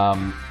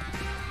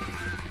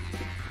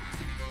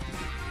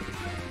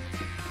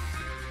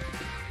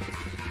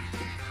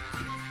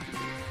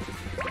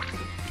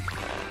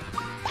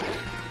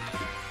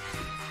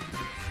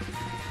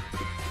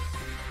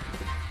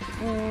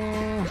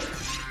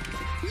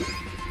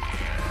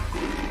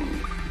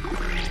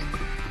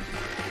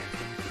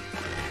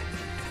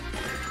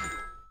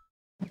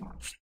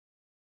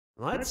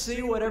 Let's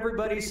see what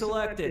everybody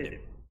selected.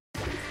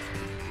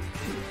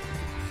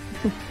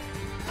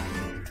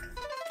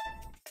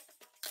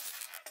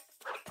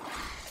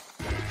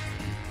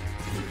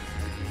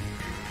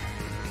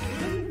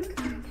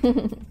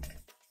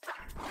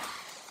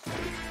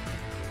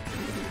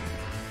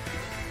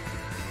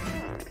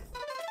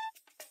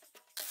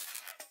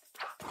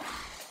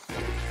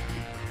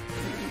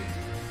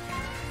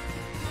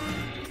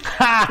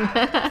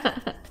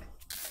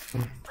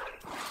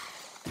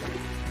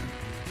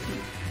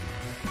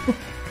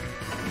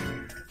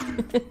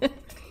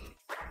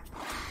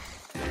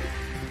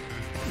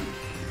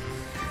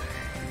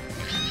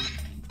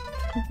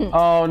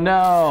 Oh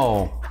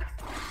no!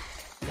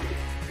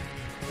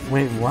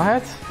 Wait,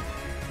 what?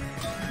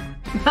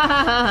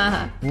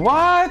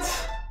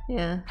 What?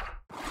 Yeah.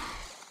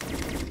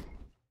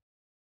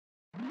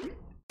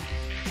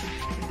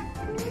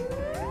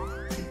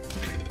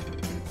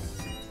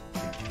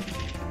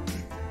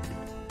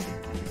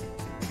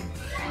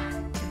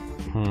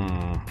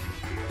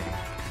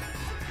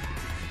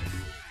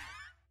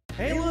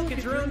 Hey look,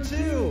 it's round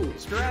 2.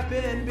 Strap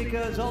in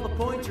because all the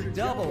points are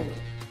doubled.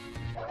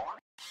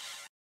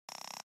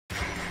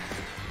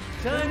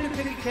 Time to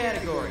pick a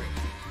category.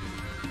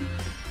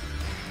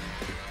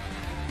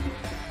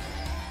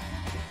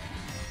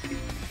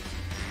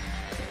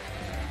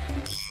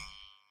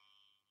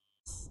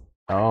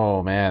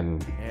 Oh man,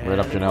 right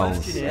up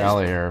Janelle's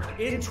alley here.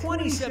 In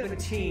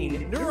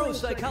 2017,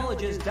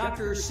 neuropsychologist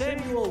Dr.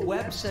 Samuel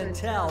Webb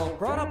Santel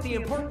brought up the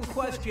important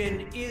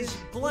question, is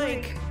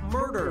blank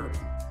murder?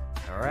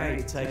 All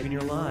right, type in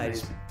your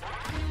lies.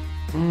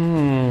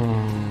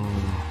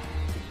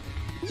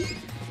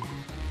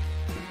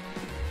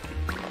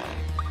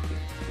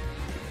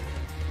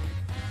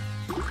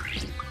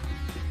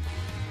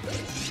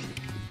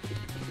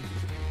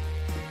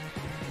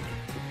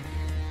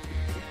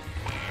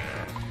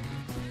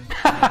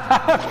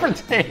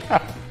 Potato.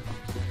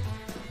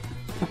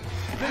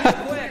 Finish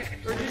quick,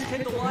 or just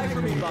hit the lie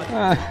for me button.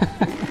 I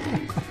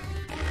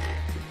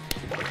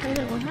don't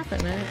know what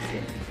happened. I didn't see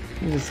it.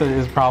 He just said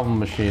his problem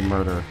machine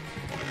murder.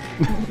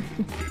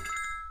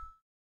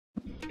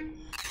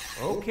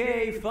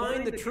 Okay,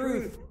 find the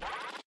truth.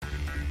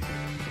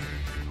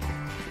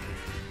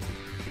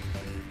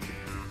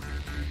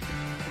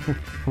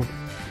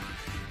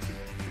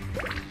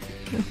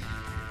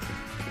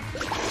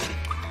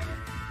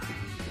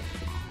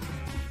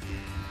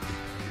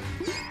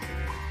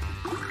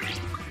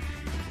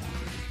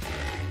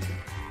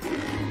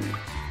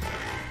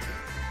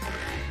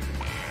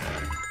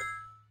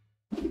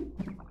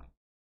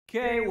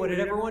 Okay, what did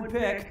everyone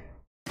pick?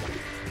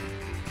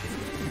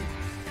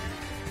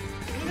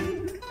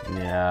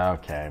 Yeah,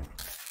 okay.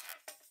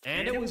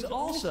 And it was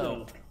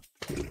also...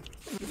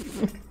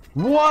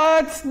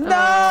 What? No!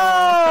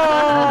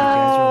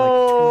 guys are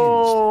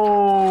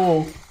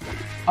like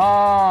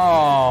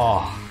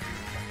Oh!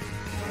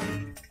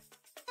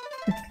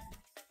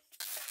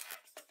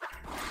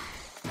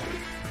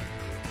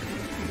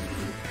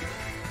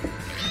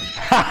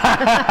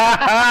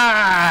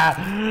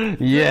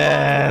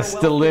 Yes,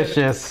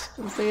 delicious.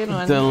 That's a good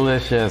one.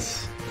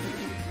 Delicious.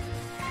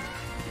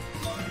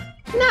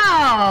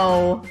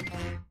 No!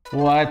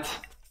 What?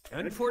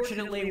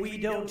 Unfortunately, we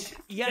don't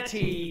yet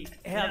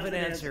have an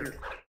answer.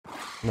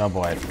 No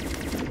boy.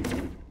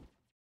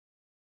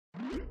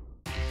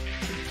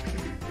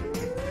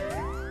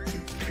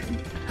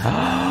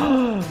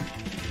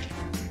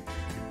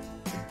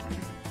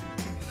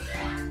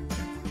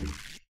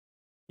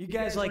 You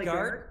guys like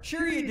art?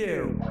 Sure you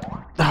do.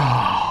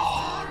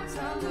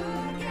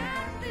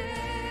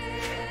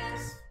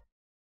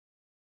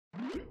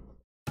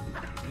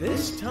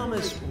 This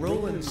Thomas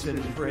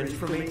Rowlandson print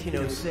from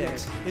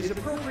 1806 is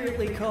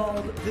appropriately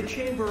called The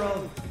Chamber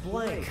of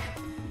Blank.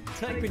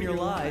 Type in your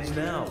lies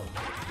now.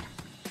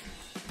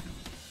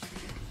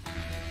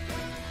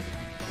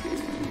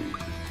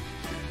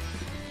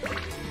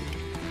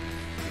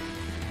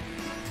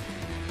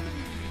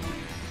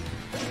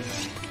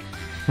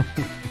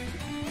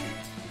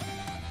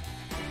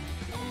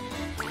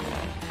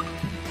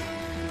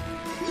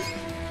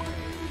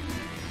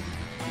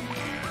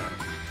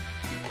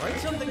 Write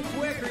something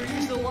quick or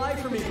use the lie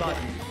for me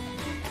button.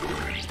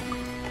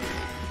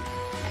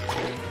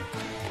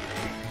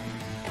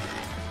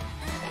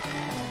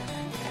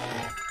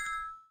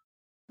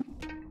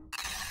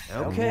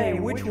 Okay,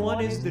 which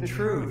one is the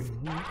truth?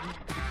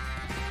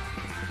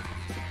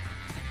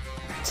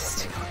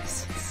 Just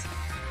voices.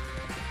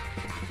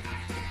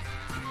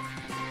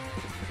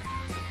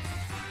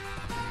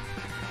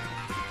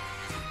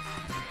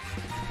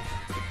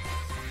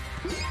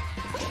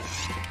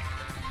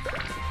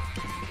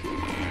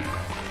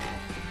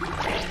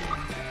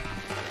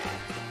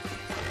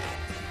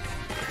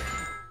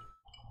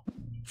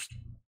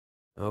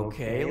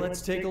 Okay,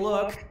 let's take a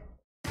look.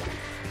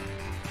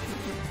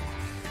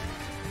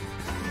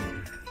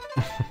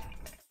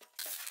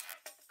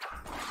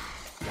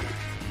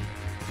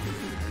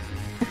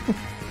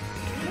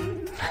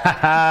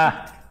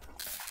 Haha.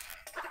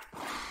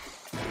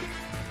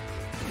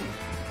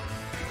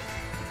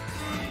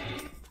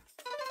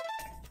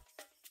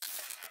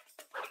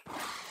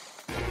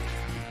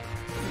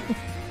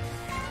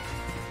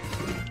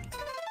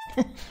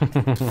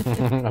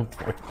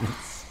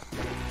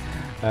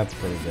 That's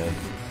pretty good.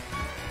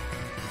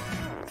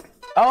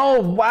 Oh,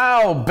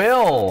 wow,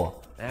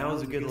 Bill! That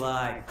was a good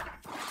lie.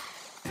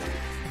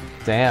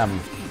 Damn.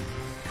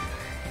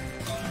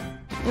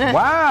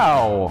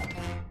 Wow!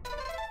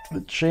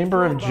 The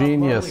Chamber of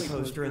Genius.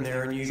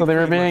 So they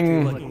were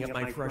being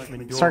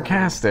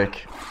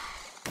sarcastic.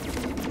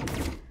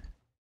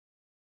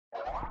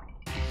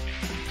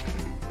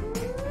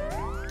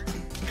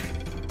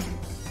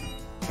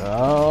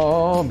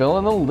 Oh, Bill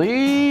in the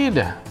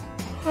lead!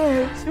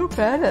 Oh, I'm so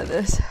bad at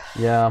this.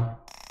 Yeah.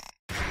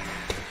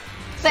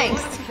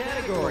 Thanks.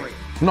 Category.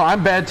 No,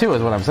 I'm bad too,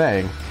 is what I'm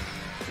saying.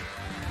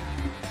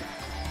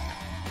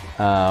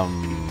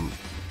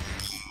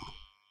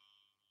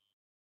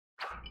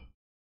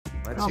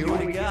 Let's see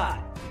what we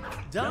got.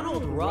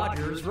 Donald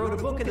Rogers wrote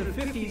a book in the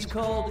 50s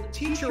called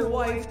Teach Your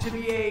Wife to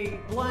Be a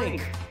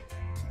Blank.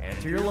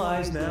 Enter your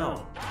lies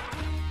now.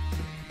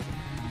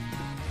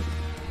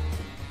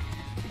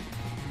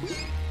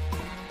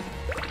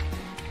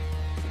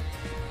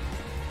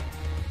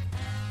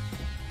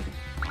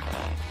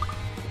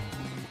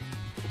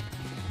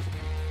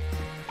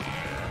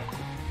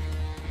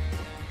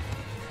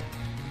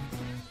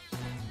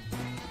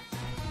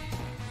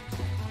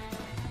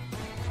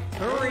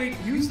 Hurry,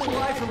 use the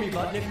lie for me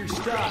button if you're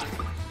stuck.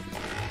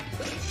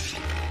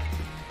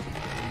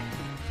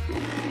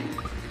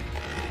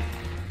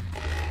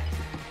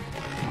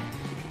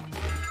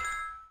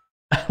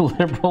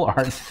 Liberal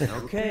arts.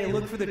 Okay,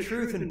 look for the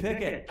truth and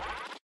pick it.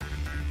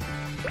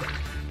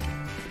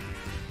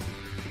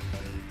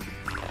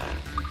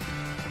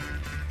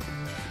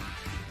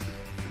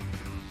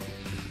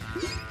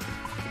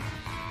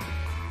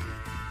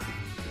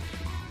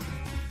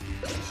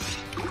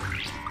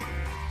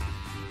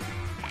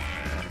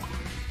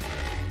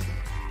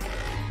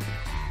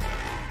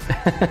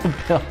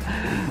 Bill.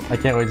 I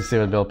can't wait to see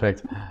what Bill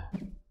picked.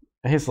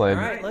 Hey, Slade.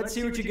 Alright, let's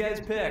see what you guys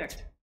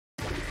picked.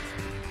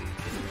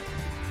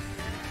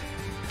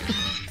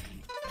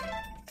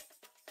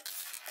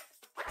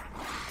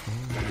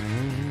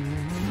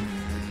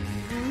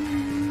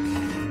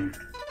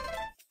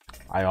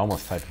 I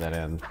almost typed that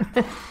in.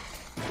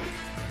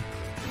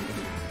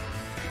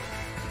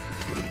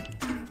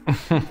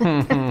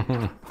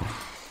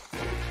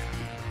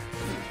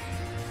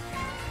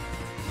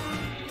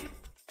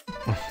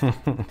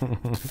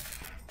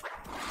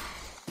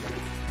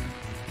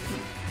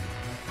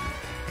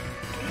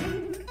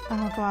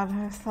 Oh god,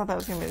 I thought that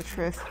was gonna be the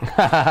truth.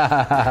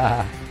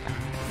 God,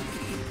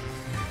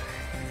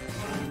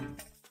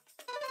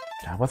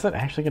 what's it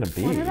actually gonna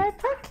be? What did I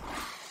pick?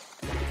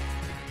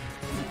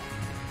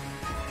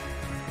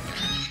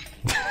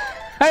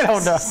 I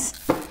don't know.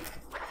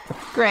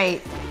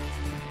 Great.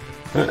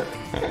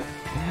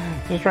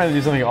 Just trying to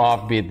do something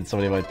offbeat that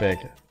somebody might pick.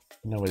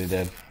 Nobody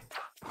did.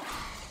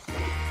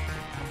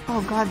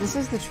 Oh god, this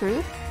is the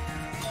truth?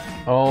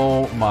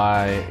 Oh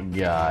my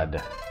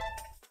god.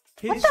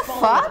 His the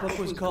follow-up fuck? book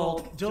was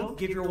called Don't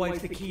Give Your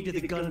Wife the Key to the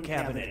Gun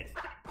Cabinet.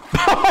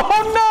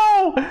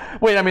 Oh no!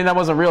 Wait, I mean that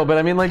wasn't real, but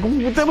I mean like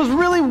that was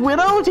really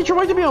widow? Teach your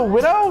wife to be a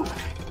widow?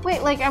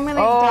 Wait, like I'm gonna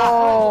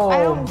Oh. die?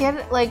 I don't get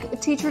it.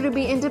 Like, teach her to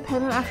be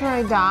independent after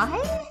I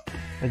die?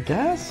 I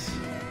guess.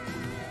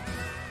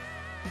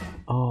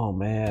 Oh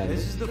man.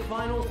 This is the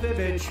final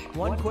fibbage.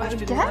 One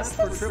question guess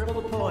left for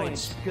triple the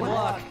points. Good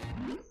luck.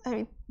 I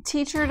mean,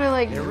 teach her to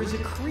like. There is a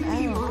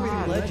creepy Oh, urban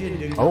God.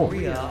 legend in Oh.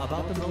 Korea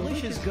about the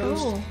malicious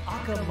ghost Cool.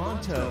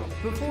 Akamanto.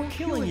 Before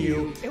killing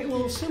you, it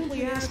will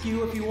simply ask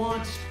you if you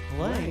want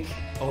blank.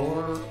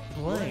 Or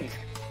blank.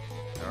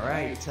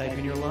 Alright, type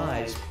in your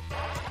lies.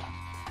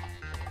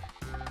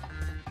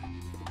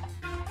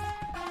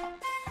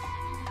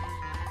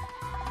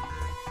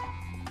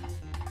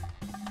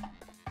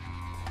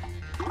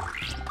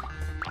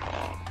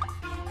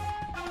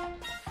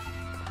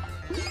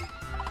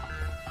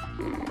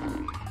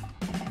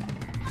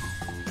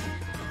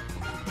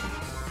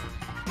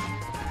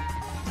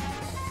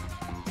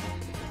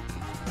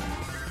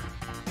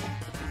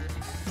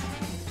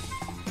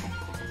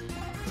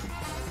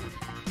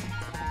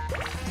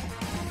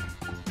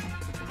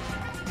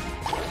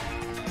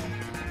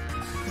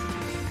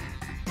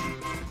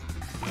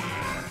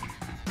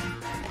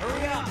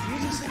 Hurry up!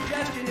 Use a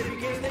suggestion if you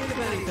can't think of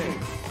anything.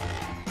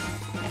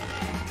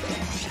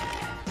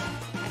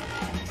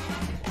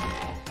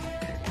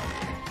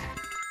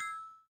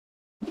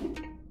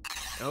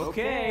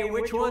 Okay,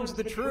 which one's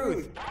the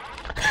truth?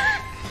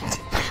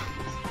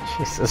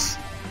 Jesus.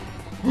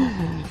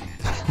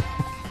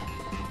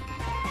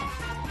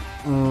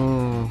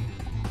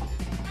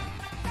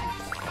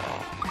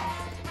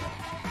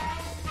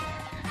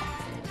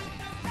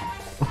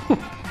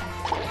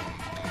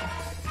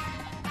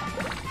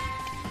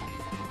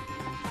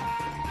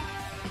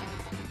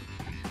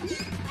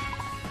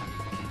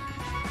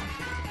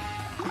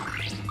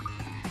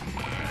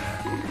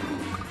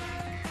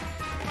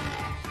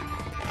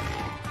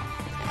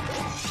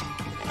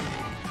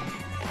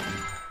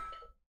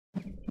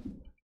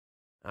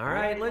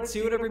 Alright, let's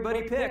see what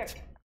everybody picked.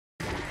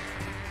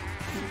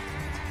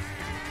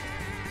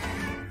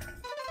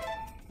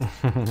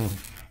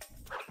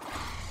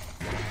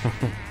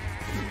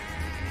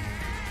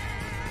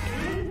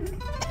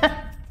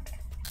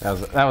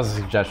 That was a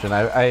suggestion.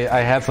 I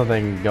had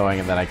something going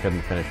and then I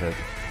couldn't finish it.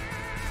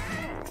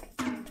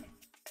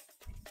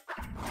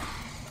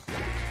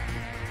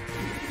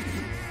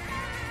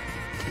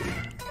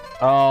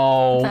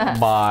 Oh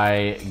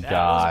my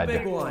god.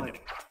 That was a big one.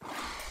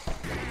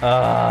 I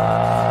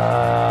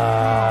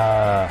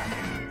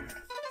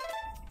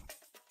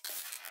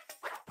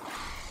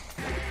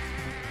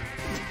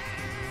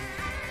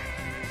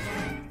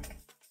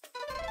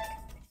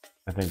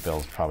think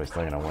Bill's probably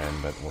still gonna win,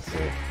 but we'll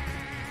see.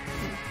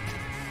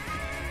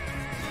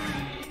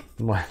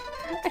 What?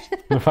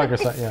 The fucker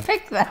said, yeah.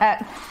 Pick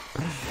that.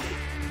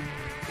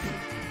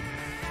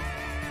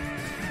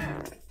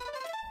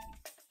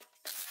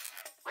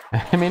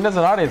 I mean, as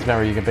an audience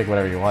member, you can pick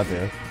whatever you want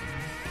to.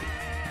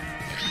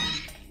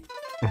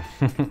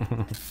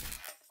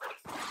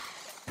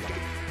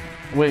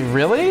 Wait,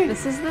 really?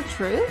 This is the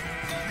truth?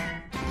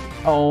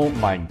 Oh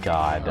my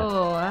god.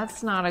 Oh,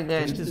 that's not a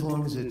good. Just as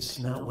long as it's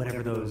not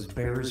whatever those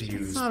bears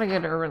use. It's not a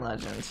good urban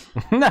legend.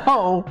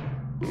 No!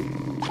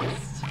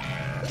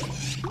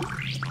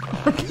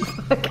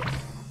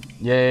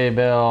 Yay,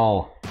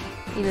 Bill.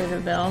 You did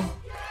it, Bill.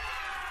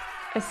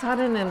 I saw it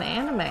in an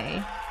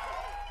anime.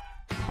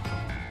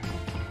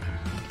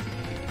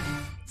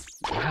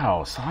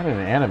 Wow, saw it in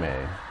an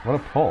anime. What a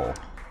pull.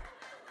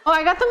 Oh,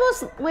 I got the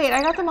most. Wait,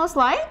 I got the most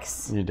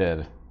likes? You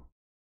did.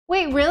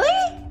 Wait, really?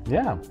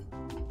 Yeah.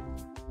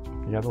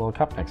 You got the little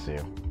cup next to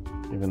you.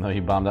 Even though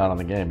you bombed out on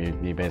the game,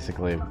 you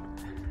basically...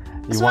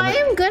 So I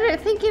am good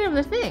at thinking of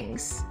the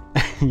things.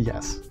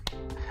 Yes.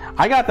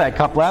 I got that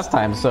cup last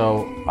time,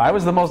 so I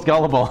was the most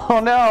gullible. Oh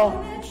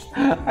no!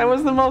 I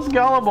was the most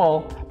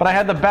gullible. But I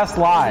had the best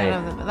lie.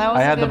 That was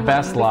I had the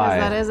best lie.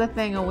 That is a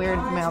thing a weird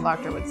male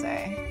doctor would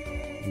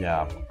say.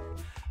 Yeah.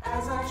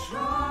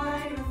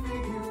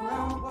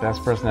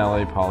 Best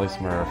personality, Polly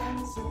Smurf.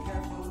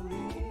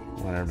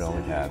 Winner, Bill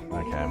the Cat.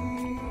 Okay.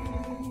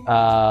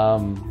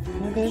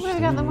 Who would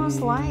have got the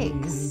most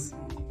likes?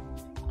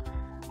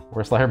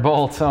 Worst liar,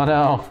 Bolt. Oh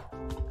no.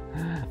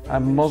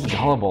 I'm most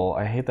gullible.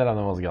 I hate that I'm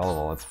the most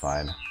gullible. It's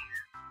fine.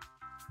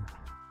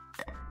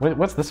 Wait,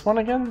 what's this one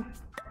again?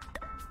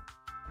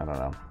 I don't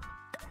know.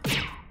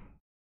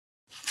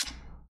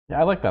 Yeah,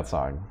 I like that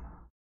song.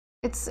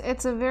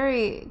 It's a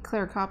very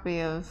clear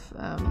copy of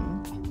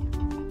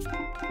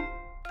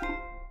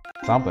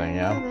Something,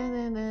 yeah.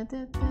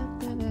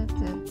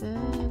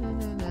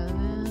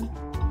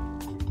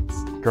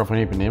 Girl from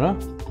Ipanema?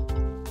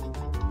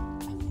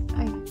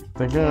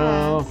 The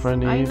girl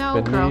from Ipanema. I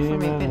know Girl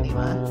from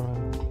Ipanema.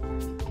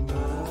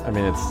 I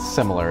mean, it's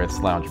similar. It's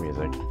lounge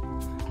music.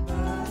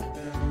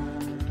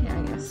 Yeah,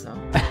 I guess so.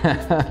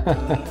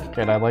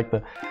 Good. I like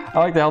the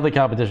healthy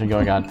competition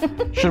going on.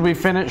 Should we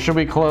finish? Should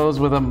we close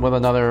with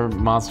another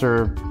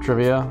monster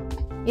trivia?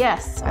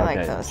 Yes, I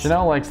like those.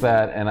 Chanel likes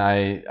that, and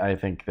I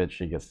think that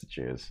she gets to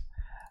choose,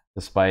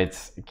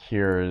 despite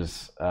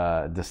Kier's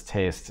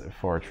distaste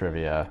for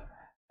trivia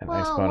and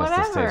Exponent's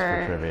distaste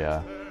for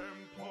trivia.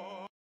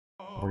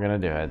 We're gonna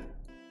do it.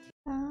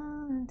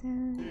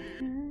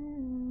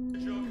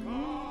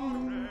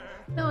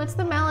 No, it's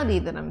the melody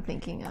that I'm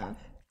thinking of.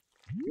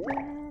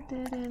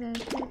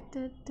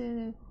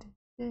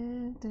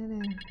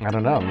 I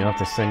don't know. You have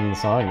to sing the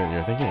song that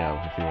you're thinking of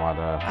if you want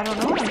to. I don't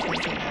know what I'm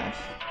thinking of.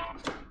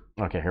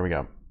 Okay, here we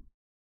go.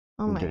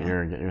 Oh my Get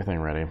your thing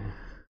ready.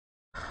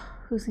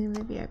 Who's in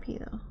the VIP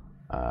though?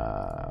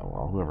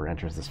 Well, whoever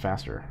enters this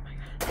faster.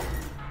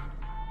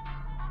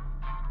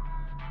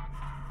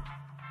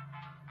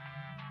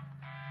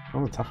 That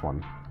was a tough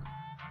one.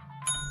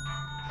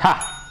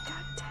 Ha!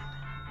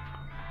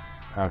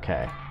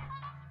 Okay.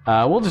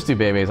 We'll just do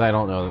babies. I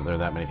don't know that there are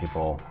that many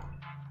people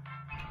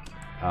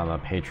on the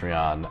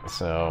Patreon,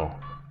 so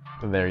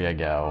there you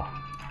go.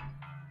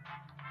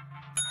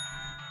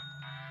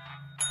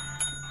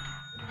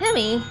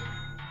 Hemi,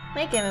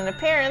 making an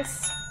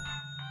appearance.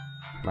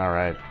 All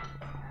right.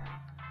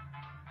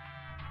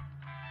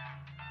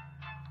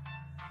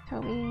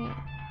 Toby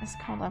is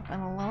curled up in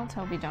a little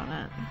Toby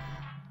donut.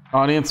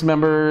 Audience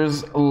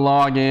members,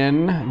 log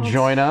in,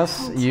 join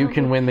us. You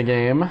can win the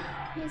game.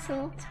 He's a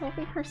little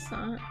Toby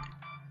croissant.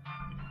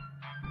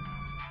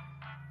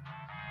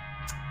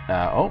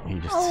 Oh, he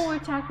just... Oh, we're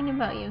talking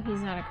about you. He's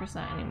not a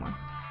croissant anymore.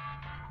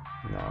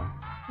 No.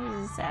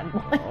 He's a sad boy.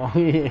 Oh,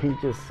 he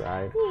just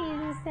sighed.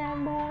 He's a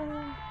sad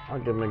boy. I'll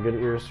give him a good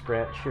ear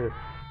scratch here.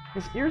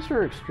 His ears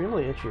are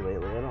extremely itchy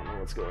lately. I don't know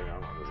what's going on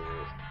with his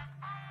ears.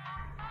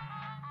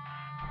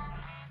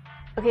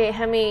 Okay,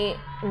 Hemi,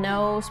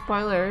 no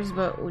spoilers,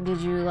 but did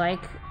you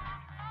like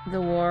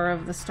the War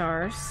of the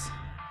Stars?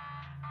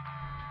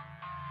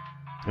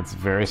 It's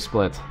very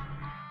split.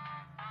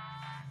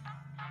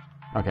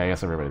 Okay, I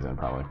guess everybody's in,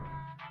 probably.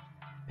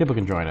 People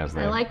can join us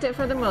there. I liked it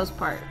for the most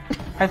part.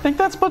 I think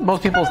that's what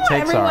most people's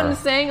takes Everyone are. was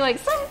saying, like,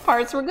 some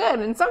parts were good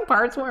and some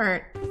parts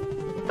weren't.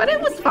 But it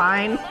was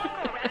fine.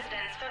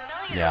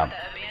 Yeah.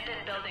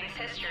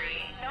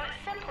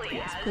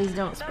 Yes, please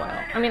don't spoil.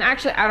 I mean,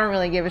 actually, I don't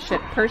really give a shit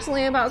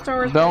personally about Star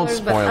Wars Don't spoilers,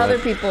 but spoil other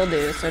it. people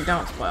do, so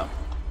don't spoil.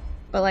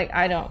 But, like,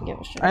 I don't give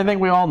a shit. I think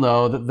we all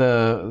know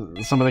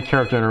that some of the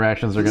character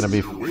interactions are going to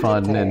be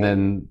fun, and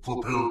then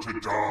Prepare to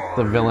die.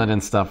 the villain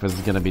and stuff is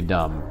going to be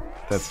dumb.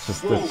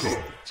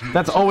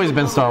 That's always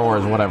been Star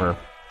Wars. Whatever,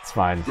 it's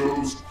fine.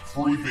 Those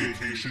free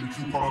vacation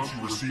coupons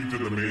you received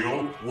in the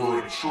mail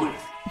were a trick,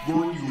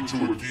 luring you into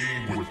a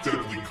game with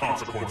deadly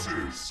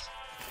consequences.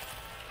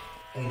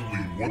 Only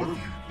one of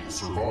you will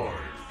survive,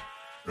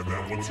 and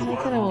that one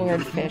survivor will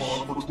get a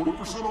coupon for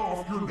 20%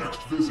 off your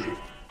next visit.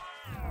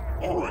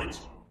 Alright,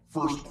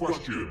 first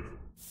question.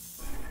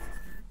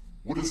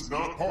 What is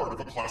not part of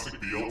a classic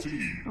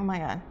BLT? Oh my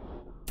god.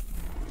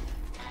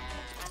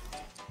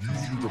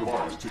 Use your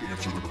device to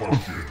answer the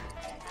question.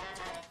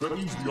 That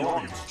means the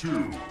audience,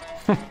 too.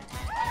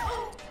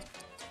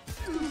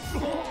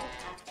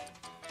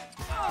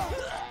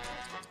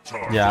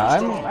 Yeah,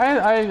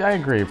 I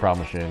agree,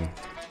 Problem Machine.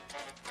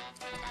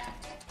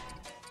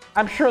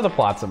 I'm sure the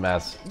plot's a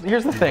mess.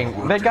 Here's the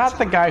thing. They got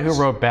the guy who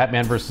wrote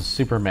Batman vs.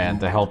 Superman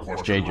to help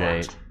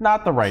JJ.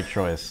 Not the right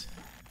choice.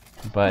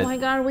 But Oh my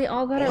god, we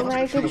all got it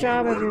right. Good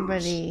job,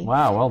 everybody.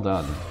 wow, well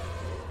done.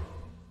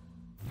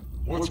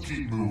 Let's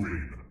keep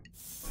moving.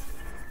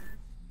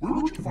 Where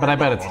would you find But I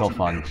bet the it's still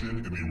Haunted fun.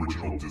 Mansion in the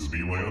original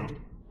Disneyland?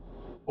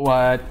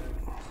 What?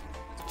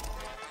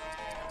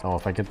 Oh,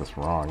 if I get this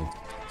wrong.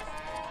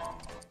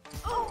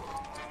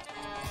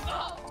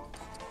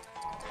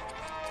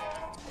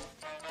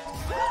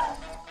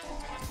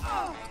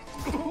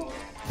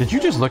 Did you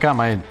just look at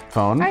my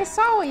phone? I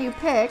saw what you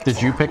picked.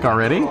 Did you pick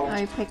already?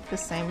 I picked the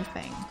same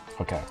thing.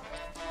 Okay.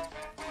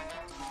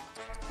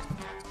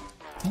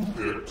 Who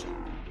picked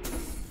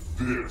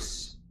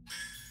this?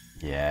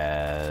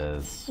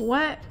 Yes.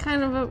 What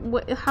kind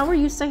of how are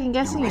you second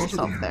guessing The rest of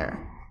yourself you,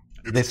 there?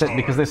 it's They said time.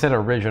 because they said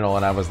original,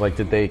 and I was like,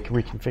 did they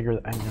reconfigure?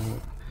 I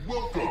know.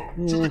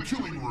 Welcome to the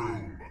killing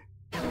room.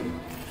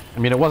 I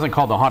mean, it wasn't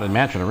called the Haunted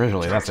Mansion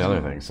originally. That's the other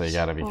thing. So you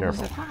got to be What was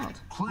careful. it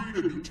called?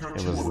 Create a new tattoo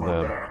was on the,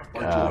 my back by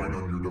drawing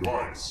on your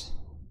device.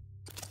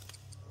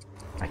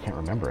 I can't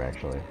remember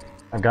actually.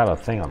 I've got a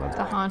thing on The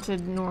the.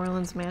 Haunted New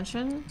Orleans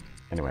Mansion?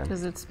 Anyway.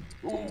 Because it's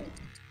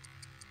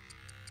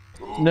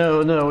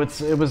No,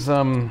 it was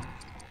Oh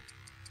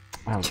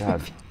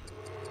god.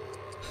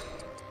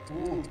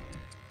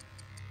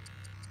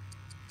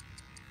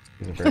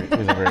 These are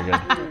very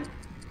good.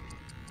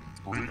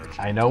 Bring it.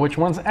 I know which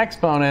one's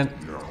Exponent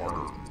Yeah,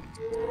 harder.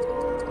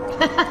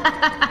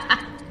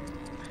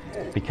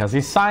 because he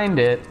signed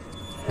it.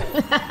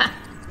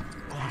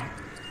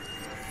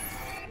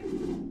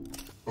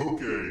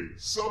 Okay,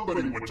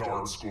 somebody went to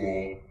art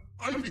school.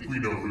 I think we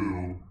know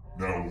who.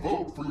 Now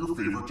vote for your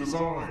favorite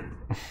design.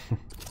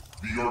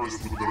 The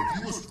artist with the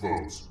fewest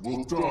votes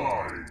will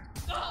die.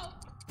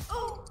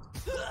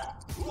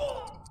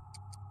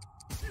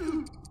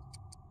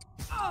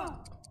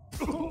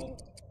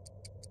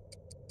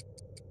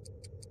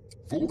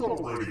 Vote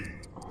already.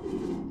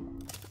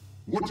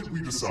 What did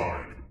we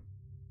decide?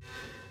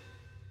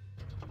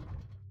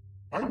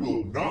 I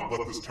will not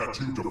let this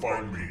tattoo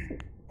define me.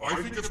 I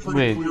think it's pretty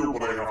Wait. clear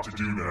what I have to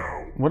do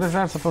now. What is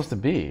that supposed to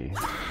be?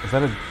 Is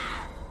that a? you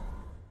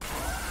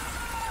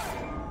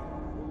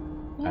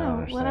I don't know,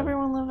 understand. let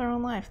everyone live their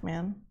own life,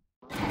 man.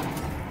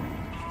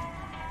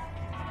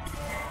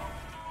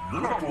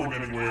 You're not going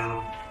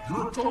anywhere.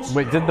 You're a toast.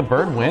 Wait, did the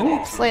bird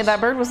win? Slade,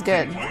 that bird was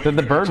good. Did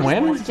the bird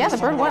win? Yeah, the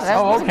bird won. That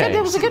Oh, was okay.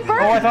 It was a good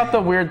bird. Oh, I thought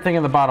the weird thing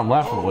in the bottom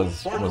left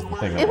was the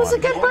thing. That It was a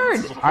won. good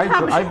bird. I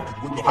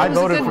It was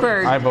voted a good for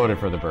bird. I voted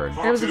for the bird.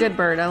 It was a good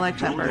bird. I liked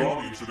that Join the bird.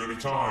 audience at any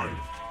time.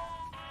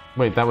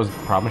 Wait, that was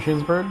Problem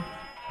Machine's bird?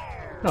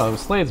 No, it was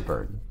Slade's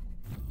bird.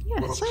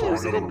 Let's Wait, try it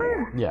was a another good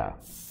bird. one. Yeah.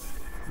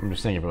 I'm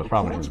just saying if it was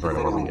probably his bird,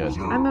 it wasn't good.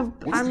 I'm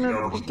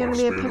gonna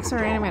be a Pixar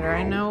animator.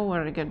 I know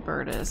what a good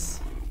bird is.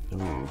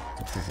 Ooh,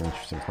 this is an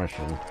interesting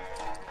question.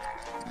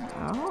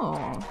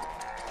 Oh.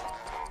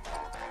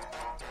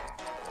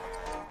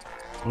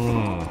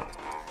 Hmm.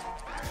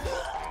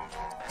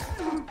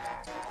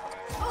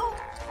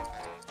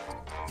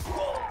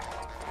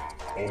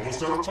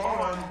 Almost out of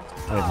time.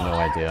 I have no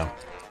idea.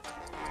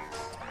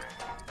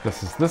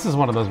 This is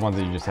one of those ones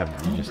that you just have.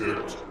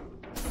 Picked.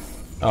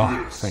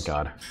 Oh, thank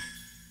God.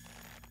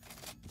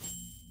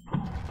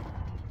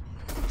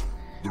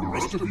 The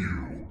rest of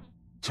you,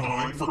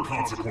 time for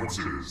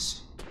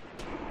consequences.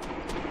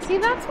 See,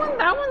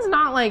 that one's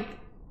not like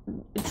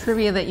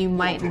trivia that you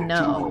might Welcome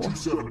know. to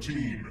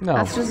 217. No,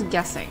 That's just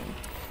guessing.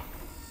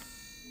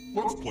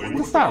 Let's play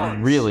with it's not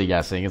dice. really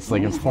guessing. It's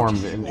like informed.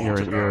 You're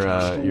making.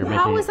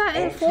 How is that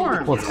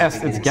informed? Well, it's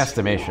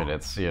guesstimation.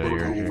 It's you're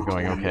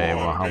going, okay,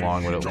 well, how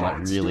long would it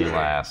really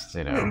last?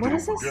 You know. What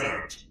is this?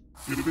 Forget,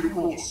 if they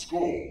roll a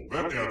skull,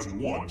 that adds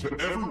 1 to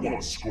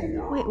everyone's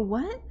score. Wait,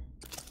 what?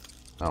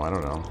 Oh, I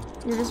don't know.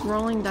 You're just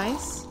rolling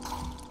dice?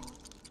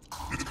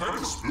 It's kind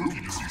of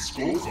spooky to see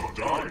skulls on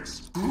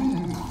dice.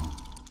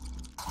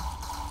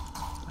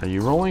 Are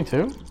you rolling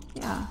too?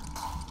 Yeah.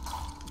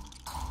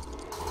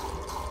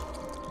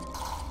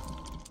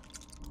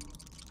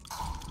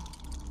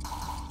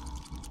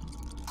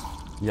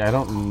 Yeah, I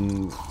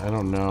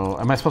don't know.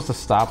 Am I supposed to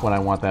stop when I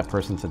want that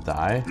person to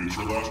die? It's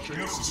your last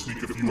chance to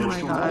sneak a few Oh my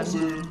extra God. rolls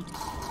in.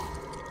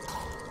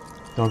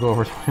 Don't go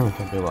over 20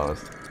 with the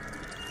lowest.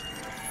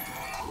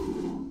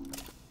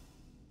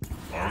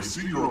 I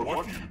see you're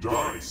lucky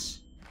dice.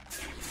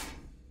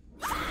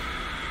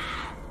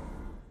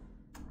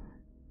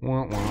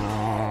 Wah,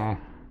 wah.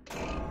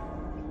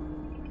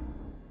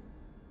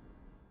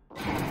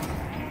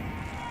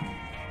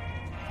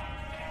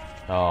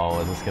 Oh,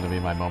 is this gonna be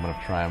my moment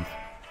of triumph?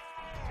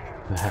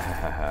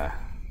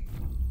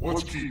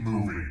 Let's keep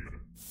moving.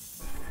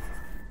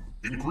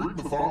 In Greek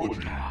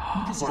mythology,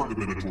 who designed the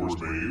Minotaur's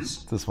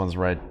maze? This one's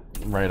right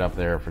up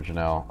there for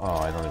Janelle. Oh,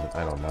 I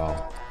don't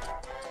know.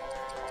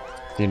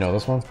 Do you know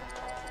this one?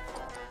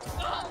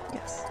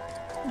 Yes.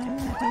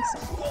 I think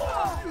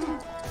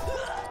so.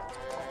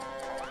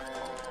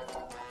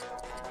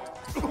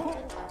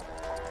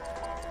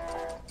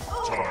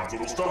 Time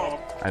to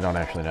stop. I don't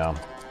actually know.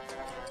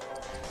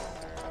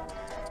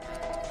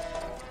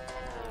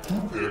 Who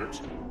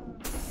picked?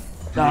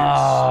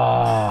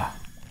 Ah.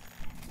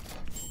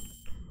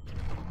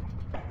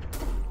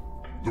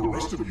 The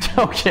rest of you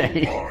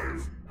Okay.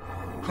 alive.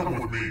 Come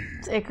with me.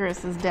 It's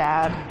Icarus's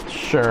dad.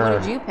 Sure.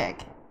 What did you pick?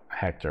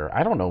 Hector.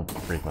 I don't know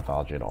Greek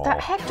mythology at all. That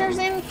Hector's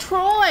in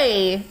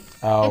Troy.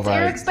 Oh, It's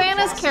right. Eric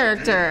Bana's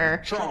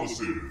character.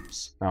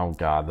 Chalices. Oh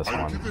God, this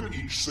I've one. given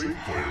each safe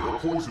player a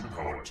poison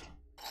pellet.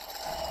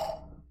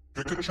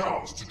 Pick a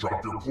chalice to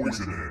drop your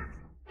poison in.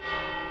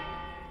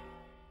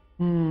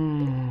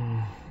 Hmm.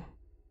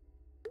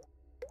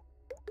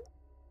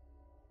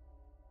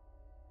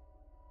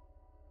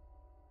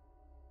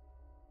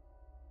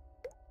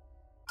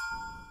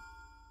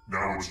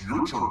 Now it's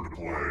your turn to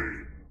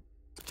play.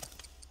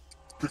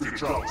 Pick a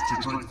chalice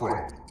to drink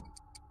from.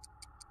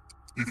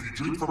 If you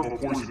drink from a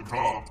poison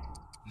cup,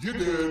 you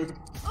did.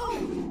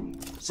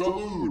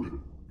 Salud.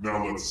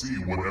 Now let's see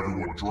what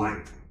everyone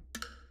drank.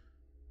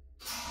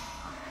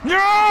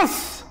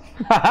 Yes!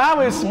 Haha,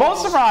 we both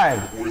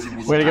survived. Poison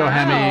was Way to go,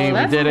 Hemi. We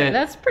that's did it.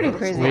 That's pretty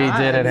crazy We odds.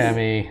 did it,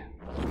 Hemi.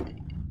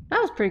 That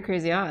was pretty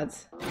crazy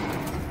odds.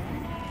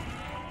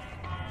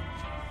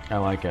 I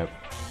like it.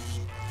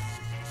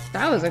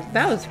 That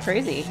was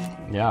crazy.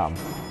 Yeah.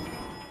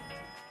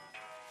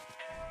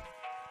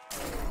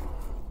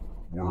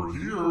 We're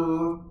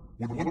here.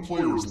 When one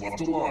player is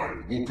left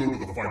alive, we'll go to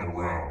the final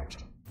round.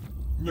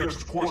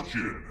 Next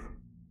question.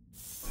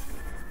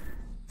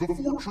 The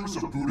four truths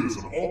of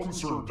Buddhism all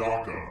concern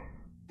Dhaka,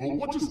 but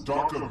what does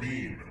Dhaka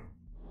mean?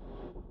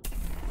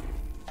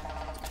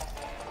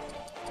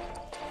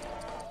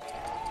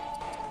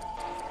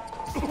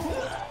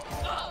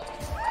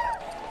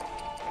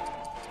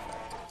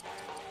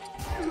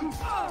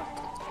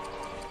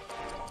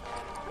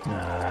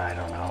 I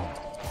don't know.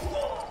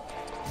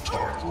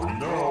 Time's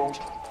running out.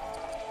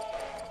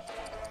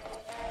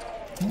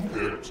 Who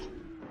picked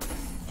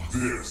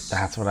this?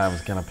 That's what I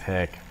was gonna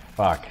pick.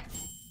 Fuck.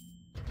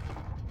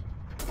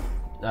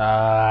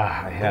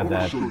 I had I want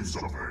that to show you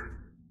something.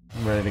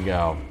 ready to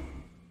go.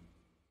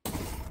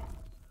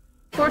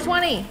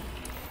 420.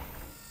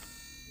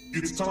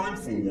 It's time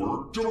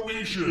for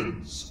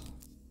donations.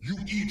 You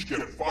each get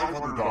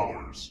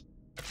 $500.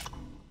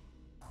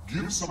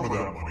 Give some of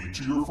that money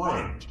to your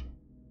friend.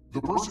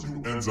 The person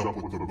who ends up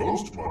with the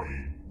most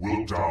money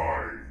will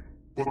die.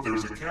 But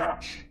there's a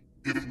catch.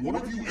 If one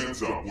of you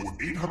ends up with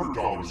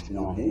 $800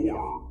 or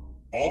more,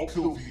 I'll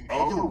kill the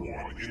other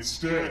one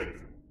instead.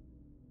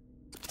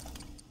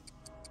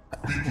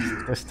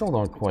 Begin. I still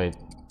don't quite.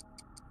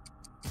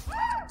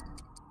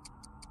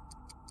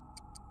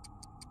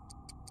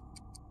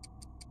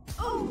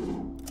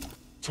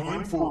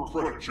 Time for a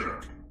credit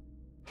check.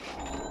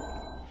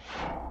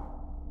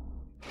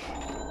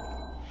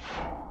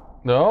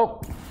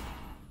 Nope.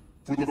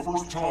 For the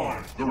first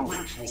time, the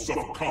rich will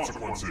suffer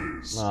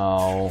consequences.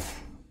 No.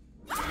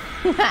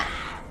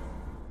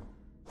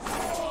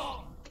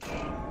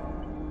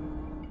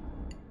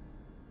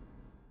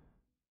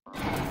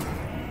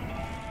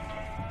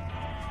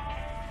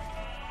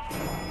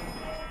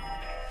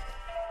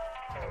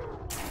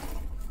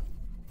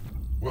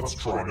 Let's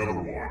try another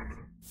one.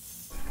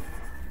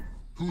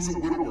 Who's a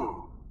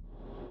widower?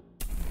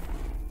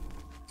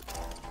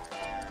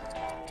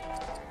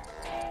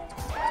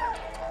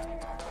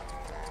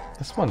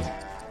 This one's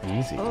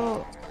easy.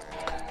 Oh.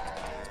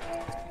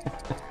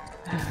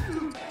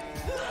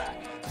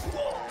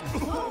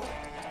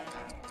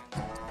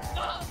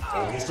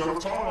 Almost out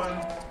of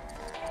time.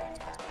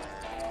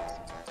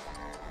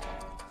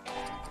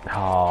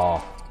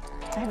 Oh.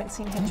 I haven't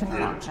seen Hitch in a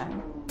long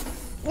time.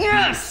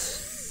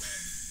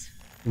 Yes!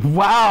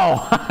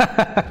 Wow.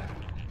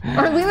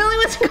 Are we the only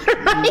ones who got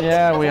it right?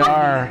 Yeah, we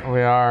are.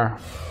 We are.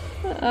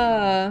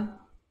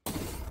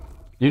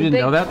 You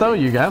didn't know that though?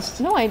 You guessed?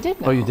 No, I did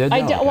know. Oh, you did know?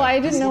 I did, Okay. well, I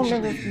didn't know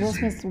Will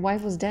Smith's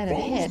wife was dead in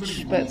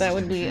Hitch, but that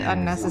would be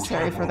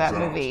unnecessary for that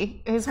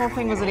movie. His whole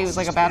thing was that he was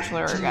like a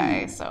bachelor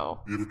guy,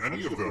 so. If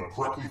any of them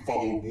correctly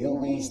follow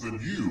more rules than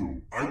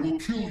you, I will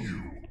kill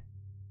you.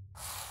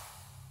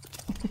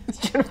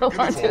 General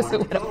Martis, who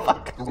would have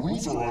fuck. The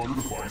rules are on your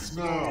device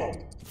now.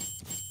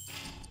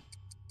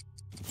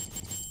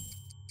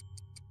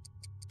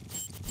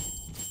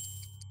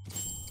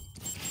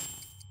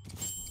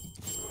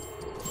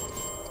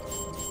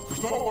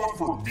 There's not a lot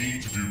for me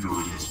to do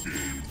during this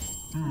game.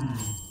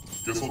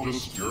 Guess I'll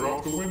just stare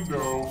out the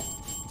window.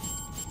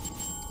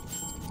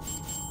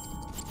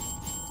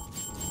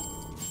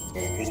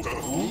 Almost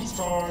at rules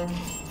time.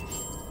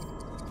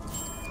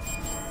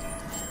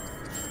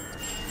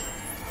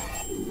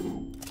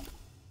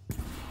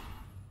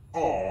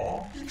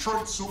 Aw, you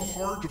tried so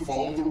hard to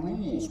follow the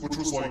rules, which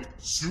was like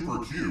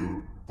super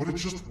cute, but it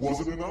just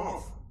wasn't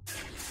enough.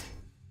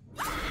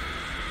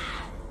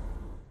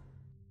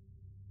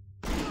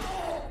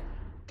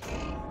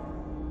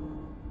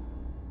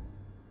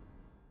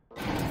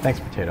 Thanks,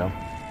 Potato.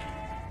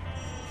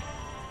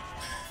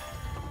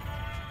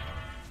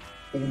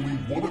 Only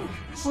one of you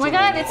is Oh my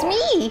god, it's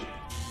me!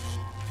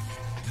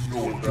 You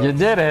know what that You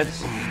did it.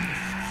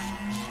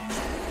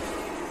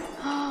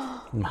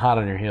 I'm hot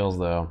on your heels,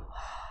 though.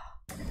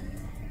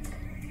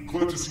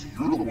 Glad to see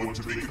you're the one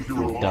to make it here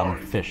alive. Dumb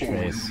fish Or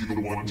face. you be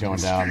the one to Going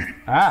down. escape.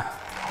 Ah!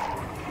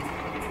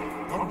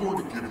 I'm going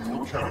to give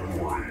you a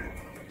category.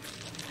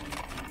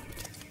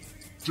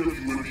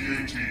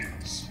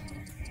 WNBA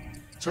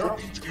Tap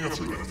each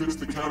answer that fits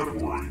the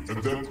category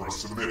and then press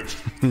submit.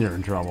 You're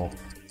in trouble.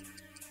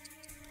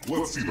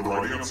 Let's see the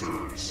right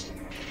answers.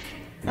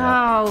 Oh,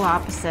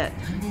 opposite.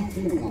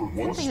 You move forward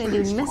one think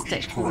they space do for Mystic,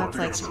 each 'cause correct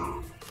that's answer.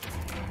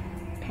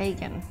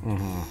 Pagan.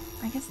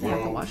 I guess they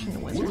have to watch in the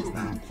Would Wizards have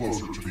though. moved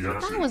closer to the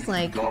exit That was if you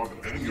like- got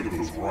any of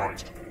those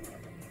right.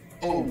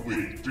 Oh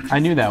wait, did you I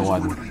knew that think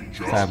one, it was going to be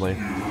just sadly. you?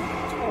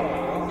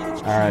 Aw,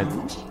 that's All right.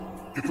 cute.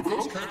 If the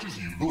ghost catches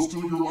you, they'll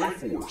steal your life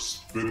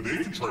force. Then they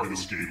can try to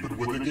escape and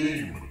win the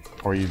game.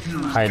 Or you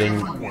Here's hiding.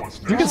 everyone's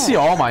You can now. see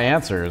all my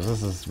answers.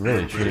 This is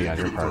really And cheating they on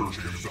your get their part.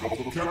 chance to help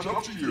them catch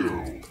up to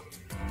you.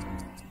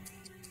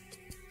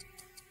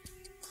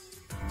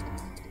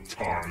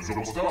 Time is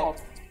almost up.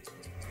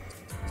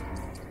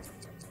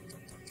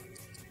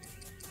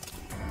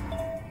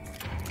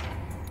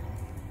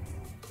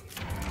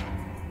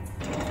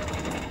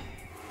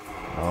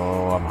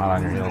 Oh, I'm hot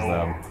on your heels,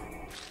 though.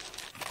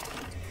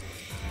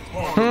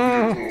 On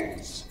your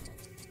vehicles.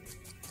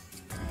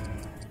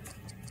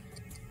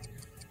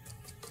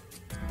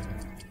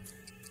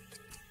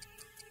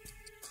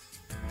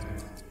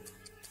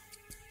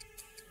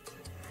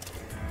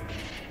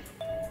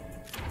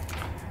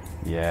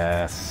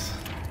 Yes.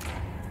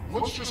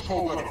 Let's just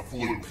call that a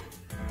fluke.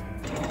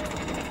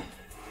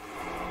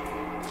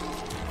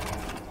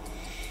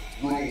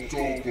 Roll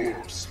dull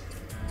books.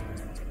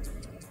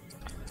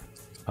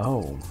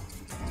 Oh.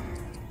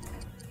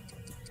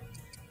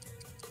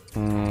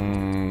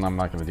 I'm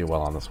not going to do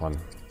well on this one,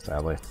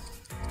 sadly.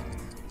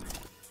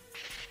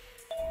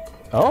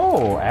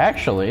 Oh,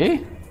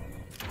 actually.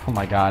 Oh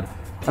my god.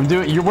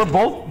 We're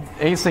both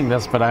acing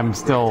this, but I'm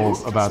still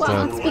about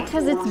Well, to. it's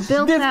because it's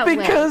built It's that way.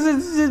 because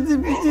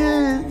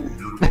Here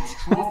comes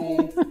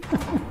trouble.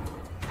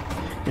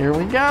 Here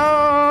we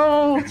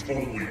go. It's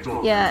only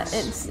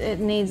darkness. Yeah, it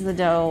needs the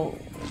dough.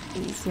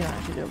 You don't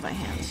have to do it by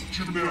hand.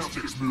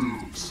 Gymnastics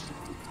moves.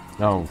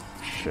 Oh,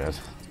 shit.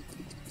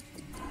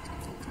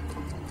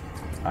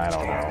 I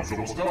don't Time know. is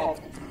almost up.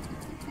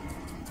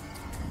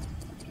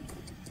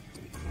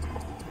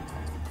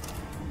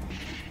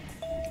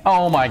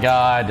 Oh my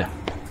god.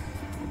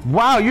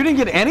 Wow, you didn't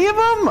get any of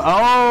them?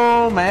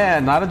 Oh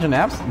man, not a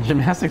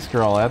gymnastics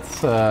girl.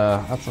 That's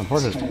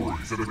unfortunate.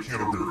 Stories of the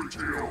Canterbury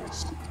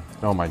Tales.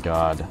 Oh my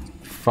god.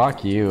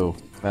 Fuck you.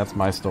 That's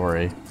my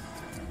story.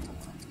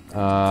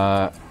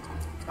 Oh.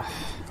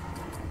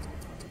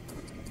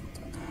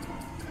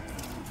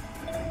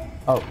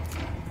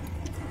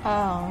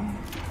 Oh.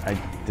 I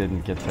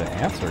didn't get to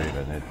answer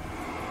even.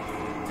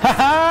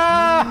 Haha!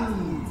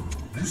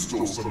 You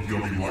stole some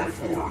yummy life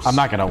force. I'm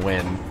not gonna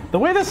win. The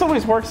way this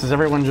always works is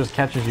everyone just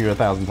catches you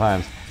 1,000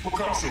 times.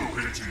 Picasso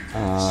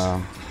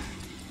paintings.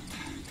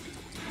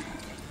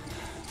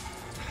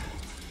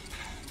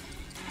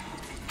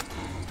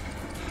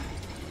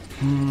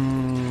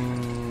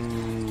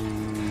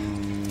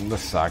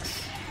 This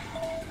sucks.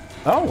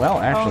 Oh, well,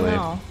 actually.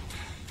 Oh,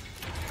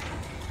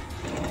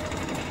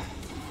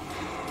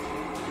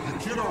 You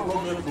cannot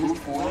run that boat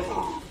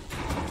forever.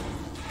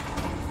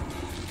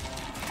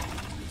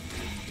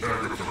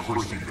 Agatha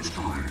Christie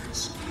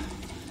mysteries.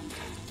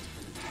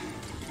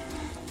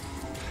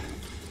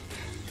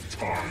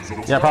 Time's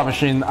almost Yeah, up. Prop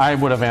Machine, I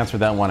would have answered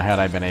that one had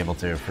I been able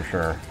to, for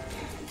sure.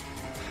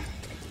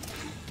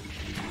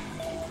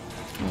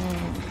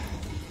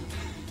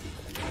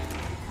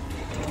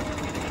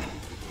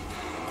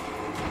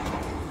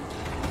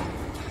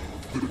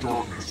 The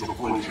darkness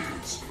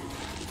approaches.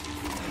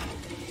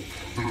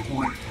 The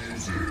great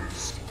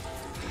muses.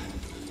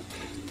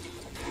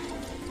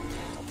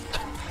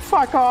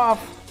 Fuck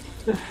off!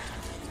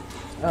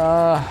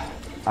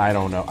 I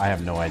don't know. I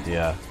have no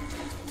idea.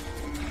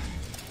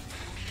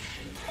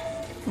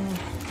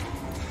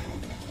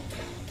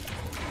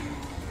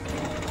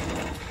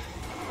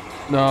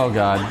 Oh,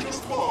 God.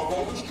 Just love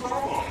all this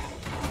drama.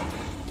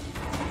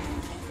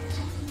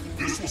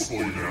 This will slow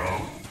you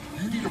down.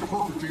 You need a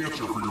perfect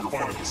answer for your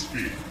final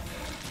escape.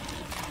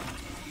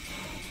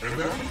 And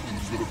that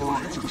includes the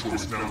third answer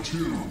choice now,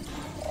 too.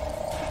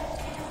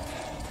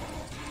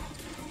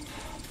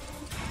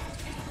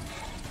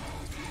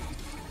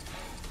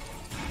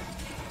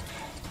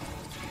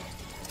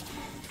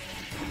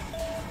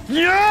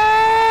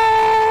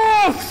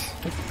 Yes!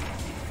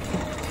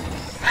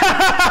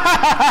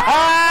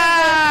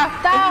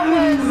 that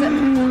was.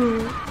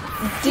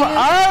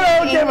 I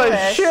don't give a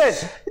English.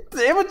 shit.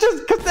 It was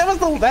just because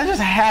that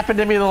just happened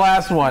to me the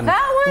last one.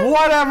 That was-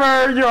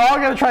 Whatever. You're all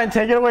gonna try and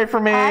take it away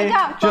from me I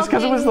got just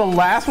because it was the fucking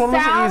last one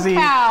was Sow easy.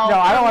 Cow No,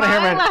 I don't want to hear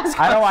for my it. last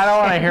I don't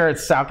want to hear it.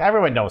 Sow.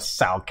 Everyone knows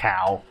Sow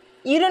Cow.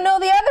 You don't know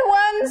the other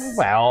ones?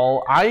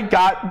 Well, I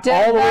got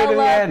all the way to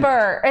the end.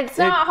 Developer. It's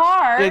not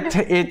hard.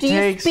 it Do you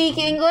takes- speak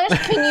English?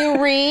 Can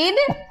you read?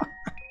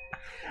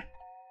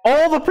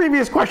 All the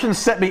previous questions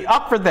set me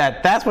up for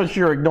that. That's what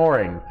you're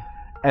ignoring.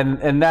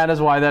 And that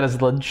is why that is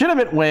a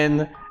legitimate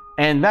win.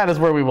 And that is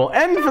where we will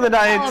end for the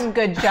Tell night. him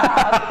good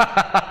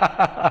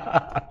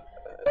job.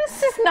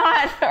 This is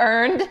not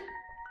earned. Do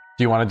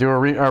you want to do a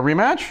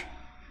rematch?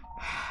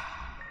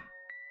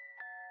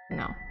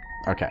 No.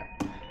 Okay.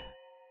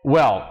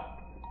 Well,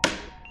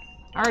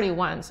 I already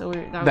won, so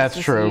that was That's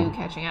just true. you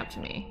catching up to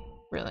me,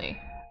 really.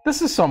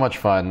 this is so much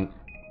fun.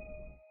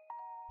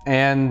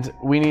 And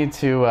we need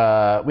to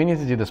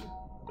do this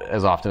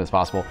as often as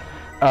possible.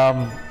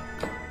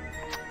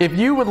 If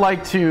you would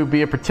like to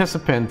be a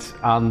participant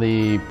on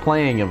the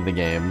playing of the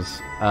games,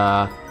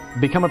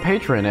 become a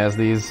patron, as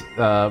these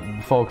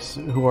folks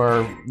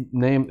whose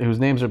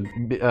names are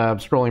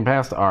scrolling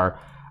past are.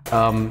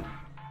 Go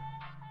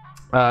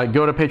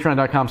to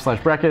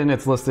patreon.com/Brecken.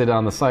 It's listed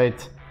on the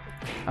site,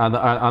 on the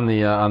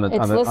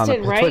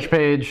right Twitch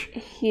page,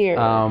 Here,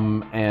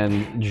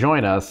 and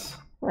join us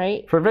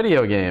right? for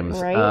video games.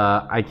 Right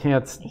I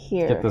can't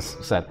here. get this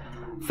set.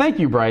 Thank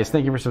you, Bryce.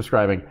 Thank you for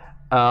subscribing.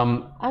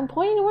 I'm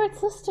pointing to where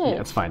it's listed.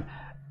 Yeah, it's fine.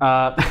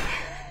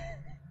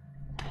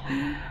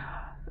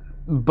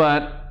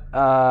 But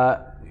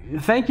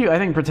thank you. I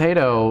think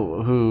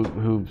Potato,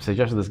 who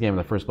suggested this game in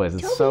the first place,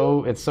 it's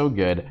so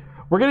good.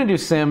 We're gonna do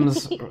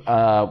Sims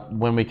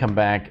when we come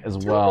back as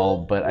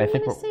well, but I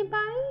think say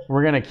bye?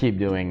 we're gonna keep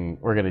doing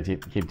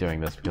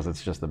this because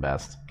it's just the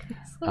best. His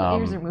little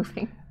ears are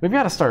moving. We've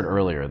got to start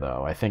earlier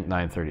though. I think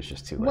 9:30 is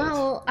just too late.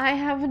 Well, I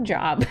have a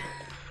job.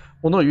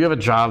 Well, no, you have a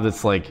job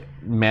that's like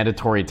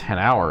mandatory 10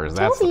 hours.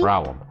 That's the Toby.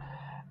 problem.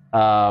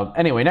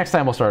 Anyway, next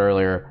time we'll start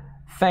earlier.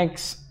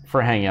 Thanks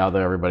for hanging out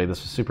there, everybody.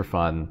 This was super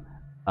fun.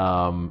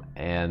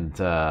 And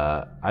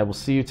I will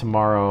see you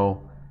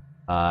tomorrow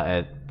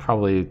at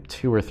probably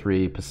 2 or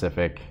 3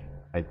 Pacific.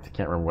 I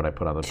can't remember what I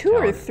put on the 2 or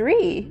calendar.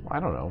 3? I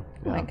don't know.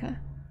 Oh my Yeah. god.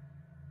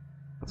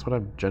 That's what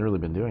I've generally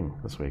been doing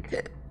this week.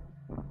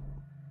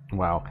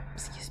 Wow.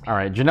 Excuse me. All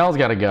right, Janelle's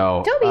got to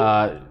go. Toby.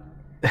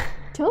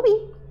 Toby,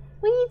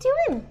 what are you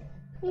doing?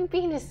 You're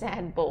being a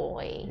sad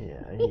boy.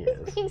 Yeah, he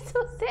You're is. being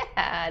so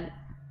sad.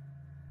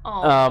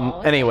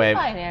 Oh, anyway. Say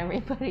bye to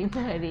everybody,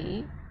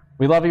 buddy.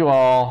 We love you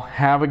all.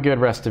 Have a good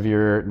rest of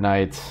your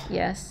night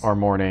Yes. or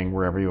morning,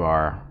 wherever you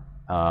are.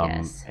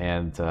 Yes.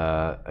 And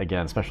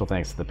again, special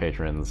thanks to the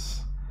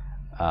patrons.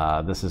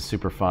 This is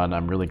super fun.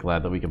 I'm really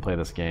glad that we can play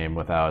this game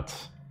without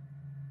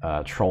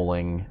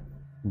trolling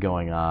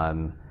going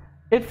on.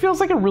 It feels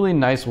like a really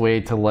nice way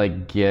to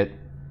like get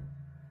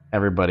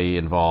everybody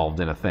involved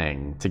in a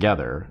thing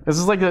together. This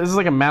is like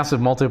a massive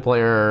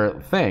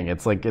multiplayer thing.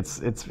 It's like it's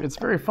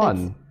very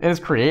fun and it's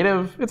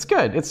creative. It's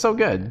good. It's so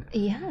good.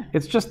 Yeah.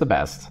 It's just the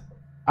best.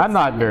 I'm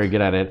not very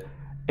good at it,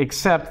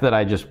 except that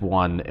I just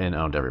won and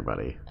owned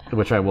everybody,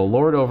 which I will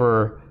lord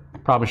over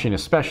Prop Machine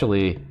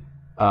especially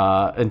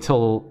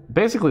until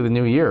basically the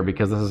new year,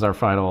 because this is our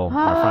final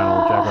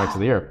Jackbox of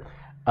the year.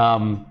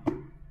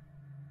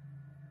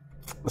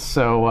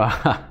 So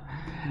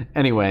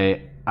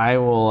anyway, I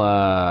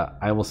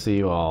will see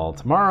you all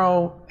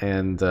tomorrow,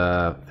 and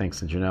thanks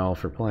to Janelle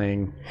for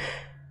playing.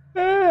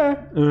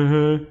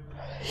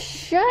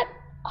 Shut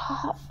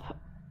up.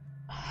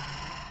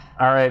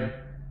 All right,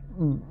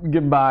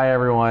 goodbye,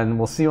 everyone.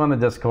 We'll see you on the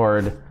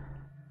Discord.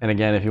 And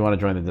again, if you want to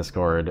join the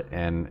Discord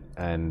and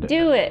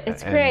Do it.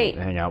 It's and great.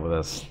 hang out with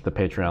us, the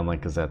Patreon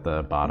link is at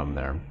the bottom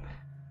there.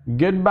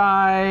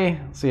 Goodbye.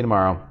 See you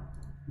tomorrow.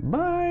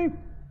 Bye.